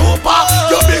bury Chopper.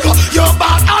 You're big, you're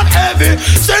bad and heavy.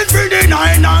 Send for the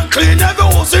 9 and clean every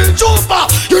house in Chopper.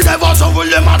 You never shovel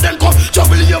them and then come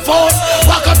trouble your force.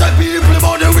 Back at the people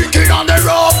about the wicked and the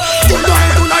rough.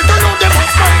 Tonight, you know them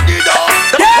must find it up.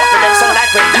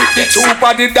 The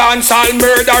Chupa the dancehall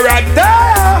murderer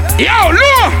there. Yo,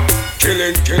 look.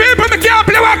 People me can't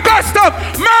play with custom.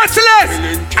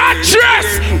 Merciless. Address.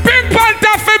 Pink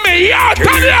Panther for me. Yo,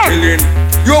 turn it up.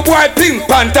 Yo boy Pink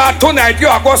Panther tonight you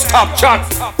are gonna stop chat.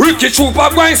 Ricky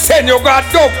Chupa going send you got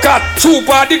dub cat.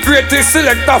 Chupa the greatest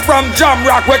selector from Jam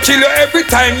Rock. We kill you every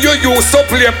time you used to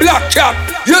play black chat.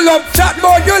 You love chat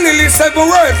but you really seven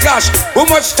world clash. How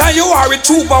much time you are with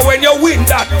Chupa when you win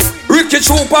that? Ricky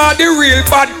Chupa the real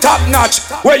bad top notch.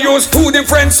 Where you use 2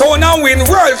 different sound and win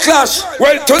world clash.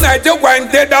 Well tonight you going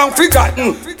dead and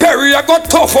forgotten. Perry I got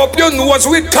tough up your nose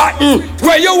with cotton.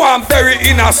 Where you want Perry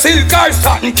in a silk or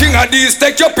satin. King of these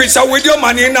take your picture with your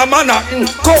man in a Manhattan.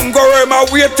 Come go Rema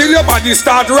wait till your body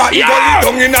start rotting. Go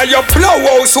down in a your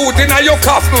blowout suit in a your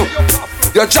coffin.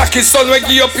 Your jacket son will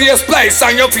give your PS place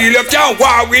and you feel you can't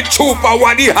war with Chupa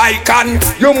what the high can.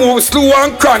 You move slow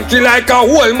and cranky like a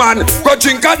whole man. Go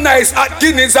drink a nice hot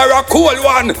Guinness or a cold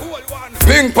one.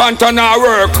 Pink Panther now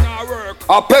work.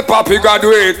 A Peppa Pig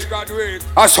graduate.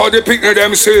 That's how they pick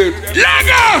them say.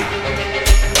 Lager!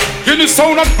 Give the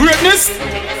sound of greatness.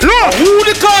 Look! Who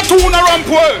the cartoon around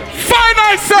boy?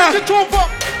 Final sir!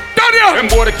 Daniel! Them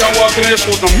boy they can't walk in the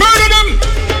shoes now. Murder them!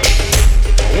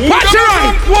 Watch your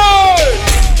eye!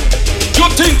 You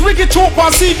think Ricky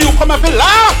Chopper see you come and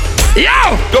laugh?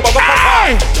 Yo!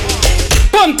 Hey!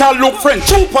 Panther look friend,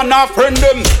 Chopper not friend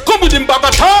them. Come with him back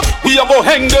at talk, we a go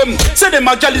hang them. Say them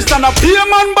a jealous than a beer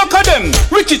man back of them.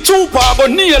 Ricky Chopper go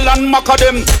kneel and mack of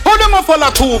them. How them a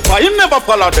follow Chopper, he never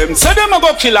follow them. Say them a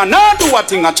go kill and now do a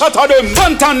thing a chatter them.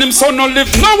 Panther and him son no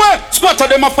live nowhere. Squatter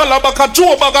them a follow back a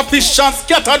Joe bag of fish and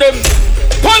scatter them.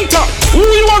 Panther, who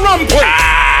you a ramp with?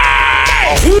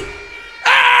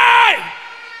 Hey!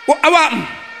 What happened?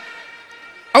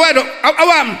 What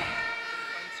happened?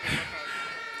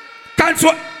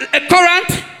 Cancel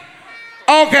current?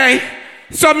 Okay.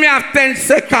 So me have 10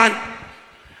 seconds.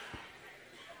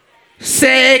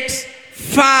 6,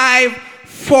 5,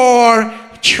 4,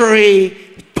 3,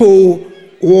 2,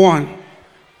 1.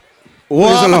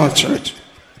 Praise the Lord, church.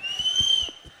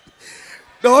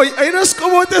 No, I just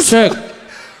come out this.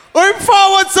 Going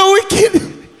forward so wicked.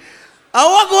 I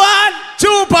want to go on.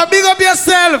 Chupa, big up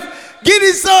yourself. Give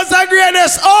these sons and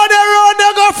greatness. All the road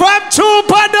they go from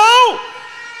Chupa now.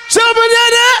 Chupa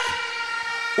did it.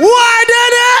 Why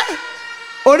did it?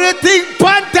 Oh, they think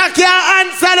Panther can't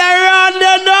answer the round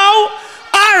there now?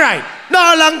 Alright.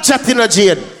 No long chatting no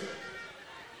Jane.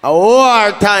 A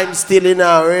war time still in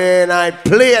a rain. I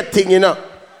play a thing, you know.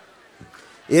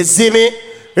 You see me?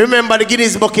 Remember the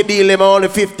Guinness bucket deal, them only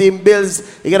 15 bills.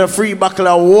 You get a free bottle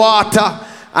of water.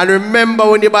 And remember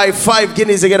when you buy 5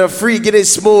 Guinness, you get a free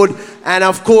Guinness Smooth. And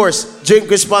of course, drink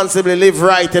responsibly, live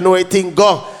right, and know it thing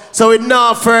go. So with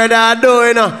no further ado,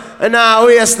 you know, and now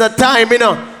waste the time, you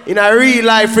know, in a real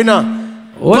life, you know.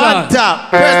 Panther.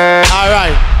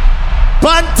 Alright.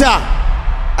 Panther.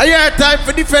 Are you have time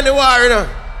for defend the war, you know?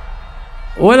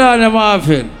 Hold on,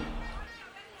 Marvin.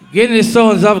 Guinness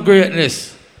sounds of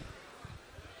greatness.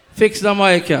 Fix the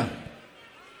mic here.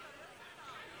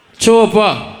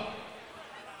 Chopper.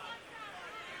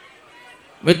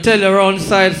 Me tell you around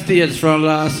side stage from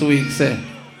last week, say,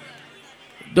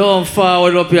 don't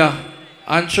forward up here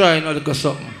and try not to go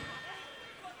something.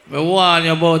 Me warn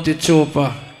you about the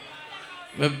Chopper.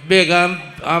 Me beg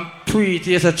and pray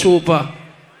to you, say, Chopper,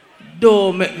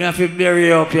 don't make me have to bury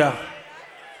you up here.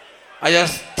 I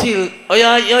just till. Oh,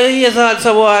 your ears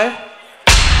also, boy.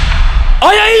 Oh,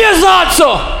 your ears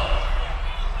also.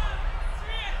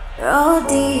 Roll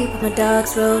deep, my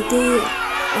dogs roll deep.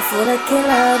 Before the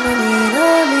killer, no need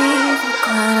no leave. I'm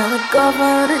crying, I would go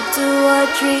for the 2 or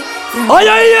 3. Oh,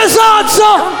 your ears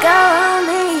also. Don't go on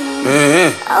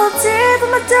me. Roll deep,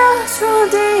 my dogs roll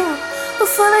deep.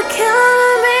 Before the killer,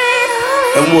 no need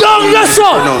no leave. Down your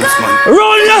son.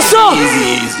 Roll your son.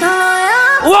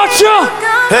 Watch you.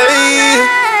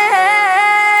 Hey.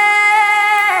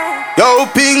 Yo,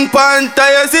 Pink Panther,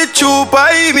 you see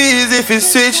Chupa, him easy if you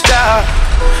switch that.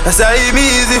 That's how him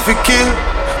easy if you kill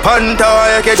Panther,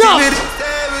 you catch him with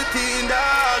 17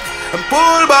 dogs and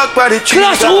pull back by the tree.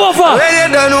 Clash over. When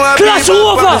you don't know Clash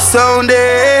over.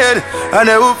 Sounded and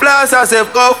they will flash as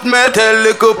if cuff metal.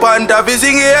 Little Panther,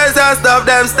 fishing ears and stuff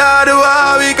them. Start the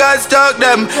war, we can struck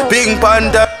them. Pink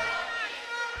Panther.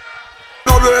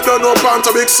 No, we don't know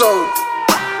Panther big sound.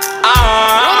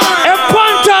 A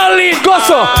Panther lead, go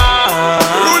so.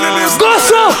 Go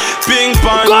so. Pink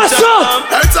Panther. Go so.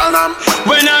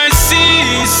 When I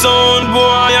see sound boy,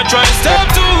 I try step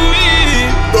to it.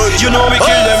 You know we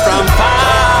kill them from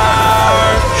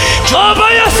far. Over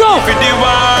yourself.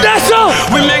 That's all.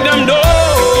 We make them know.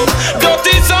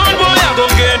 Dirty sound boy, I go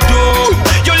get doomed.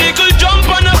 Your little jump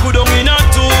and I go down in a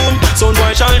tomb. Sound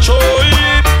boy shall show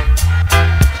it.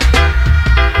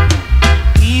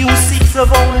 He who seeks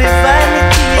of only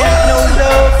vanity and no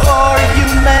love for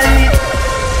humanity.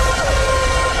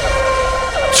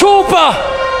 Trooper,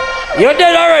 you're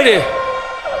dead already.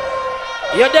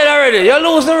 You're dead already. You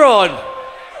lose the road.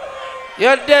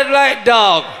 You're dead like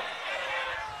dog.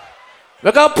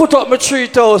 We can put up my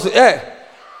 3,000. Hey,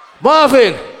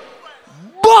 Marvin,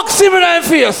 box him in the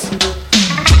face.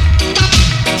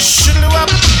 Shiddle up,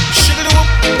 shiddle up.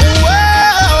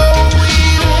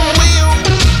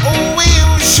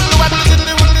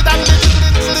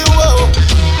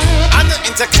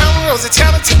 Cameras, it's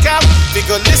time to come. We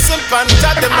go listen,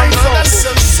 Panther, them and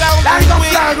some sound.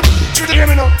 Hear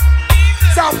me now.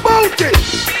 Sound bounty.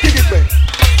 Dig it back.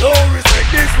 Don't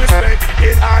respect, disrespect.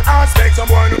 In an aspect,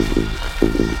 someone.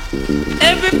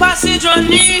 Every passenger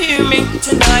near me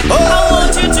tonight. I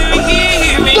want you to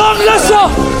hear me. Don't listen.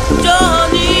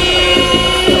 Don't hear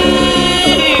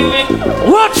me.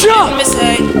 Watch out. Let me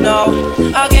say no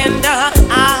again.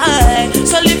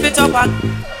 So lift it up.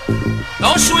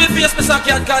 Don't show your face, Mr.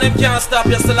 Cat, cause him can't stop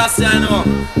you still as I know.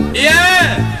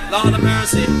 Yeah, Lord of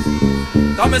mercy.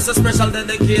 Come as a special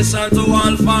dedication to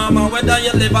all farmer, whether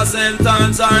you live a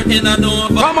sentence or in a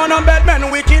Nova. Come on, bad men,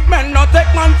 wicked men, not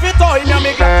take man fit oil. You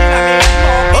make like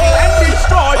and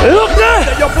destroy. Look there.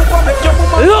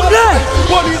 Look there.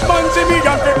 Police man see me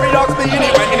and fit relax the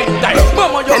anytime.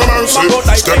 Mama, Have mercy,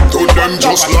 step to them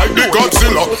just like the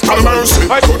Godzilla. Have mercy,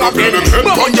 could have been them head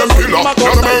on them pillar.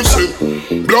 Have mercy,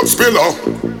 blood spiller.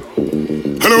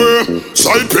 Anyway,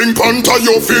 side Pink Panther,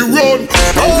 you feel run.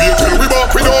 Now wait till we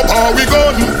back with our power we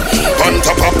gun.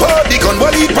 Panther papa, the gun,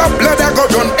 what he pop, blood I go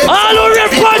done. All over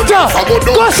Panther,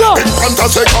 go so. Pink Panther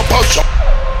say papa shot.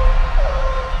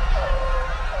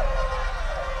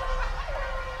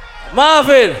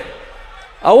 Marvin,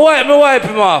 I wipe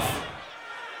him off.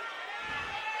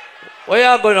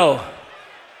 Where you go now?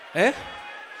 Eh?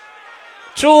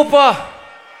 Trooper.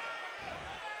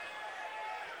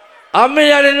 I mean,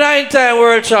 you're the 9-time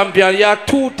world champion. You're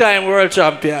 2-time world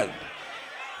champion.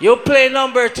 You play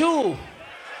number 2.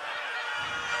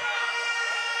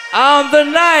 I'm the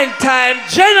 9-time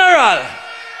general.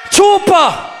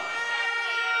 Trooper.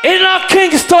 In a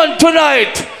Kingston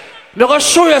tonight. I'm going to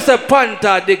show you the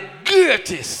Panther, the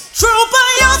greatest. Trooper,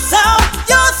 your sound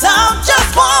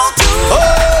just won't do.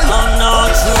 Oh no,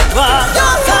 Trooper,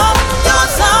 your sound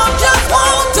just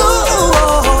won't do.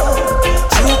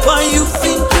 Trooper, you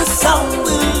think your sound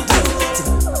will do.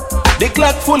 The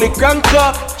clock fully cranked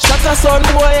up. Shut a son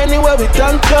boy anywhere we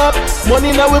tank up. Money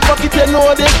in our pocket, you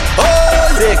know this. Oh,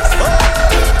 6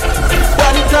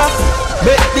 Panther.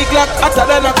 Make the clock hotter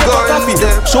than a cup of coffee.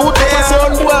 Shoot the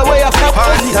son boy where you fuck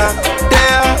Panther.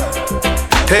 There.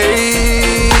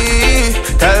 Hey,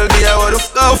 tell me how the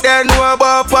fuck they know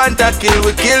about Panther. Kill,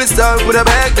 we kill some, we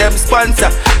beg them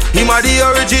sponsor. Him a the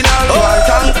original one.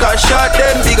 Tanker shot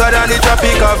them bigger than the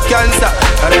tropic of cancer.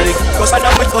 And then the cause I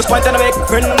with us Panther make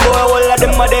friend boy. All of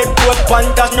them are dead. Both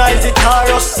Panthers nice it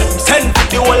Taurus. Send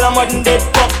the whole of them dead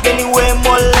fuck. Anyway,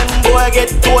 more them boy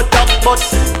get to a top. But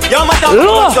your matter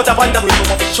shut up Panther.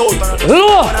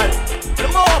 Low.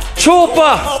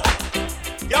 Trooper.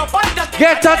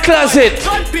 Get a closet.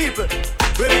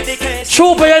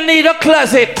 Trooper, you need a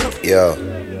closet. Yeah.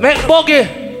 Make Buggy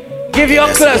give you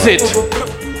a closet.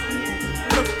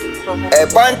 Hey,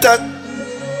 Panther.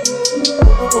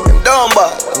 Dumb Trooper,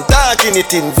 I'm talking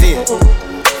it in vain.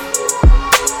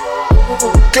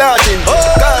 Clotting,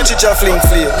 cartridge a fling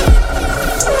flame.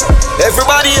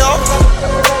 Everybody up,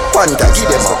 Panta, give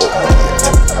them a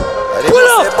update. Pull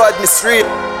up! Badness real.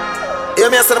 Hear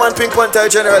me say the man Pink Panther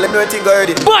general, let me know anything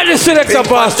already. Body selector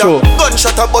pass through.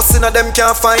 Gunshot a busting and them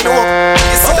can't find out.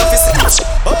 You see the physics.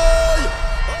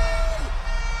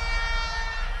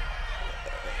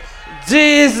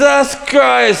 Jesus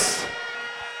Christ.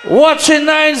 Watching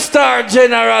 9-star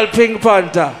General Pink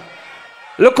Panther.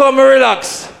 Look how me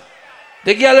relax.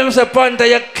 The girl them say, Panther,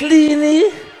 you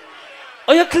clean?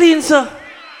 Oh, you clean, sir?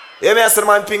 Yeah, me say the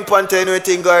man Pink Panther, you know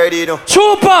anything already, you know.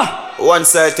 Trooper! One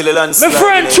side till the land my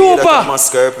friend Trooper!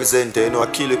 Mask represent, you know, a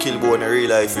kill bone in real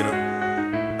life, you know.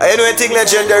 I know anything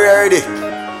legendary already.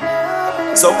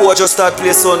 Some boy just start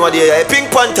play son what they hey, Pink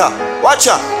Panther, watch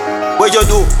out. What you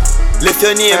do? Lift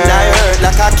your name, now heard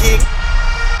like a king.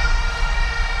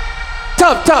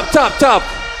 Top.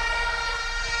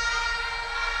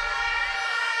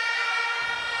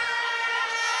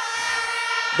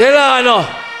 Delano,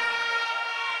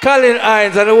 Colin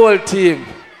Hines and the whole team.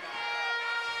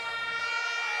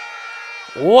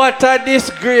 What a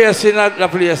disgrace in the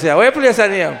place here. Where you place your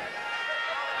name?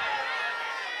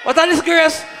 What a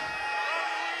disgrace?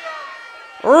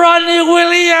 Ronnie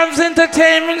Williams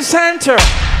Entertainment Center.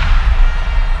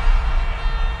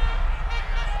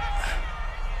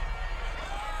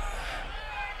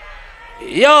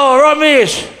 Yo,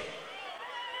 Ramesh.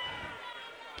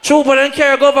 Trooper don't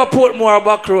care go over Portmore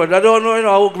back road. I don't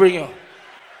know who bring you.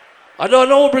 I don't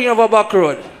know who bring you over back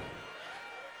road.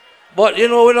 But you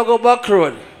know we don't go back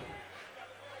road.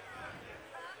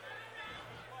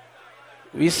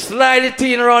 We slide it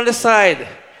in around the side.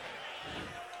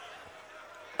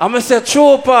 I'm going to say,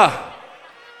 Trooper.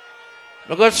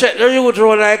 I'm going to check the youth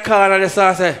road I can and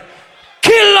say,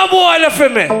 kill the boy for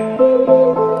me.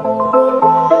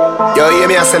 Yo, hear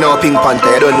me I say now Pink Panther,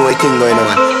 I don't know anything going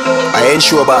on. I ain't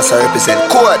sure boss I represent.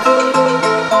 Code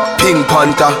Pink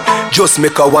Panther, just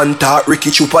make a one talk.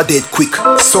 Ricky Trooper dead quick.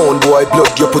 Sound boy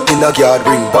blood you put in a yard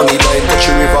ring. Bangy line touch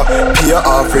your river. Pay your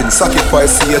offering.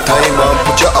 Sacrifice your time and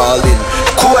put your all in.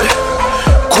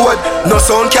 Code, no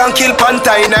sound can kill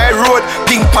Panther in a road.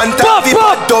 Pink Panther,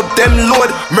 people dub them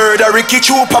load. Murder Ricky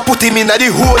Trooper, put him in a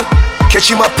the hole. Catch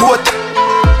him a port.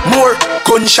 More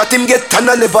gunshot him get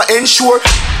tunnel never ensure.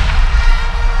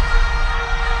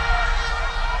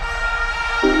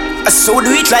 So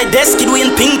do it like this, kid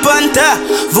win Pink Panther.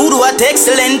 Voodoo at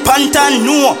excellent Panther,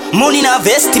 no. Money na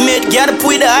estimate, get up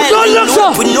with the island.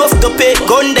 No, with enough to pay,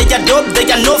 gun they are dub, they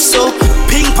are enough so.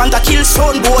 Pink Panther kill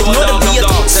son boy, know the beat.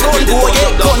 Son boy,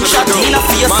 yeah, gunshot in a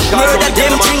face. Murder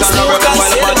them, drink smoke and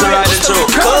celebrate.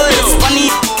 Cause it's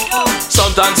funny.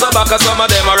 Sometimes some back some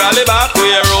of them a rally back.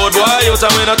 We a road boy out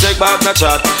and we no take back no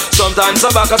chat. Sometimes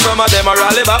some back some of them a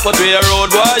rally back, but we a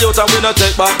road boy out and we no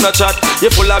take back no chat.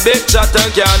 You full of big chat and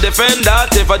can't defend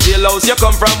that. If a jailhouse you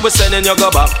come from, we sending you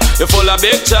go back. You full of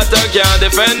big chat and can't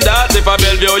defend that. If a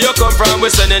Bellevue you come from,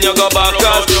 we sending you go back.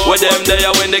 Cause with them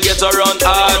there when they get around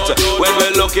hard. When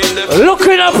we look in the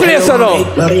a place now.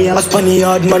 I spun the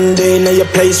hard Monday in your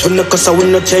place when the cause I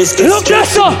win no chase. Look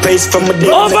this up.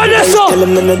 Over this up.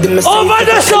 Over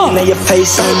this up. In your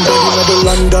face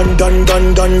I'm done.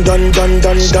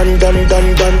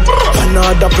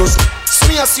 Another plus.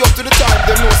 Me a see up to the top,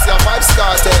 them know see a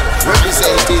 5-star team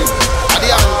representing at the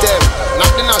anthem,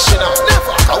 not the national.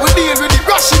 Never, cause we deal with the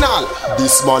rational.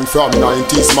 This man from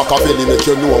 90s, Machiavelli make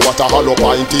you know what a hollow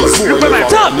pint is.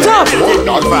 Top. More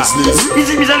than business.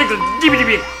 He's a little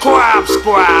dibby quap.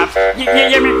 You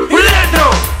hear me? Well, let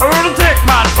go. I want to take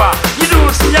man for. You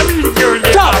do see a mean girl in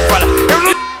the top.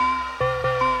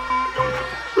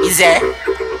 Is there?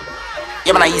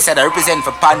 Yeah, man, you said I represent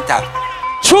for Panther.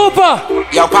 Trooper!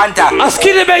 Yo, Panther! A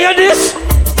skinny bag of this?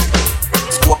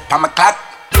 Squawk, pam a clap.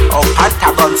 Oh,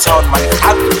 Panther gun sound, man.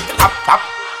 Clap.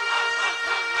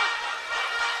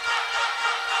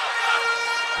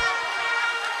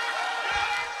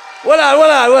 Hold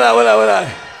on.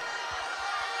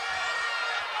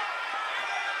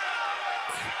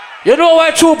 You know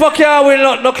why Trooper can't win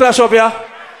no clash up here?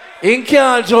 He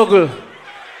can't juggle.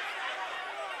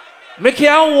 Me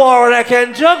can't war and I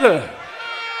can juggle.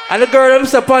 And the girl them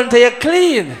say Panther you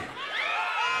clean.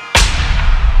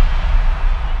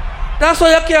 That's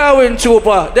why you can't win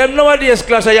Trooper. Them nowadays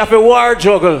clash you have to war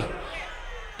juggle.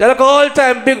 They're like all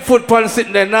time Bigfoot pan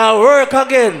sitting there now work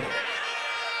again.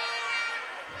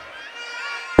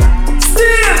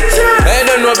 I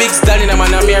don't know Big Stan,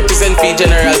 man. I'm here represent for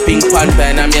General Pink Panther,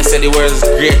 and I'm here say the world's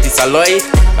greatest alloy.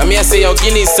 I'm here say your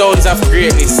Guinness sounds of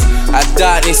greatness. At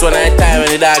darkness one at a time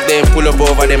when the dark them pull up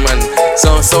over them and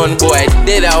some son boy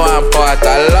did I want part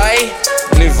alloy.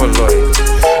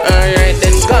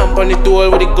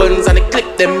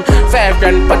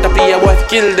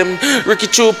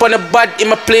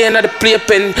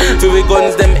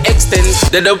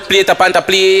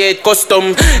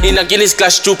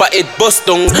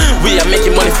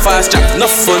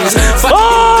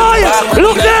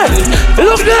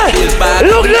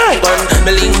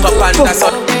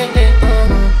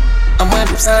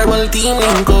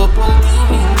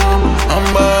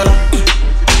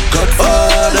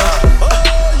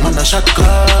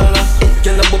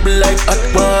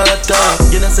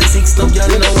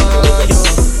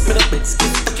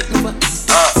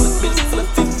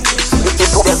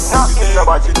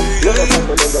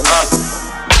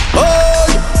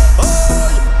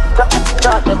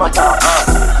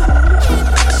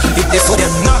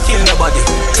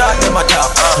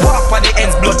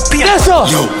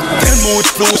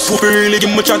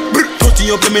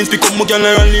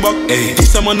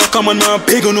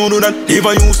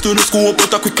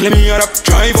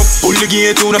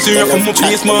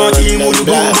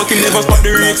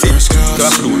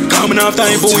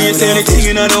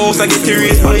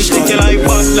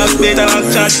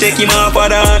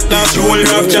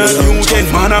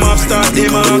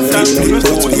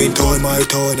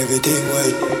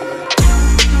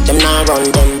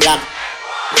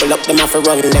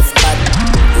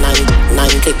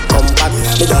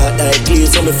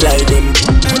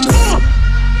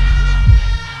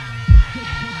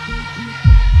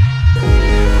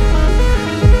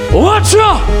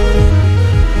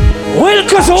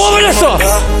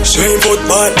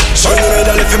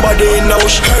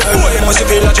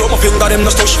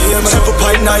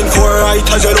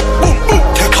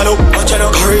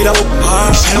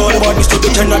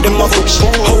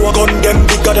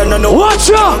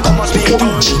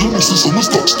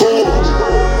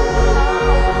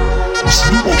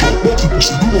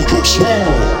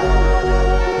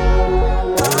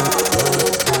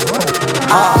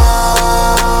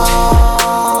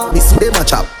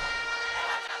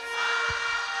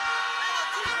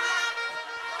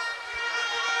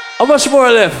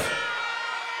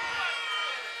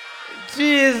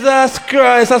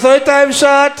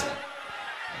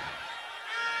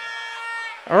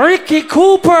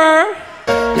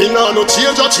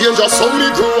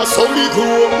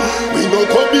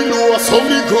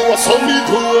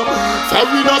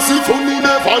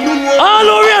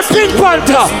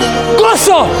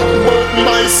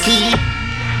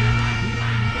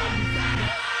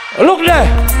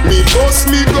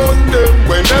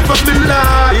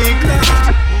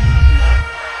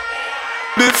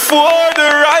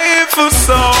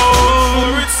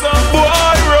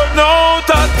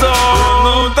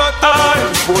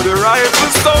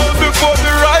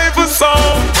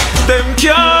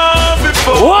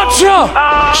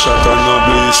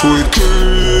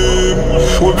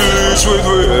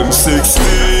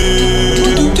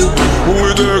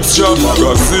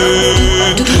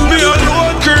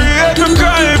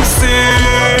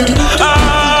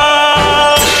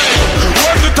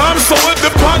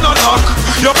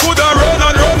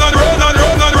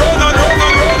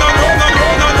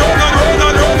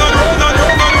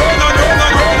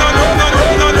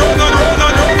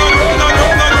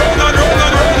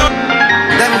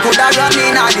 Them coulda run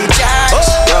in at the church.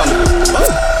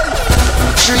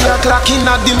 3 o'clock in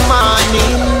the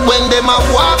morning, when them a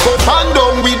walk up and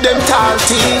down with them tall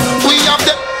thing, we have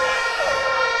them.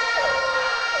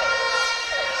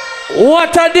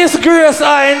 What a disgrace,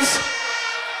 Heinz.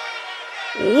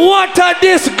 What a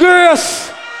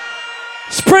disgrace.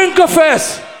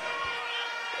 Sprinklerfest.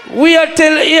 We are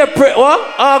till April,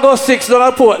 what? August 6th down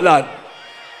at Portland.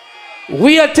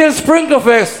 We are till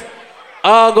Sprinklerfest.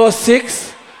 August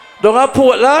 6th down at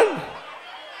Portland.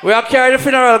 We are carrying the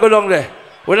funeral go down there.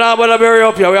 We're not about to bury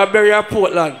up here. We are burying at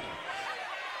Portland.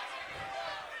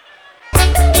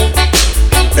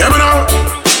 Hear me now.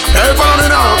 Hey, follow me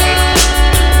now.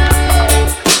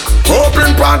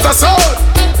 Open Panther soul.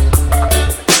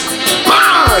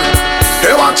 Man.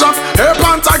 Hey, watch out. Hey,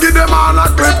 Panther, give them all a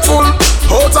clip full.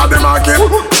 Out of the market.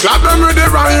 Clap them with the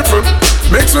rifle.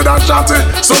 Mix with a chatty.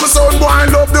 Some sound boy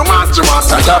love the match. You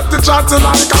must have the chatty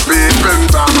like a peeping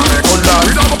Tom.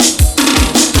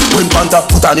 When Panther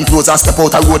put on him clothes and step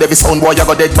out a road, every sound boy you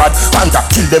go dead bad. Panther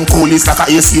kill them coolies like a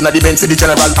AC in the Benz the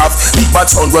general have. Big bad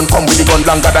sound run come with the gun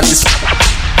longer than this.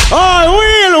 Oh,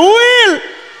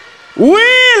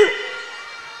 Will!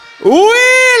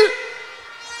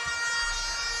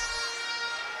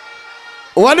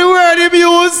 What the word him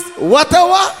use? What?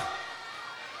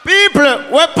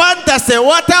 People, what Panther say?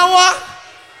 What?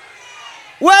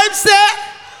 What him say?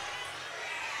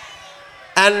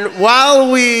 And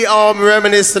while we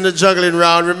reminisce on the juggling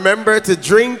round, remember to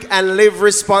drink and live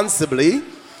responsibly.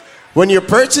 When you're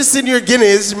purchasing your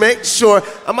Guinness, make sure, as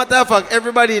a matter of fact,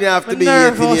 everybody have to be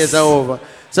 18 years and over.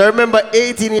 So remember,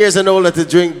 18 years and older to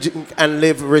drink and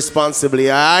live responsibly,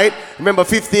 all right? Remember,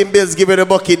 15 bills give you the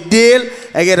bucket deal.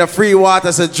 I get a free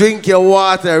water, so drink your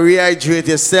water, rehydrate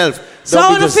yourself. So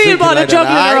how do you feel about the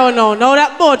juggling around now? Now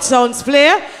that both sounds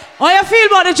clear. How you feel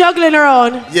about the juggling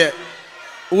around? Yeah.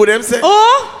 Who them say?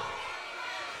 Oh?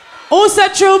 Who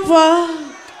said trooper?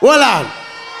 Hold on.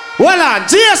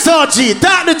 GSOG,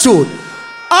 talk the truth.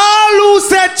 All who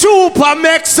said trooper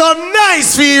make some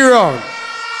nice for you run.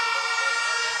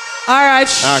 All right.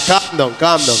 Calm down.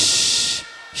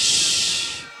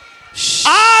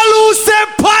 All who said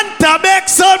Panther make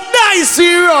some nice for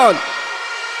you run.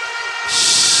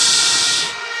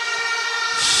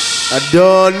 I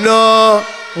don't know.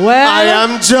 Well, I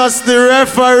am just the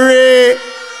referee.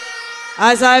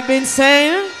 As I've been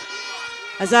saying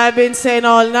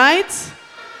all night,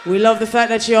 we love the fact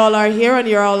that you all are here and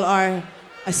you all are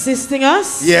assisting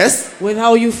us. Yes. With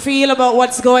how you feel about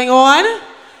what's going on.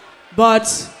 But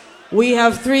we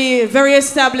have 3 very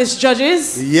established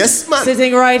judges. Yes, man.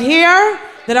 Sitting right here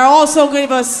that are also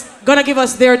gonna give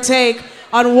us their take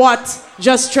on what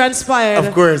just transpired.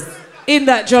 Of course. In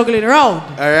that juggling round.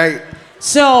 All right.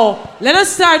 So let us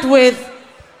start with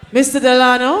Mr.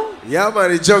 Delano. Yeah,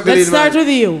 man, the juggling. Let's start with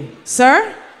you,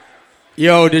 sir.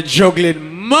 Yo, the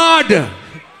juggling mad.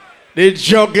 The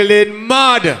juggling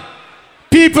mad.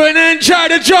 People enjoy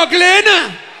the juggling.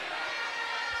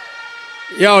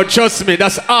 Yo, trust me,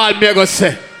 that's all me gonna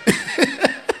say.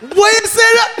 What you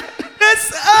say that?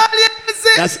 That's all you gonna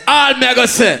say? That's all me gonna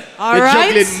say. All the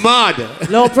right. juggling mad.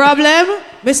 No problem.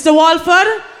 Mr. Walford,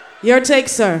 your take,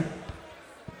 sir.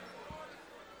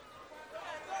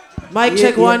 Mic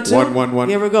check 1, 2. 1.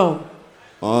 Here we go.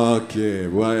 Okay,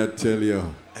 why I tell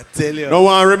you. No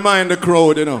one remind the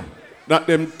crowd, that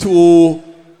them 2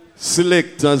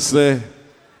 selectors a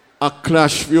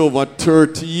clash for over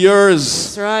 30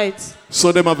 years. That's right.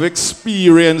 So them have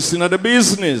experience in the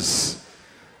business.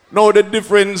 Now the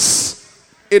difference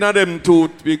in them 2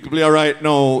 big player right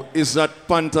now is that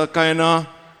Panther kinda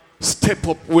step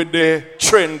up with the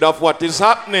trend of what is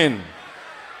happening.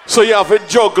 So you have a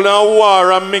juggle and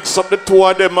war and mix up the 2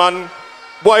 of them, and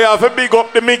boy, you have to big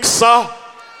up the mixer,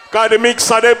 because the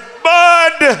mixer they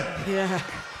bad. Yeah.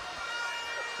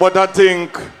 But I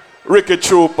think Ricky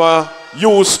Trooper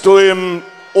used to him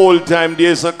old time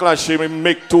days of clash, him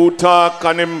make 2 talk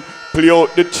and him play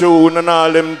out the tune and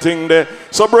all them thing there.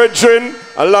 So brethren,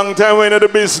 a long time we're in the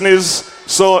business,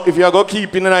 so if you're going to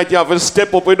keep in the night, you have to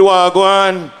step up with what go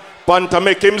on. Panther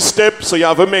make him step, so you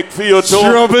have to make for you too.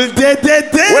 Trouble dead.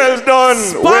 Well done,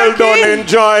 Sparky. well done,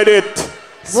 enjoyed it.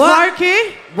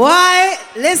 Sparky? Boy,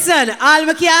 listen, all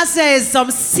I can say is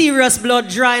some serious blood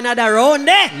drawing at the round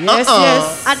there. Yes,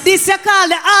 yes. And this you call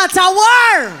the art of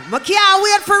war. I can't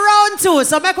wait for round 2,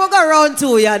 so make we go round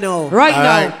 2, you know. Right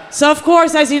now. So, of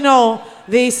course, as you know,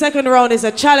 the second round is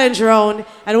a challenge round.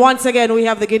 And once again, we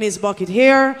have the Guinness bucket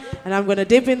here. And I'm going to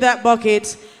dip in that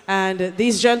bucket. And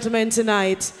these gentlemen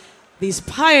tonight, these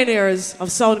pioneers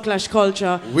of sound clash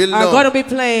culture, are going to be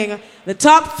playing the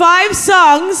top 5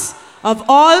 songs of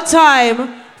all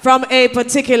time from a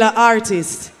particular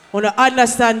artist. Want to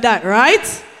understand that,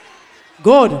 right?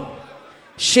 Good.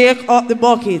 Shake up the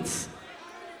bucket.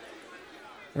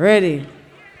 Ready.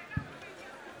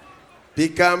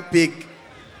 Pick and pick.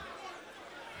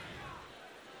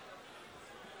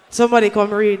 Somebody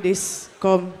come read this.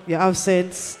 Come, you have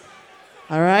sense.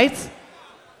 All right?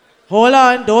 Hold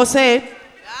on, don't say it.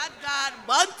 God,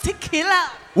 Bounty Killer.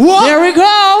 What? There we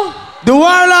go. The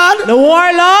Warlord. The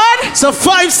Warlord. So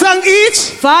 5 songs each.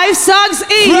 5 songs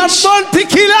each. From Bounty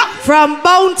Killer. From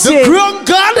Bounty. The Crown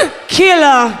God.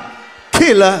 Killer.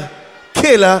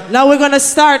 Now we're going to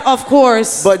start, of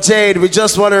course. But Jade, we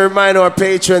just want to remind our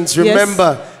patrons,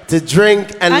 remember to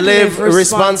drink and live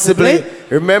responsibly.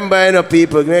 Remember,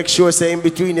 people, make sure, say in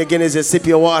between your Guinness, you sip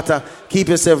your water. Keep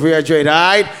yourself rehydrated, all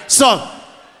right? So,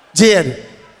 Jade,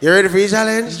 you ready for your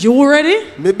challenge? You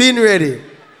ready? Me been ready.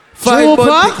 5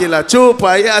 Bounty Killer.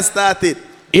 Trooper, yeah, start it.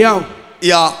 Yo.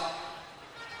 Yeah.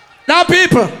 Now,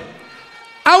 people,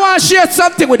 I want to share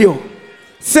something with you.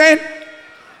 Say,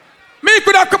 me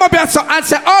could have come up here and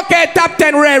say, okay, top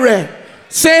 10 Ray.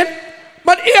 Say,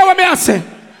 but here what me I say.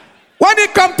 When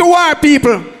it come to war,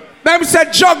 people, them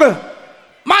say juggle.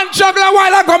 Man juggle a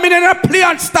while ago, me then play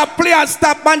and stop,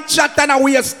 man chat and a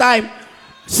waste time.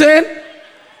 See?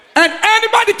 And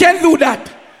anybody can do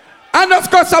that. And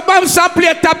of course, a bomb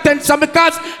play top 10 song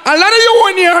because a lot of you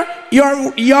in here,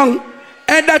 you're young.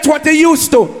 And that's what he used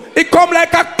to. It come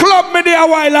like a club me there a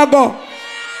while ago.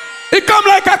 It come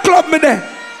like a club me there.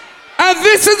 And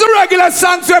this is the regular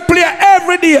songs we play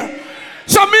every day.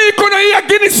 So me couldn't hear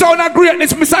Guinness sound of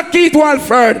greatness, Mr. Keith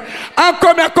Walford. And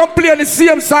come here play the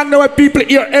same song that people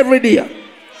hear every day.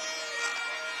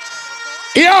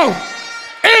 Yo,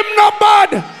 him not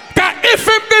bad. Cause if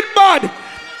him did bad,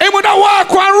 he would have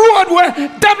walk on road where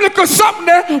them little something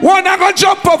there, one I go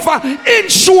jump off for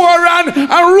insurance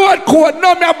and road code.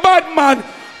 No, me a bad man.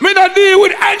 Me not deal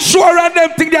with insurance and them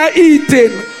thing they are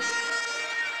eating.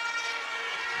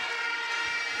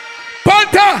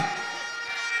 Panther,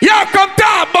 you come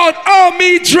talk about how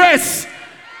me dress.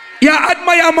 You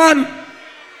admire man.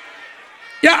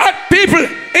 You add people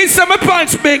inside my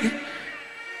pants big.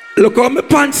 Look how my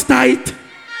pants tight.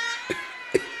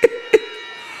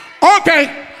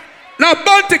 Okay. Now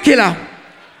Bounty Killer.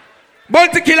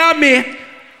 Bounty Killer me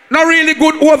not really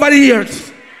good over the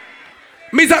years.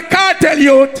 Me's a Cartel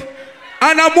youth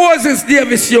and a Moses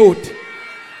Davis youth.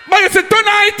 But you see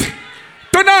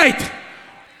tonight,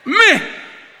 me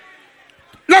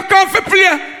not come to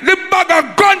play the bag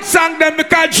of gun song them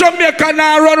because Jamaica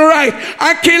now run right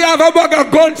and kill have a bag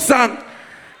of gun song.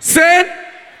 Say,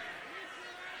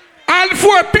 all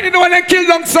 4 people when they kill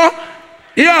them so,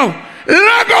 yo,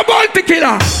 Lago Bounty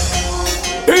Killer.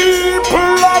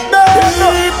 People are dead.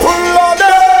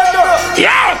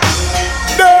 Yeah.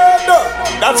 Dead.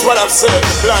 That's what I've said.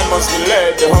 The blind must be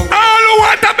led. The hungry. All who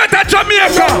want a better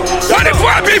Jamaica. What the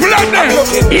 4 people out there?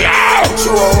 Yo.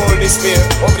 Through a Holy Spirit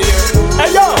over here. Hey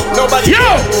yo, nobody. Yo.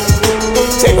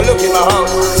 Take a look in my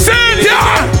house. Say it,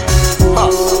 yeah.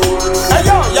 Hey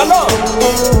yo, y'all.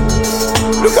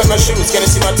 Look at my shoes. Can you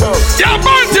see my toes? Yeah,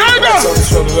 Bounty, I go.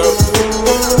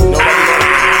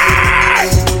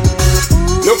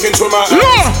 Look into my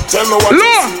eyes. Tell me what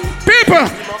people,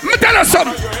 me tell you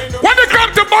something. When it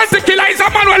comes to Bounty Killer, he's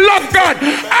a man who love God.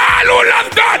 All who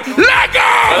love God, let go.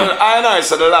 I and I,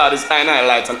 so the Lord is I and I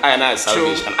light and I and I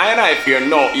salvation. I and I fear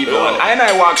no evil one. I and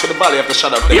I walk through the valley of the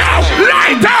shadow of death. Yeah,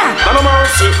 lighter. And a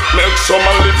mercy, make some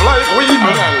man live like we.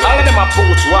 All of them are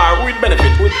poets who are with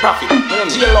benefit, with profit.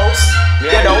 Jailhouse,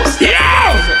 deadhouse.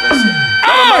 Yeah.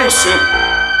 And a mercy.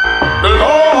 The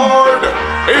Lord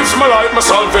is my light, my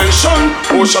salvation.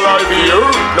 Who shall I fear?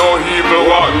 No evil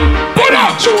one. Pull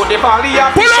up!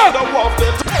 Pull up!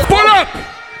 Pull up!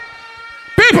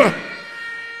 People!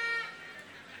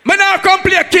 Me not come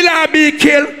play kill and be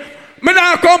killed. Me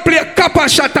not come play copper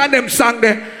shot on them song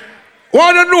there.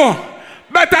 Wanna know?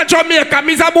 Better Jamaica,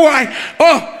 me's a boy.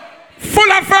 Oh,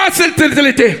 full of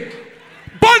versatility.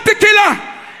 Bounty Killer!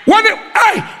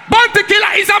 Bounty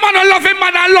Killer is a man who love him,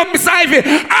 man, I love Miss Ivy.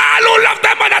 All who love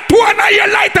them, man, 2 and a year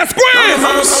lighter squeeze.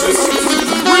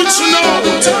 Reaching out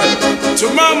to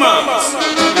mama.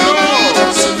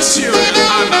 No, sincere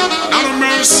honor, not a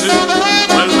mercy.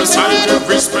 Well, Miss Ivy,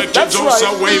 respect you, just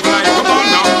a wave like, come on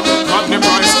now. Got the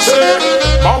price to say,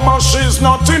 mama, she's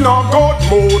not in a good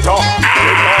mood.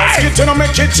 Kitchen on my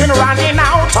kitchen running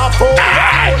out of food.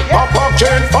 Papa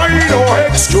can't find no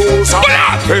excuse.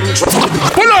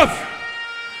 Pull up!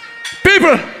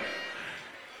 People,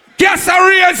 gas a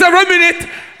raise every minute.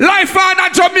 Life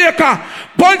on Jamaica.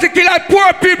 Bounty Killer,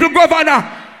 poor people governor.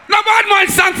 No bad man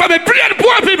song for me. Play the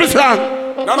poor people song.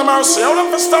 None of my say, I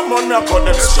don't stop running me up on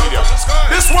them studio.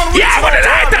 This one we yeah, what the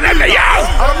light on them,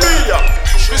 yeah.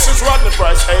 This is Rodney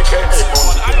Price, aka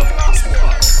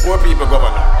Poor People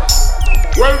Governor.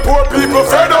 Well, poor people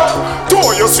fed up. To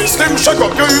your system shake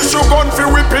up. You use your gun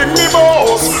for whipping me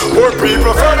balls. Poor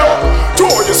people fed up. To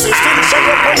your system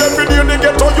shake up. And every day they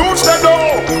get to use them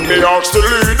now. Me ask the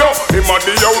leader. Him and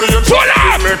the audience. Pull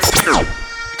up!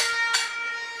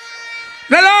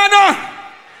 Delano,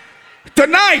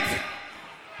 tonight,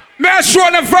 may I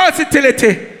show them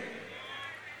versatility.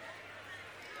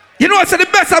 You know what's the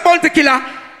best about Bounty Killer?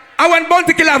 I want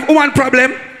Bounty Killer have one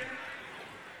problem.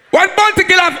 When Bounty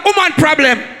Killer have woman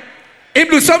problem, he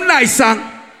do some nice song.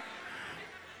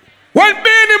 When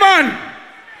Beenie Man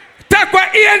take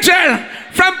one angel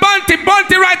from Bounty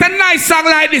write a nice song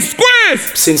like this.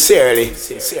 Squeeze! Sincerely,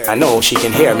 I know she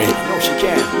can hear me.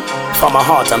 From my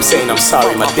heart, I'm saying I'm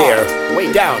sorry, my dear.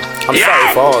 Way down. I'm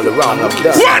sorry for all the wrong I've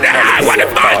done. What the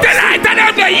Bounty light and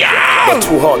I'm the yo! The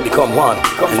 2 hearts become one,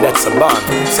 and that's a bond.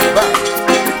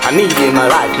 I need you in my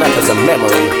life, not as a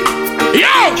memory. Yo!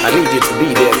 I need you to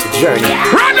be there to journey.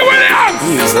 Randy Williams!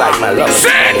 He's like my love.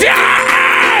 Sit down!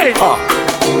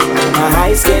 My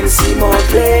eyes can see more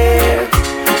clear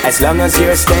as long as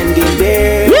you're standing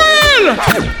there. Will!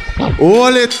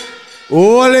 Hold it.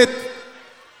 Hold it.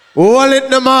 Hold it,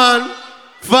 the man.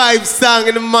 5 song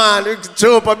in the man.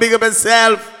 Chopa, big up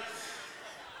himself.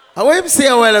 I want him say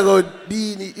a while ago,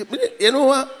 Beanie, you know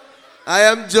what? I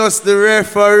am just the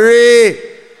referee,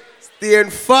 staying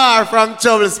far from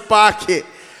Trouble's pocket.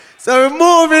 So we're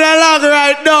moving along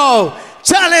right now.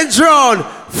 Challenge round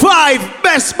 5,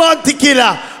 best bounty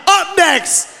killer. Up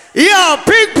next, yo,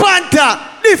 Pink Panther,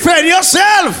 defend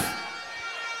yourself.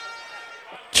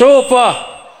 Chopper,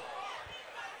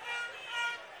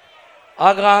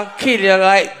 I'm gonna kill you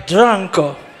like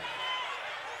Drunko.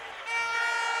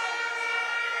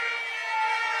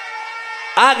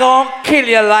 I'm gonna kill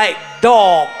you like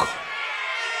dog.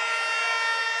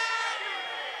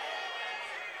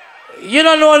 You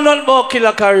don't know nothing about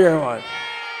killer career, man.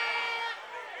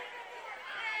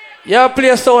 You have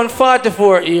played sound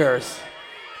 44 years.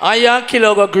 And you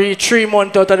killer go agree 3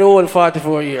 months out of the whole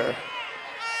 44 years.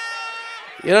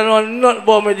 You don't know nothing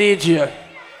about me DJ.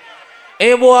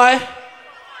 Hey boy,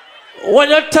 when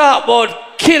you talk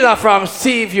about killer from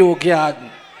Seaview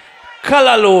Garden,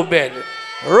 Callaloo Bed,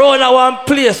 round a one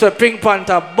place where Pink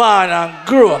Panther born and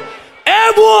grew.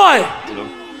 Hey boy!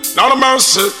 Not a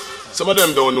mercy. Some of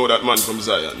them don't know that man from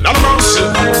Zion. Not a mercy.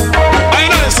 I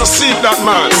know it's to seek that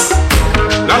man.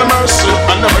 Not a mercy.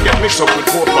 I never get mixed up with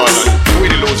poor Paul and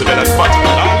really lose it and body.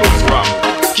 I lose wrong.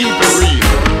 Keep it real.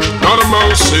 Not a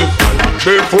mercy.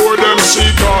 Before them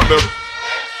seek on them.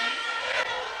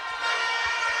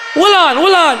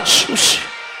 Hold on. Shh.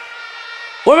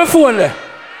 Where my phone there?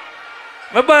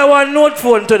 I buy one note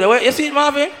phone today. Wait, you see it,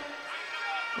 Marvin?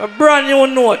 My brand new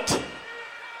note.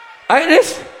 Like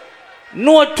this?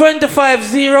 Note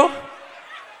 250.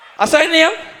 I sign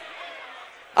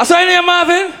name?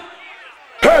 Marvin?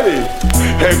 Hey!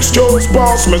 Excuse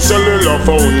pass me cellular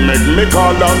phone. Make me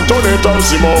call Antoinette and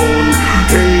Simone.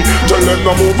 Hey, tell them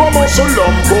to move a muscle.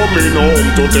 I'm coming home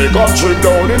to take a trip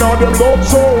down in a them love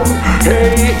zone.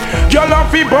 Hey, y'all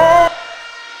have to born.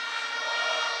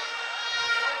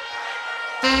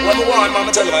 What the one, man,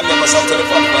 I tell you, I never saw to the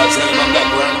front vibes, and I'm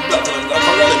background, black and black,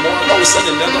 I'm really more. I was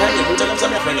sending them, who tell them to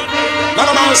me, friend? None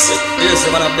of my shit. Yes,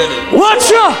 man, I'm belly. Watch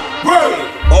ya! Well,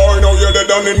 oh, you know you're the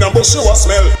down in the bush, you a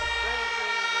smell.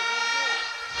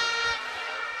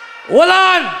 Hold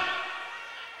on!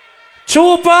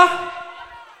 Trooper,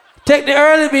 take the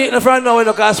early beat in the front now,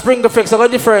 look at spring effects are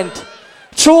different.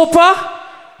 Trooper,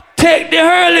 take the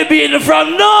early beat in the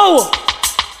front now!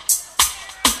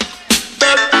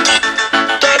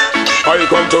 I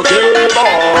come to kill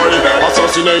boy,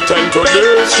 assassinate and to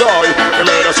destroy. We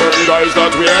made a certain guys that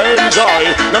we enjoy.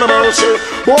 None of mercy,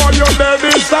 boy, you're dead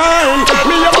this time.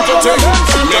 Me have to take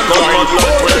me come on,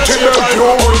 let to the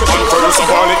view. And first of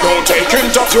all, it don't take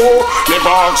interview.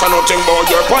 Never answer nothing but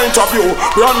your point of view.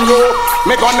 Run you,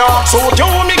 me gonna ask you,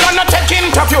 me gonna take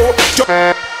interview.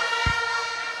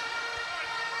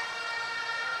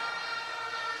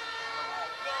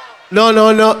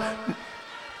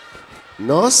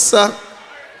 No, sir.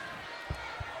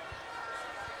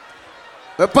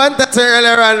 The Panther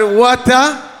earlier on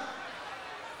water.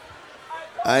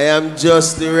 I am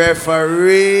just the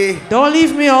referee. Don't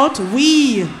leave me out.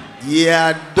 We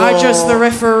are just the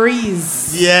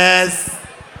referees. Yes.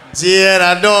 Jade,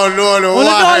 I don't know the war.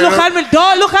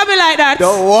 Don't look at me like that. The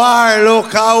war,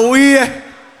 look how we.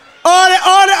 All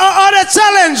the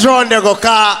challenge round they go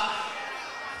car.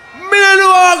 Me don't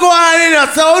know what go on in here,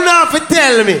 so you don't have to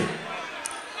tell me.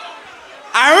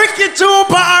 A Ricky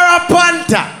Trooper or a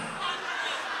Panther?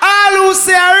 All who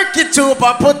say a Ricky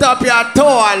Trooper, put up your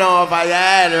toe and over your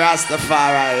head,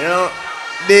 Rastafari, you know?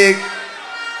 Dig?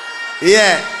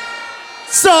 Yeah.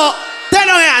 So, tell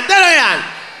on.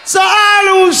 So all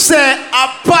who say a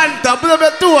Panther, put up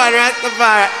your toe and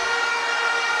Rastafari.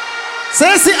 So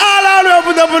you see all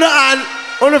who put up your hand,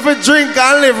 only for drink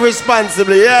and live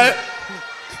responsibly, yeah?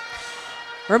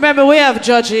 Remember, we have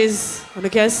judges, and they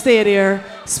can stay there.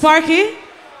 Sparky,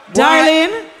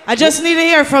 darling, I just need to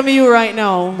hear from you right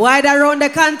now. Why that round the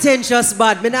contentious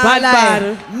bad? Me not lie.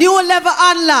 Bad. New level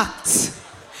unlocked.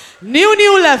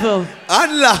 New level.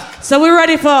 Unlocked. So we're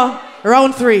ready for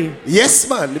round 3. Yes,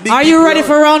 man. Are you ready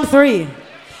for round 3?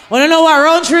 Want to know what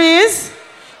round 3 is?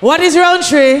 What is round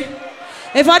 3?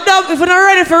 If you're not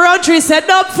ready for round 3, set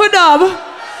dub for dub.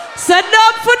 Set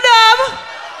dub for dub.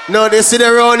 No, they see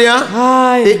the round here.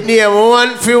 It name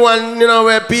one for one, you know,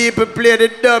 where people play the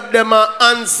dub, them a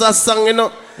answer song, you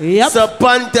know. Yep. So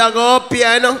Panther go up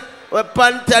here, you know. Where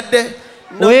Panther there.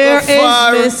 Where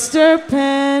is Mr.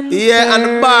 Panther? Yeah, and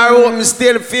the bar open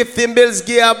still 15 bills,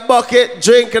 give a bucket,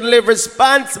 drink and live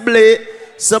responsibly.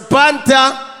 So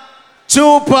Panther,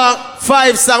 Trooper,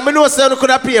 5 song. I know someone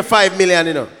could have paid 5 million,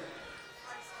 you know.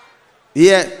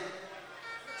 Yeah.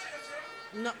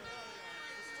 No.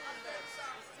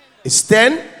 It's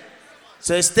 10?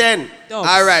 So it's 10. Dogs.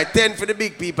 All right, 10 for the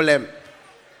big people, them.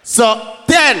 So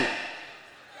 10.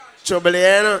 Trouble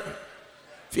here, you know?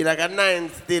 Feel like a 9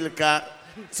 still, cause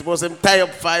suppose him tie up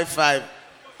 5-5.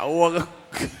 I walk.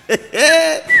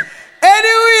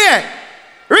 Anyway,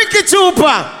 Ricky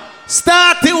Chupa,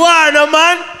 start the war, no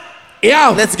man. Yeah.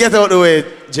 Let's get out the way,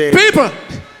 Jay. People,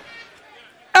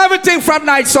 everything from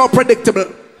night so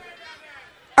predictable.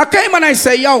 I came and I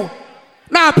say, yo,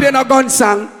 now play no gun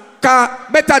song, cause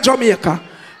better Jamaica.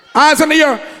 As in the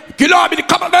year, kill out me the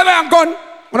couple baby and gun,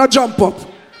 when I jump up.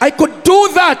 I could do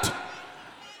that.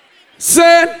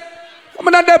 Say, I'm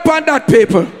not depend that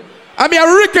people. I'm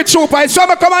a Ricky Chupa. So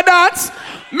I come and dance.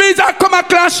 Me is a come and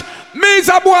clash. Me is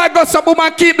a boy go some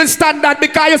woman keep the standard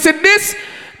because you see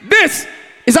this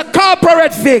is a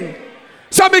corporate thing.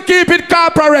 So me keep it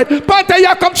corporate. Panther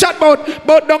you come chat about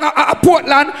down at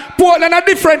Portland. Portland a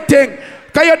different thing.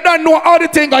 Cause you don't know how the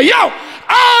thing go. Yo, all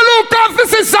who come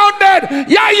this is sounded.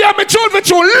 Yeah, me tune with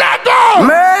you. Let go.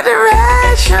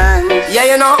 Murderation. Yeah,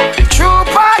 you know.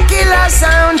 Trooper killer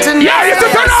sound tonight. Yeah, it's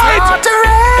tonight.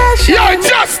 Alteration. Yo,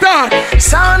 just that.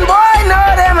 Sound boy,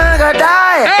 know them and go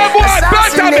die. Hey boy,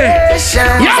 better me.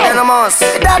 Yo.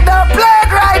 That the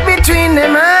plague right between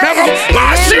them.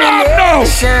 Mash you up now.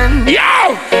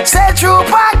 Yo. Say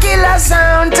trooper killer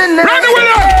sound tonight. Ready with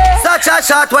them. Such a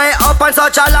short way up and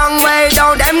such a long way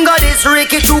down. Them got this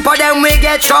Ricky Trooper, them we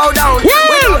get thrown down.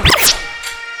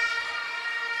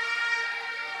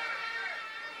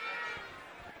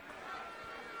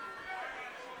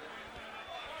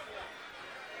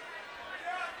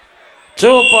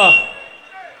 Trooper,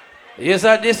 you're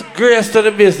a disgrace to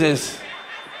the business.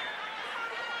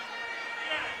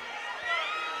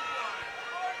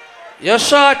 You're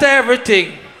short of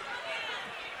everything.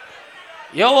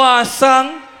 You want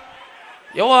song?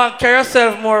 You want to carry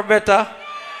yourself more better?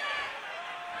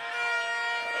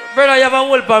 Brother, you have a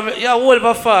whole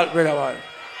of fault, brother, man.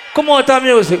 Come out of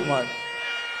music, man.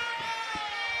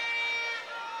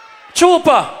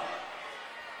 Trooper,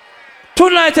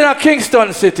 tonight in a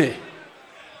Kingston City,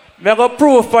 I'm going to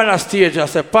prove on a stage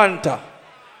as a Panther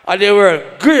of the world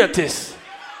greatest.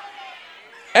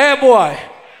 Hey boy,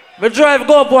 I drive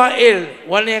go up one hill,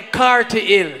 one named Carty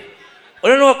Hill. You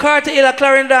don't know Carty Hill at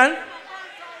Clarendon?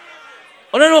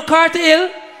 You don't know Carty Hill?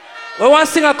 Where one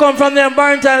singer come from there in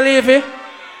Barrington Levy?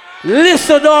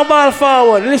 Listen, don't ball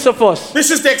forward. Listen first. This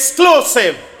is the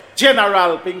exclusive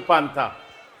General Pink Panther.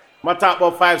 I'm talk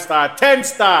about 5-star,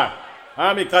 10-star.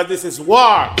 Because this is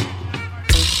war.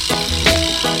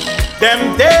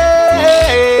 Them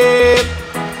dead.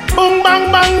 Boom,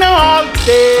 bang, bang, now all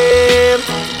them.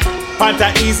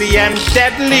 Panther easy and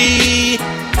deadly.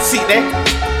 See there?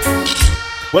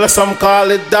 Well, some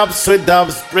call it dubs with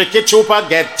dubs. Ricky Trooper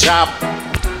get chopped.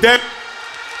 Them.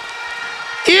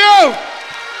 Yo!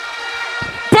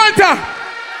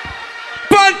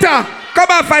 Panther,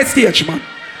 come on, fight stage, man.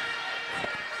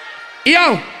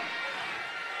 Yo,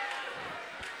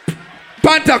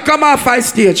 Panther, come on, fight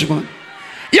stage, man.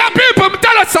 Yo, people,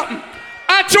 tell us something.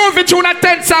 I chose the tune at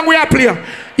 10 song we are playing.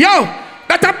 Yo,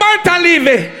 that a Barrington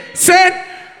Levy said,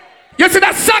 you see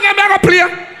that song I'm going to play?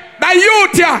 That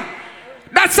youth here,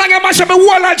 that song I'm going to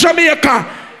whole of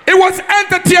Jamaica. It was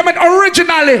entertainment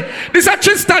originally. This is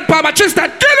Tristan Palmer. Tristan,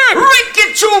 kill him!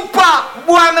 Ricky Chupa!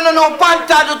 Boy, I don't know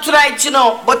Panther do tonight, you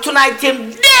know. But tonight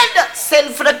him dead.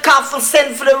 Send for the coffin,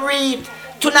 send for the reed.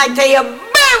 Tonight they a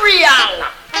burial.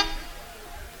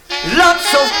 Lots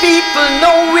of people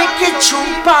know Ricky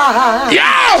Chupa.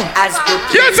 Yo! As the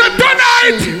yes,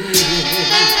 tonight!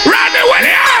 Randy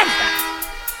William!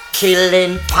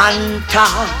 Killing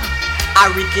Panther. A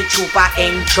Ricky Chupa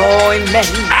enjoyment.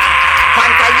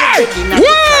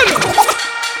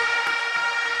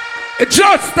 It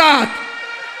just start.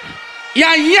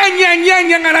 Yeah,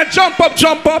 and I jump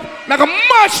up, like a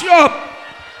mash up.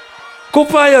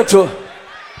 Cooper, you too.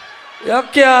 You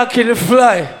can't kill the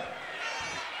fly.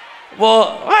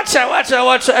 But watch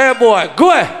out, hey boy, go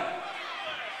ahead.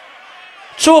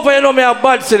 Trooper, you know me a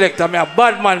bad selector, me a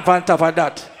bad man on top of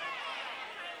that.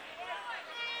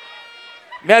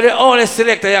 Me are the only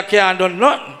selector you can't do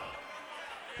nothing.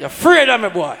 You're afraid of me,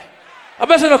 boy. I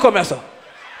bet you don't come here, sir.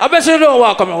 I bet you don't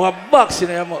walk come here. We're boxing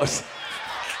in your mouth.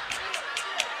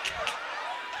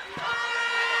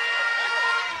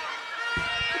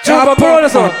 Trooper, put on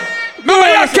this one.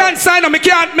 I can't sign him. I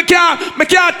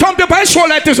can't thump you by his shoulder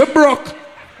like this. It's broke.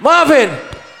 Marvin,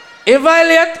 if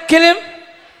violate, kill him.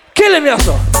 Kill him, yes,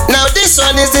 sir. Now this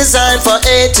one is designed for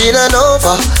 18 and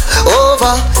over.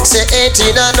 Say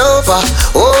 18 and over.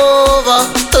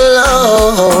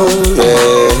 Long,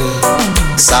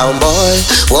 yeah. Sound boy,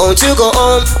 won't you go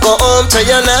home to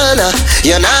your nana,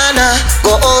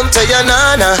 go home to your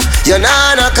nana,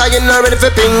 cause you're not ready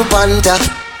for Pink Panther.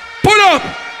 Pull up,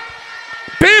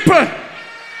 People,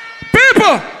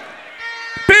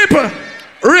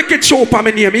 Ricky Chopper, my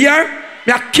name, here.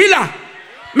 Me a killer.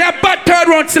 Me a bad third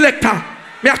round selector.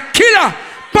 Me a killer.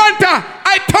 Panther,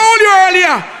 I told you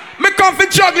earlier, me come for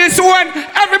juggling, so when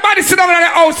everybody sit down in the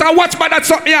house and watch by that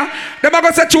something here, them are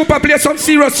going to say Chopper play some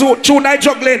serious tune I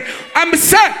juggling. And me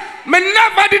say, me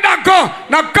never did that go.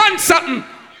 Now gun something.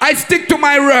 I stick to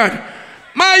my word.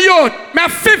 My youth, me a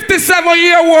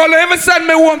 57-year-old, ever send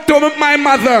me home to my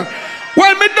mother.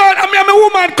 When me done, I mean, my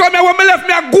woman come here, when me left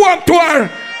me, I go home to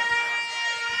her.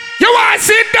 You want to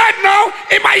see that now?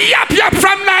 In my yap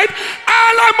from night,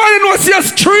 all I money knows you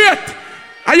straight.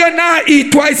 And you now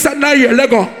eat twice a night,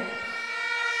 let go.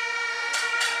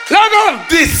 Let go.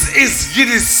 This is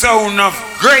the sound of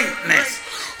greatness.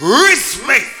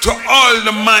 Respect to all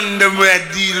the man that we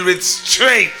deal with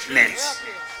straightness.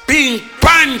 Pink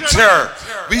Panther,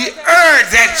 we heard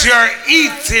that you're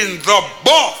eating the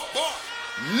buff.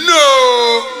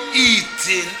 No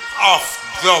eating of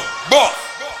the buff.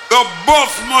 The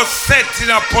buff must set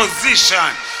in a position,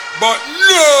 but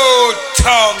no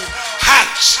tongue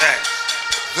action.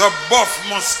 The buff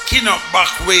must skin up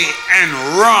back way and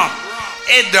rum.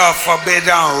 Head off a bed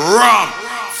and rum.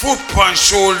 Foot on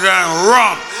shoulder and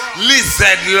rum.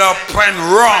 Lizard lap and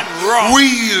rum.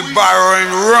 Wheelbarrow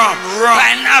and rum.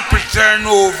 Pineapple turn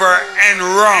over and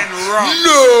rum.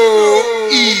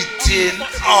 No eating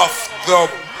of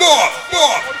the buff.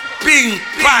 Pink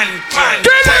Panther.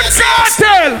 Kill him,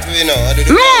 cartel!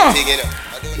 Look!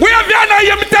 We have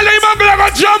here, me tell him I'm going to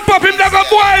jump up, him going to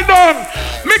boil down.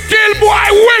 Me kill boy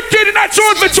wicked in that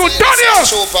truth, me truth. Done you!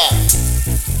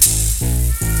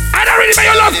 I don't really make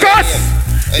your love cut.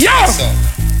 Yo!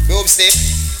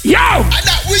 Yo!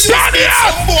 Done you!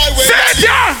 Say it,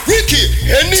 yeah! Ricky,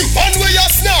 any man where you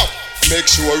snap, make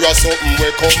sure you're something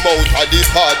will come out of the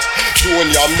pot. Don't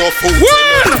you have no food?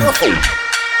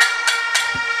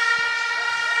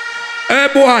 Hey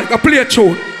boy, go play a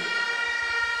tune.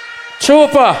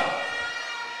 Chopper,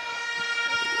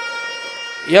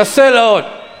 you sell out.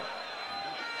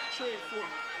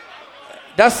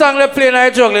 That song they play in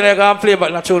the juggling, they can play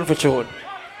but not tune for tune.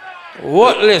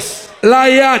 Worthless.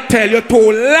 Liar, tell you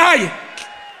to lie.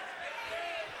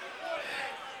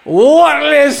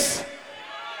 Worthless.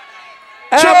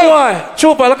 Hey boy,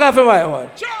 Chopper, look out for my one.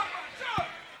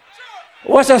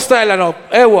 What's your style now?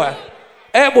 Hey boy.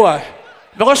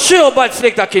 I'm going to show you bad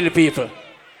snake that kill the people.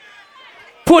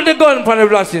 Put the gun on the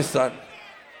blasting stand.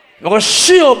 I'm going to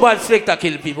show you bad snake that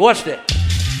kill the people. Watch that.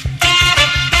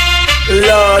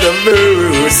 Lord of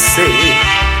mercy.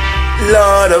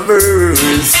 Lord of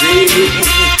mercy.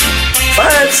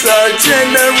 5-star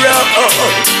general.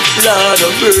 Lord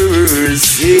of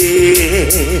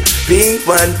mercy. Pink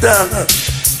Panther.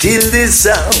 Kill this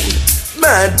sound.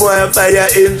 Mad boy fire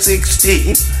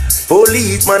M16.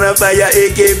 Police man a fire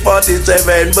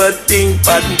AK-47, but Pink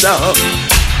Panther,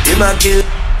 him a kill.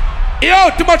 Yo,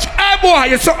 too much hey boy,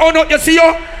 you so on you see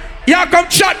yo? Y'all come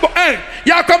chat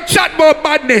about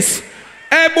badness.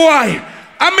 Hey boy,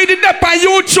 I mean it up on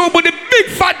YouTube with the big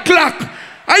fat clock.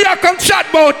 And y'all come chat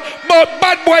about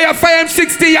bad boy a fire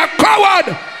M60, you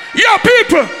coward. Yo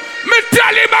people, me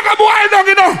tell you I'm a boy down,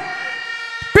 you know.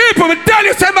 People, me tell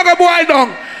you say I'm a boy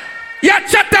down. You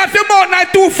chat off your mouth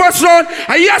night 2 first round,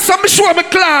 and yes, I'm sure my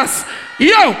class.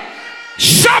 Yo,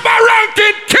 Shabba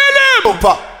Rankin, kill him!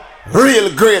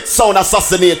 Real great sound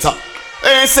assassinator.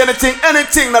 Ain't say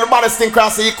anything that the baddest thing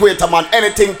cross the equator, man.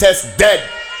 Anything test dead.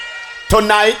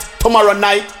 Tonight, tomorrow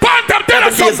night,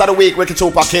 every days of the week, Ricky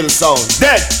Chopper kill sound.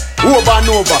 Dead, over and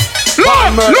over.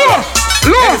 Look!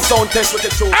 Any sound test Ricky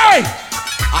Chopper. Hey!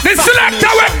 The selector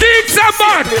will keep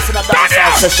someone!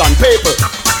 Session, people.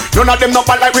 None of them not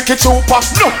bad like Ricky Chopper.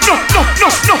 No. None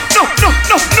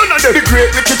of them. The great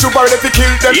Ricky Chopper ready to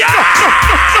kill them. Yeah.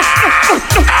 No.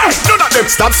 None of them.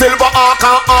 Stop Silver Ark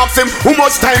and ask him who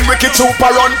much time Ricky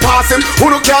Chopper run past him.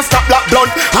 Who no can't stop Black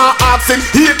Blood and ask him.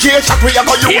 He can't shot we are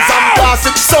gonna use and blast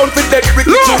him. Sound for dead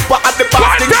Ricky Chopper at the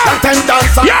basting. Time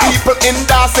dance and people in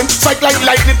dancing. Strike like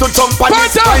lightning to jump on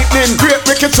his lightning. Great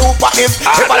Ricky Chopper is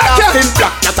everlasting.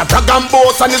 Black that's a dragon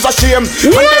boss and is a shame.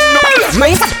 And them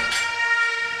no.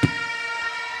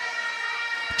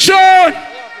 Sean!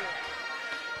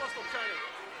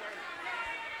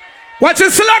 What's the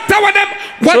selector with them?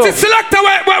 What's the selector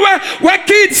where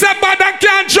kids are bad and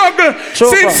can't juggle?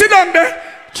 Sit down there.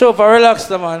 Chopper, relax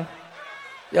the man.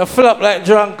 You flop like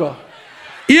drunker.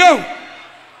 Yo!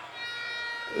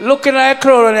 Looking like a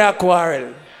crowd on your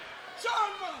quarrel.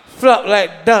 Flop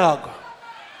like dog.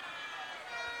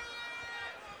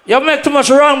 You make too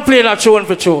much wrong playing a tune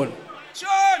for tune.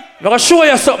 I'm going to show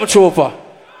you something, Chopper.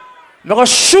 I'm going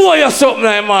to show you something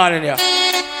in the morning here.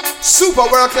 Super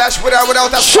world clash with or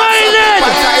without a sponsor.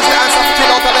 Panta is the answer for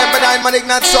kill out of them benign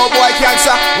malignant so boy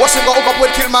cancer. What's him go hook up with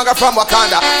Killmonger from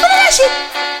Wakanda?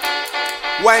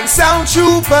 When Sound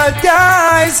Trooper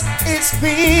dies, it's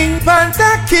Pink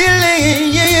Panther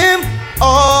killing him.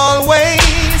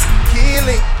 Always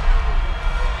killing.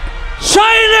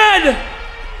 Shining!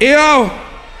 Yo,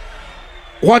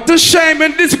 what a shame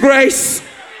and disgrace.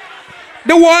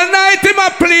 The one night in my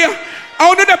play, I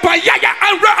want to and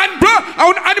bro, I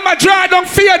want to my draw down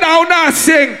fear down and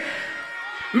sing.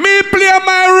 Me play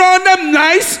my run them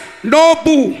nice, no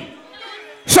boo.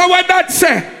 So what that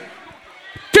say?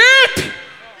 Kid,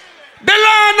 the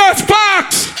land of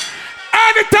sparks.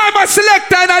 Anytime I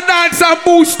select and I dance and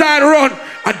boost and run,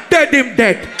 I dead him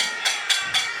dead.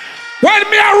 When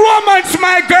me a romance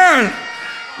my girl,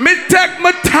 me take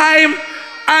my time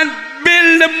and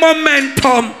build the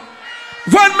momentum.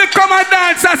 When me come and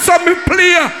dance, I saw me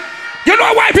play. You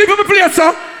know why people me play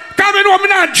so? Because me know me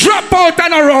not drop out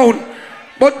and around.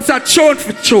 But it's a tune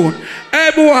for tune.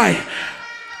 Hey boy,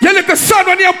 you look a son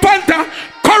when you're Panther,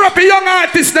 corrupt a young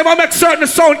artist, never make certain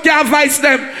sound can't vice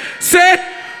them. Say,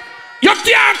 you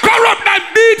can't corrupt that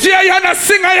DJ and a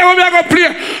singer you want me to play.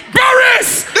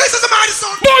 Boris! This is the mighty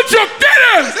sound. Buju, get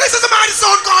him! This is the mighty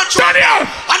sound control. Daniel!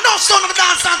 I know son of the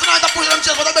dance stand tonight that push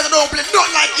themselves, but I better don't play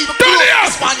nothing like even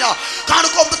Daniel! Spania. Can't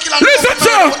come to kill and listen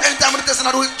to him! Anytime when they test and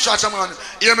I do it, shut your man.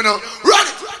 Hear me now. Run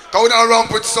it! Cause we don't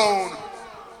ramp with sound.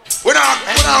 We don't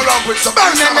ramp with some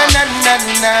Barry.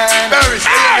 Barry.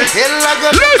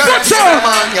 Listen to him!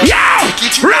 Yo!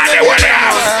 Randy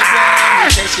Williams!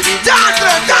 Dance,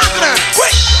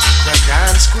 quick! The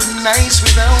dance couldn't nice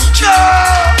without you.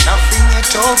 Nothing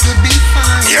at all could be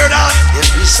fine. Hear that?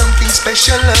 There'd be something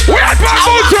special about you.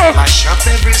 Mash up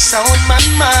every sound, man,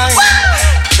 mind.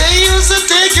 They used to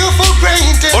take you for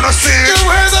granted. You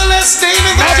were the last name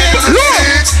in the game.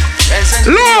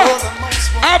 Look!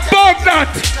 I bug that!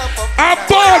 I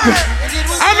bug!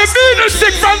 I'm a Venus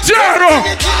stick from Jaro!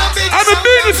 I'm a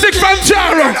Venus stick from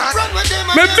Jaro!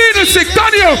 My Venus stick,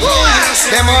 Daniel!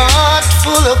 Them heart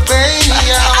full of pain,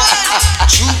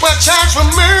 Trooper charge for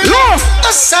murder. Look! The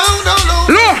sound all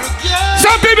over. Look!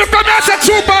 Some people come here and say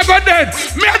Trooper go dead.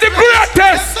 Me are the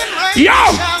greatest! Yo!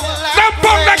 That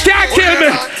bug that can't kill me!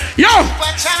 Yo!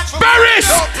 Paris!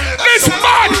 This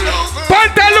man!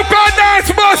 Panther, look how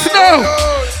dance bus now!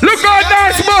 Look how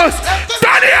dance bus!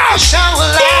 Daniel!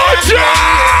 Buju!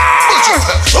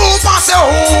 Super say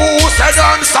who said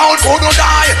on sound couldn't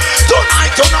die.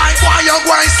 Tonight, why you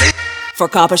going to see? For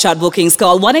Copper Shot bookings,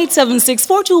 call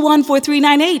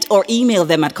 1-876-421-4398 or email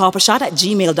them at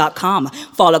coppershot@gmail.com.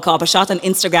 Follow Copper Shot on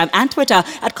Instagram and Twitter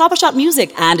at Copper Shot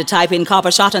Music and type in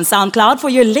Copper Shot on SoundCloud for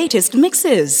your latest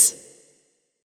mixes.